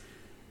is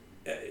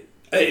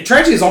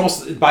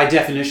almost by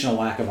definition a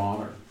lack of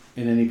honor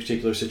in any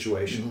particular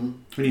situation. Mm-hmm.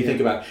 When you think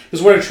about it,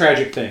 because what are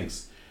tragic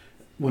things?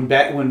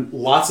 When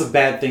lots of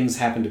bad things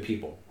happen to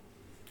people,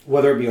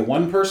 whether it be a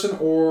one person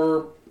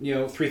or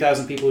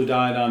 3,000 people who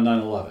died on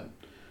 9/11,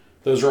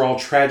 those are all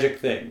tragic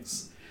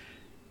things,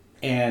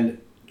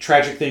 and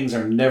tragic things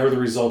are never the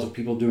result of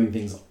people doing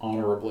things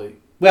honorably.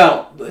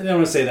 Well, I don't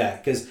want to say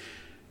that, because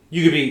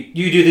you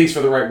do things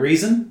for the right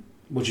reason,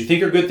 what you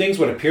think are good things,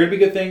 what appear to be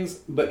good things,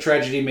 but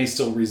tragedy may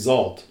still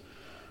result.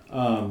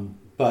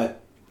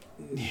 But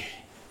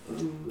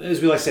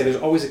as we like to say, there's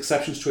always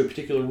exceptions to a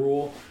particular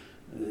rule.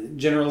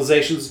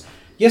 Generalizations.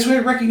 Yes, we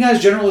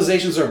recognize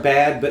generalizations are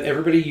bad, but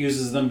everybody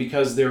uses them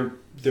because they're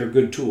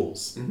good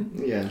tools.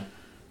 Mm-hmm. Yeah.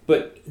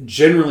 But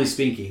generally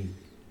speaking,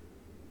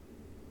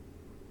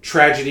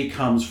 tragedy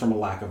comes from a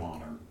lack of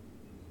honor.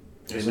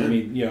 So,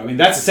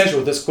 that's essentially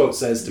what this quote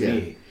says to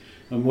me.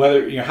 And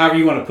whether however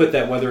you want to put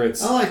that, whether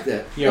it's I like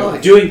that.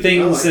 Doing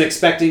things and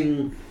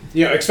expecting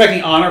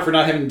honor for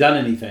not having done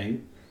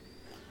anything.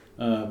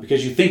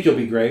 Because you think you'll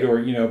be great,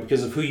 or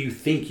because of who you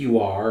think you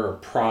are, or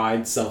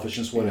pride,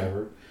 selfishness,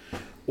 whatever,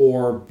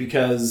 or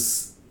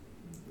because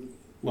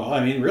Well,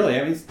 I mean,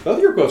 really,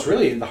 both your quotes,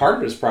 really, the heart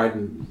of it is pride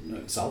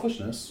and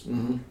selfishness.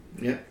 Mm-hmm.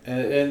 Yeah.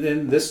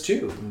 And this,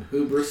 too.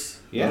 Hubris.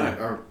 Yeah.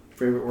 Our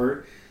favorite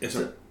word. Yes,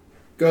 sir.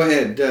 Go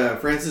ahead,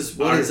 Francis.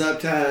 What is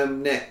up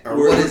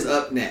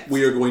next?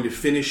 We are going to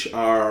finish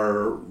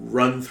our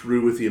run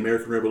through with the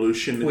American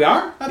Revolution. We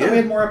are? I thought we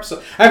had more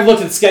episodes. I've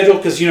looked at the schedule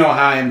because you know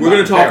how I am. We're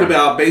going to talk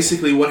about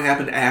basically what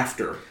happened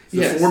after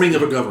the forming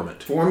of a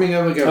government. Forming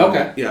of a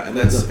government. Okay. Yeah, and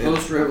that's the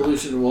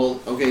post-revolution. Well,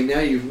 okay,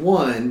 now you've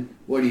won.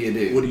 What do you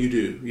do? What do you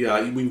do?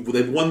 Yeah,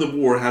 they've won the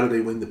war. How do they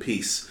win the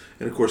peace?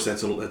 And of course,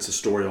 that's a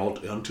story all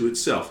unto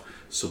itself.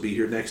 So be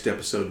here next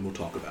episode, and we'll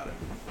talk about it.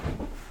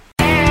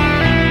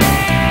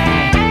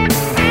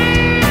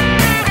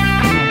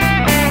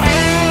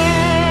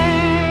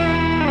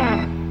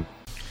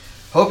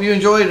 Hope you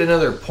enjoyed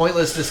another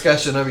pointless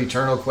discussion of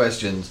eternal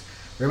questions.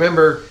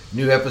 Remember,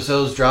 new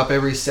episodes drop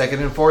every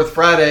second and fourth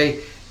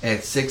Friday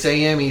at 6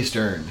 a.m.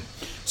 Eastern.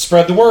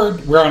 Spread the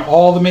word. We're on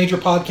all the major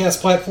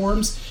podcast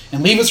platforms.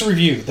 And leave us a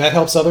review. That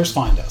helps others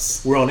find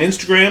us. We're on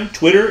Instagram,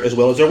 Twitter, as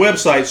well as our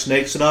website,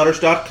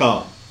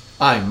 snakesandotters.com.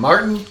 I'm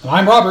Martin. And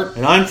I'm Robert.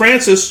 And I'm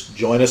Francis.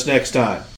 Join us next time.